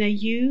and Tina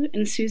Yu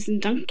and Susan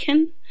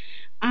Duncan,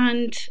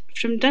 and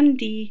from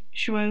Dundee,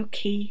 Joelle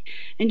Kay.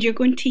 And you're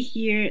going to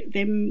hear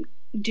them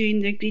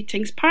doing their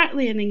greetings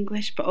partly in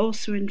English but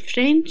also in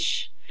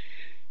French,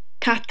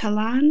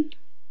 Catalan,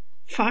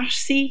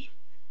 Farsi,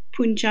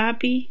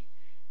 Punjabi,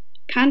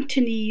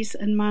 Cantonese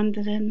and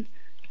Mandarin,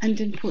 and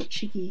in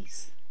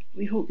Portuguese.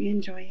 We hope you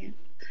enjoy it.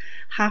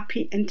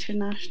 Happy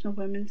International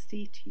Women's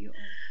Day to you all.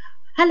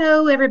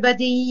 Hello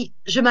everybody,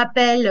 je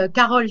m'appelle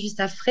Carole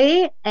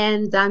Justafré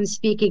and I'm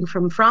speaking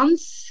from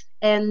France,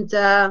 and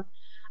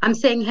I'm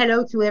saying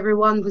hello to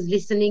everyone who's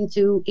listening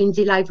to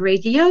Indie Live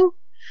Radio.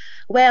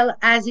 Well,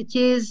 as it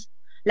is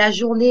La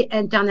Journée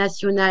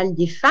Internationale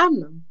des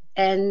Femmes,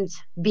 and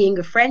being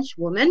a French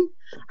woman,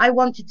 I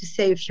wanted to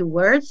say a few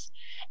words.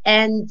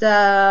 And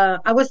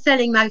I was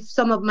telling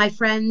some of my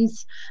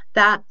friends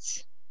that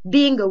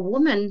being a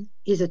woman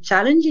is a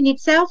challenge in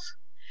itself,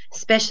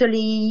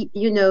 especially,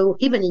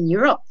 even in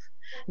Europe,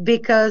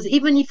 because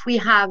even if we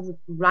have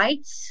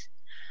rights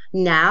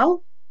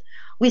now,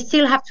 we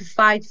still have to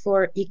fight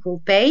for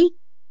equal pay.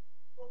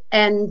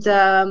 And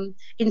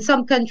in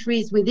some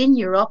countries within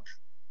Europe,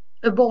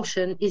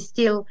 abortion is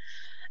still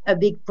a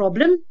big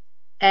problem.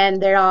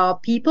 And there are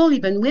people,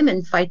 even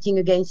women, fighting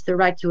against the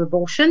right to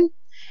abortion.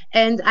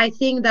 And I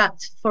think that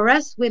for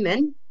us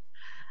women,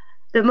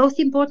 the most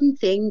important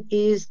thing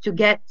is to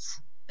get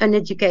an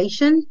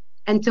education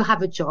and to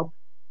have a job.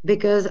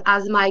 Because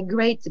as my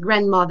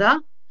great-grandmother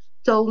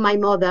told my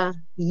mother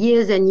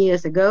years and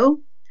years ago,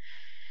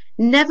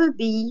 never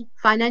be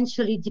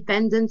financially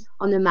dependent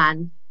on a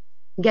man.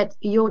 Get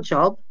your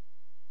job,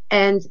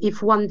 and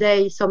if one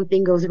day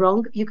something goes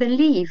wrong, you can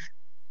leave.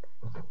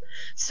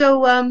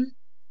 So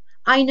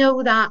I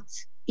know that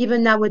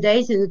even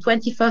nowadays in the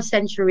 21st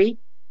century,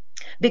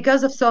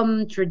 because of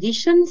some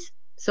traditions,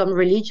 some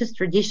religious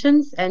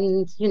traditions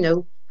and,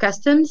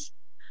 customs,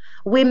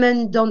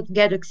 women don't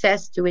get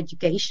access to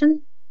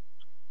education.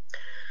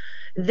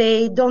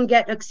 They don't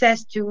get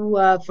access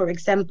to, for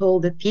example,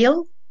 the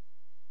pill.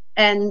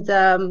 And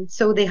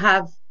so they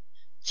have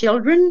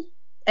children,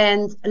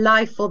 and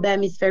life for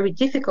them is very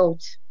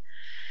difficult.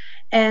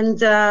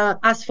 And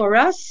as for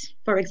us,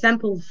 for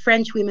example,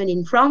 French women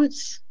in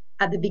France,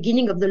 at the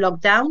beginning of the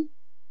lockdown,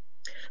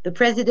 the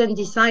president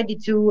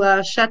decided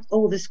to shut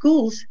all the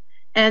schools.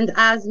 And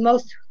as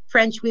most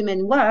French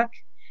women work,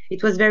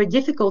 it was very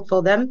difficult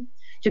for them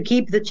to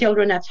keep the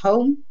children at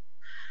home,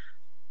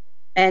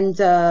 and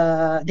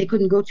they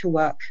couldn't go to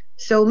work.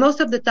 So most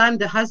of the time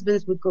the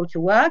husbands would go to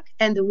work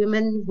and the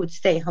women would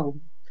stay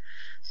home.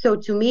 So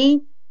to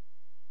me,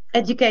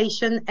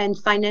 education and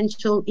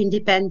financial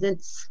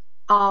independence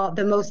are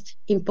the most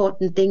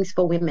important things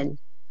for women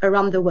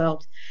around the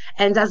world.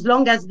 And as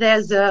long as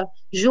there's a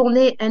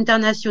Journée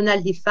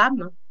Internationale des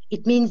Femmes,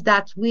 it means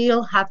that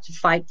we'll have to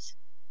fight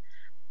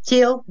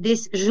till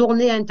this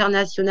Journée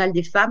Internationale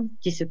des Femmes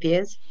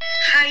disappears.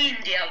 Hi,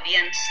 Indie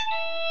audience.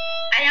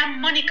 I am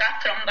Monica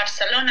from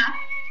Barcelona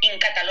in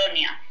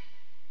Catalonia.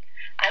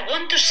 I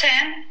want to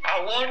send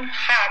a warm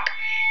hug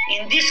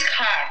in these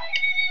hard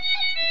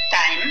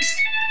times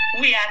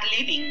we are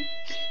living.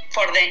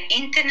 for the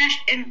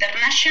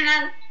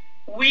International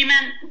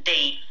Women's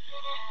Day.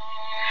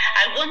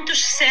 I want to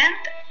send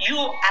you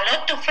a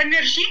lot of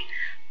energy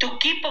to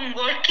keep on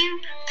working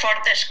for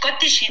the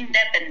Scottish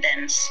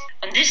independence.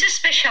 On this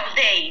special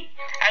day,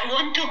 I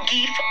want to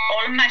give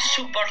all my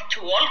support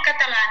to all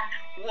Catalan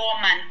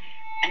women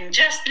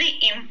unjustly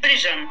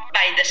imprisoned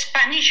by the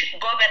Spanish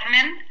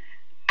government,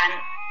 and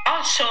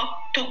also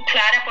to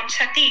Clara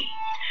Ponsatí,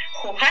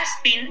 who has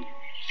been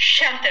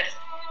sheltered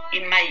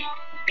in my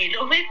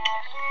beloved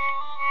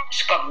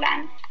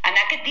Scotland. En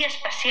aquest dia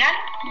especial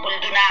vull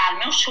donar el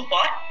meu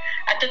suport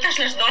a totes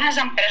les dones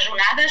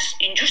empresonades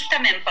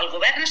injustament pel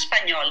govern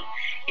espanyol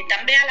i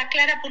també a la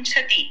Clara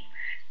Ponsatí,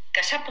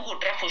 que s'ha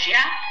pogut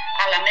refugiar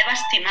a la meva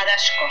estimada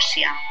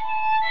Escòcia.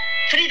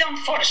 Freedom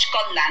for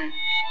Scotland!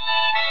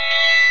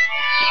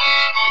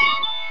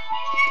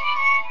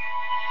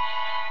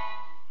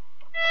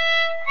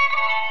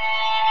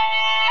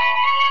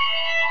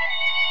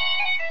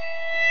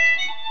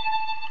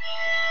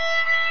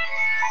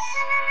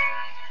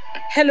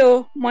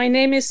 Hello, my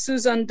name is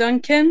Susan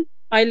Duncan.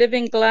 I live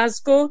in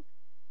Glasgow.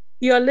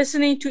 You are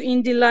listening to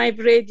Indie Live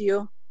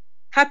Radio.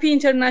 Happy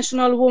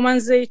International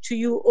Women's Day to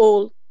you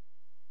all.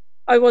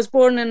 I was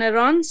born in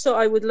Iran, so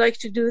I would like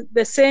to do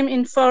the same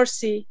in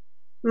Farsi.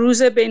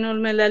 روز بین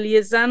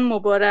المللی زن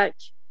مبارک.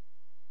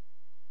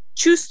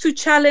 Choose to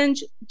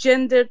challenge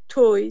gender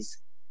toys.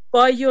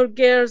 Buy your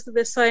girls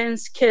the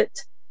science kit,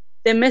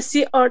 the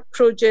messy art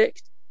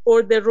project,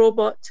 or the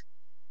robot.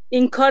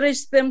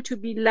 Encourage them to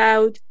be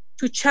loud,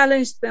 to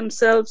challenge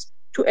themselves,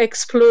 to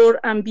explore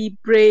and be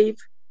brave.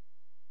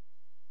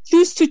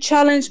 Choose to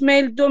challenge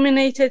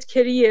male-dominated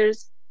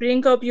careers.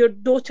 Bring up your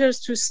daughters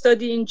to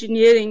study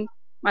engineering,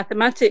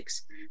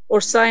 mathematics,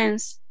 or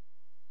science.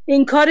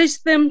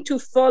 Encourage them to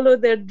follow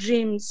their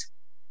dreams.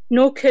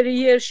 No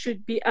career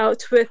should be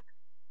outwith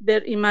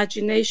their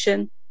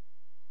imagination.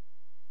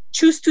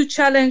 Choose to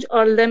challenge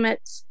our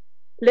limits.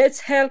 Let's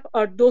help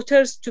our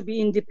daughters to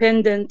be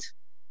independent.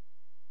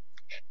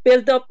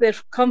 Build up their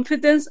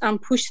confidence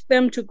and push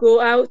them to go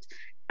out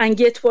and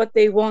get what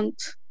they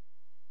want.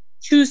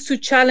 Choose to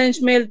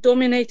challenge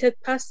male-dominated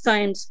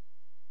pastimes.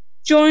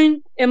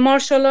 Join a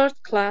martial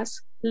art class,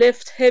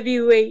 lift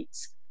heavy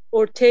weights,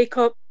 or take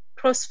up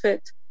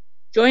CrossFit.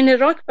 Join a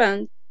rock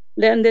band,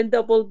 learn the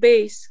double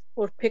bass,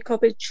 or pick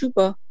up a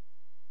tuba.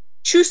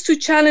 Choose to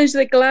challenge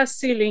the glass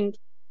ceiling,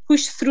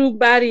 push through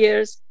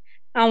barriers,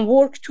 and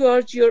work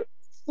towards your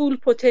full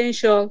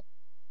potential.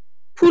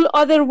 Pull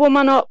other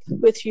women up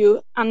with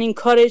you and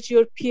encourage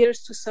your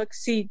peers to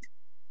succeed.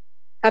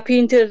 Happy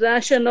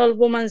International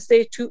Women's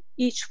Day to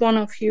each one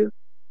of you.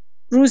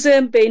 روز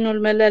بین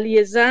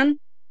المللی زن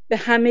به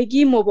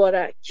همگی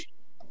مبارک.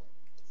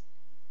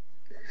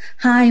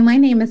 Hi, my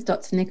name is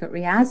Dr. Nigat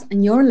Riaz,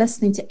 and you're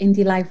listening to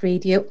Indie Live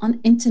Radio on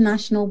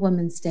International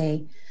Women's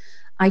Day.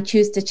 I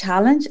choose to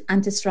challenge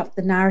and disrupt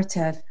the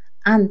narrative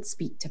and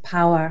speak to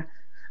power.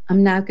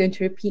 I'm now going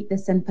to repeat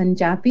this in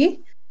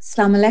Punjabi.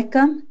 Assalamu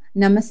alaikum,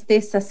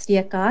 namaste, sat sri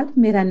akal.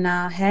 Mera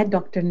naam hai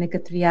Dr.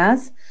 Nigat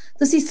Riaz.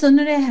 Tusi sun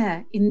rahe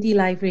hai Indie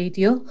Live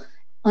Radio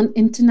on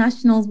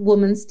International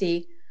Women's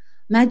Day.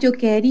 मैं जो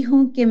कह रही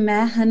हूँ कि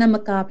मैं हना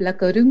मुकाबला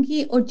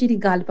करूँगी और जिरी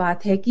गाल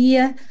बात है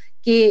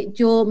कि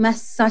जो मैं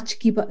सच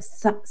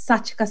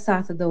का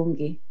साथ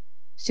दूँगी.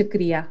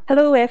 Shukriya.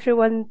 Hello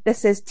everyone,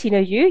 this is Tina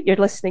Yu. You're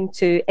listening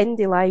to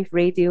Indie Live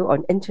Radio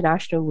on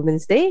International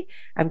Women's Day.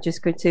 I'm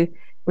just going to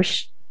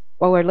wish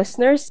all our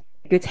listeners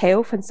good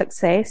health and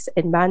success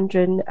in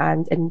Mandarin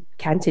and in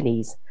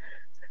Cantonese.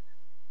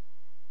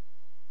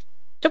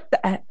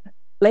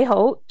 你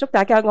好，祝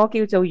大家，我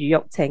叫做余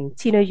玉晴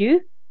Tina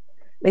Yu。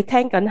你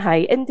聽緊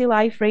係 Indie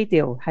Live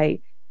Radio，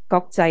 係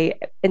國際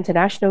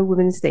International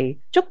Women's Day，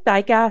 祝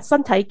大家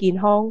身體健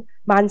康，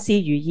萬事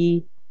如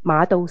意，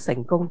馬到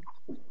成功。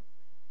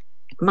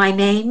My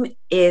name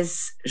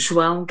is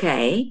João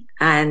Kay,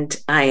 and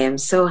I am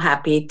so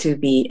happy to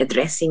be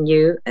addressing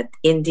you at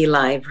Indie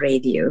Live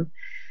Radio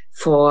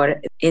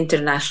for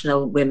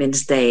International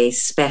Women's Day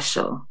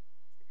special.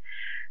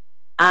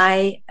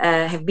 I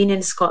have been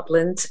in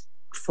Scotland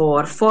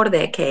for 4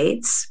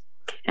 decades,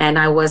 and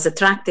I was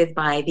attracted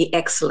by the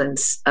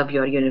excellence of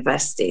your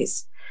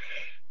universities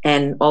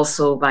and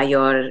also by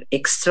your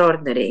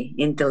extraordinary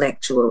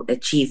intellectual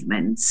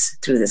achievements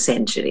through the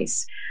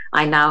centuries.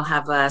 I now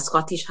have a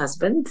Scottish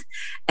husband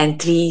and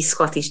 3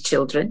 Scottish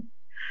children.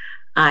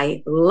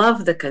 I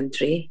love the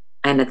country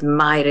and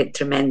admire it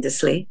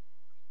tremendously.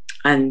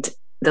 And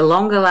the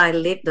longer I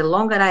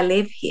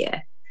live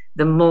here,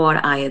 the more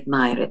I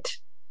admire it.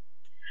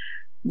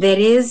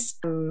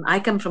 I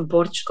come from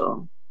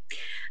Portugal,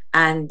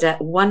 and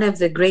one of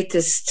the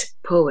greatest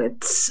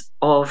poets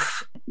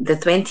of the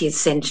 20th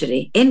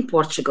century in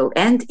Portugal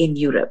and in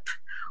Europe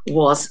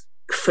was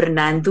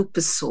Fernando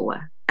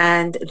Pessoa.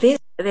 And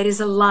there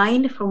is a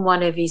line from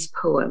one of his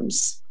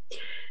poems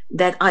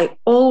that I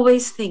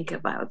always think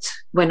about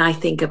when I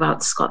think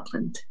about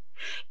Scotland.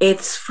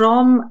 It's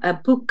from a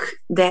book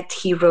that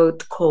he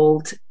wrote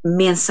called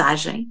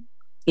Mensagem.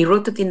 He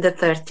wrote it in the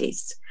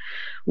 30s,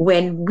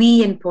 when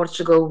we in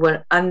Portugal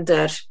were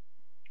under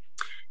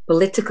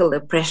political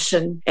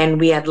oppression, and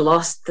we had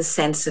lost the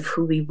sense of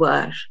who we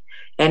were.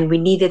 And we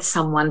needed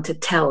someone to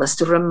tell us,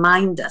 to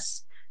remind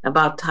us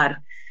about our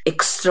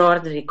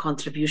extraordinary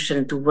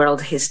contribution to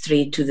world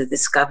history, to the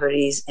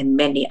discoveries and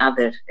many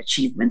other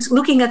achievements,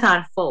 looking at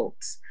our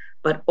faults,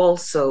 but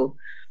also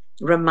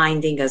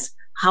reminding us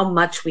how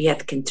much we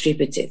had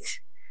contributed,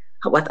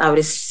 what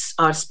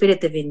our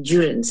spirit of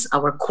endurance,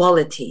 our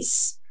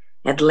qualities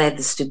had led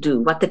us to do,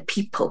 what the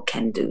people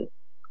can do.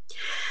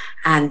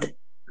 And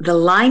the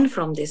line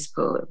from this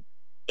poem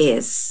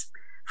is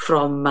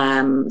from,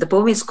 the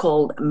poem is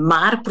called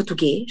Mar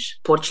Português,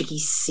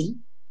 Portuguese Sea.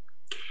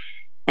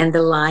 And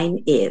the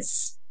line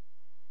is: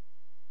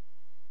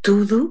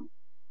 tudo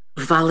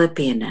vale a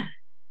pena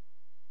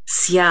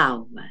se a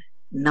alma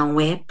não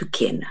é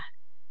pequena.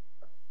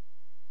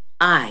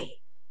 Aye,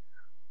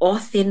 all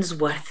things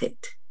worth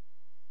it,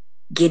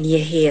 gin ye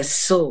hae a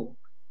soul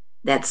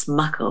that's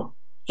muckle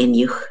in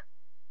you.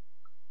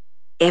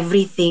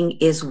 Everything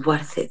is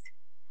worth it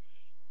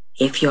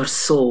if your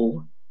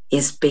soul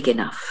is big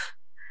enough.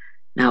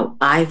 Now,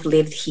 I've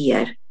lived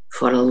here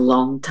for a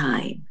long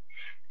time,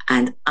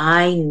 and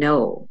I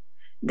know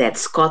that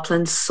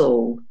Scotland's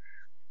soul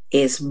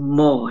is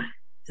more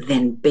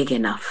than big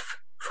enough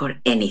for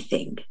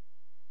anything.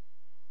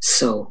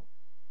 So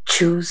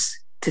choose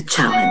to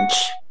challenge.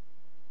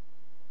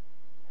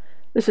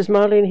 This is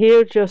Marlene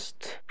here,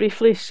 just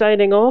briefly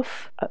signing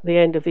off at the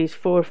end of these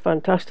 4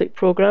 fantastic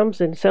programmes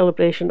in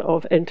celebration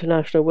of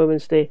International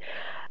Women's Day.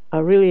 I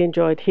really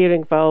enjoyed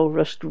hearing Val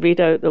just read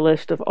out the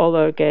list of all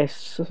our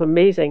guests. It's an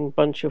amazing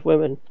bunch of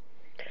women.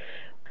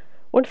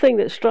 One thing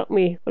that struck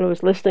me when I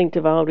was listening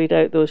to Val read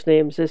out those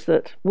names is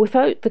that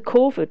without the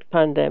COVID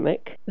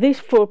pandemic, these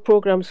 4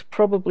 programmes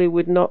probably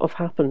would not have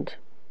happened.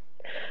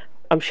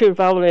 I'm sure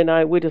Valerie and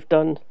I would have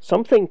done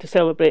something to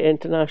celebrate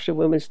International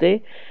Women's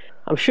Day.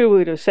 I'm sure we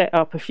would have set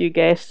up a few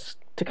guests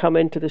to come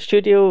into the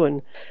studio,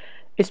 and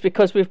it's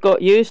because we've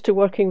got used to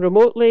working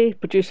remotely,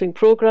 producing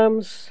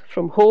programmes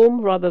from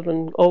home rather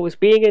than always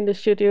being in the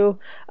studio,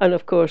 and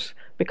of course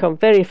become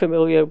very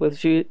familiar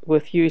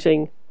with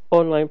using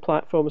online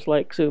platforms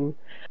like Zoom.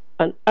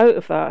 And out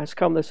of that has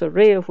come this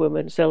array of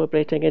women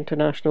celebrating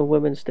International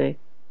Women's Day.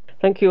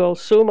 Thank you all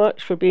so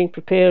much for being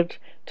prepared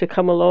to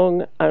come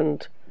along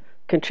and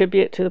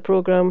contribute to the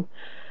programme.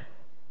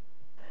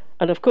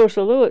 And of course,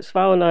 although it's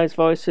Val and I's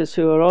voices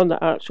who are on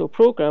the actual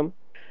programme,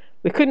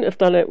 we couldn't have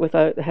done it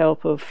without the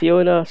help of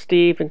Fiona,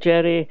 Steve and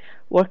Jerry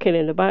working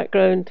in the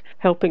background,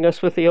 helping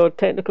us with the odd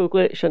technical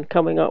glitch and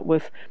coming up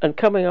with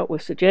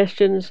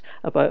suggestions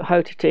about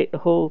how to take the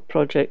whole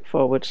project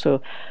forward.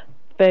 So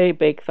very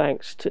big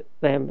thanks to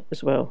them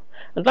as well.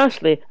 And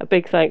lastly, a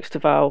big thanks to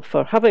Val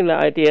for having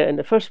that idea in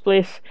the first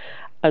place,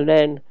 and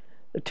then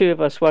the 2 of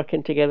us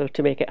working together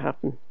to make it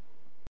happen.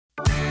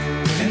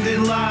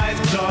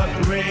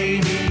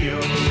 IndieLive.radio.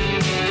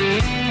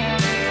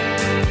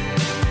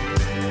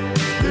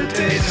 The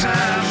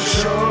daytime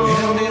show.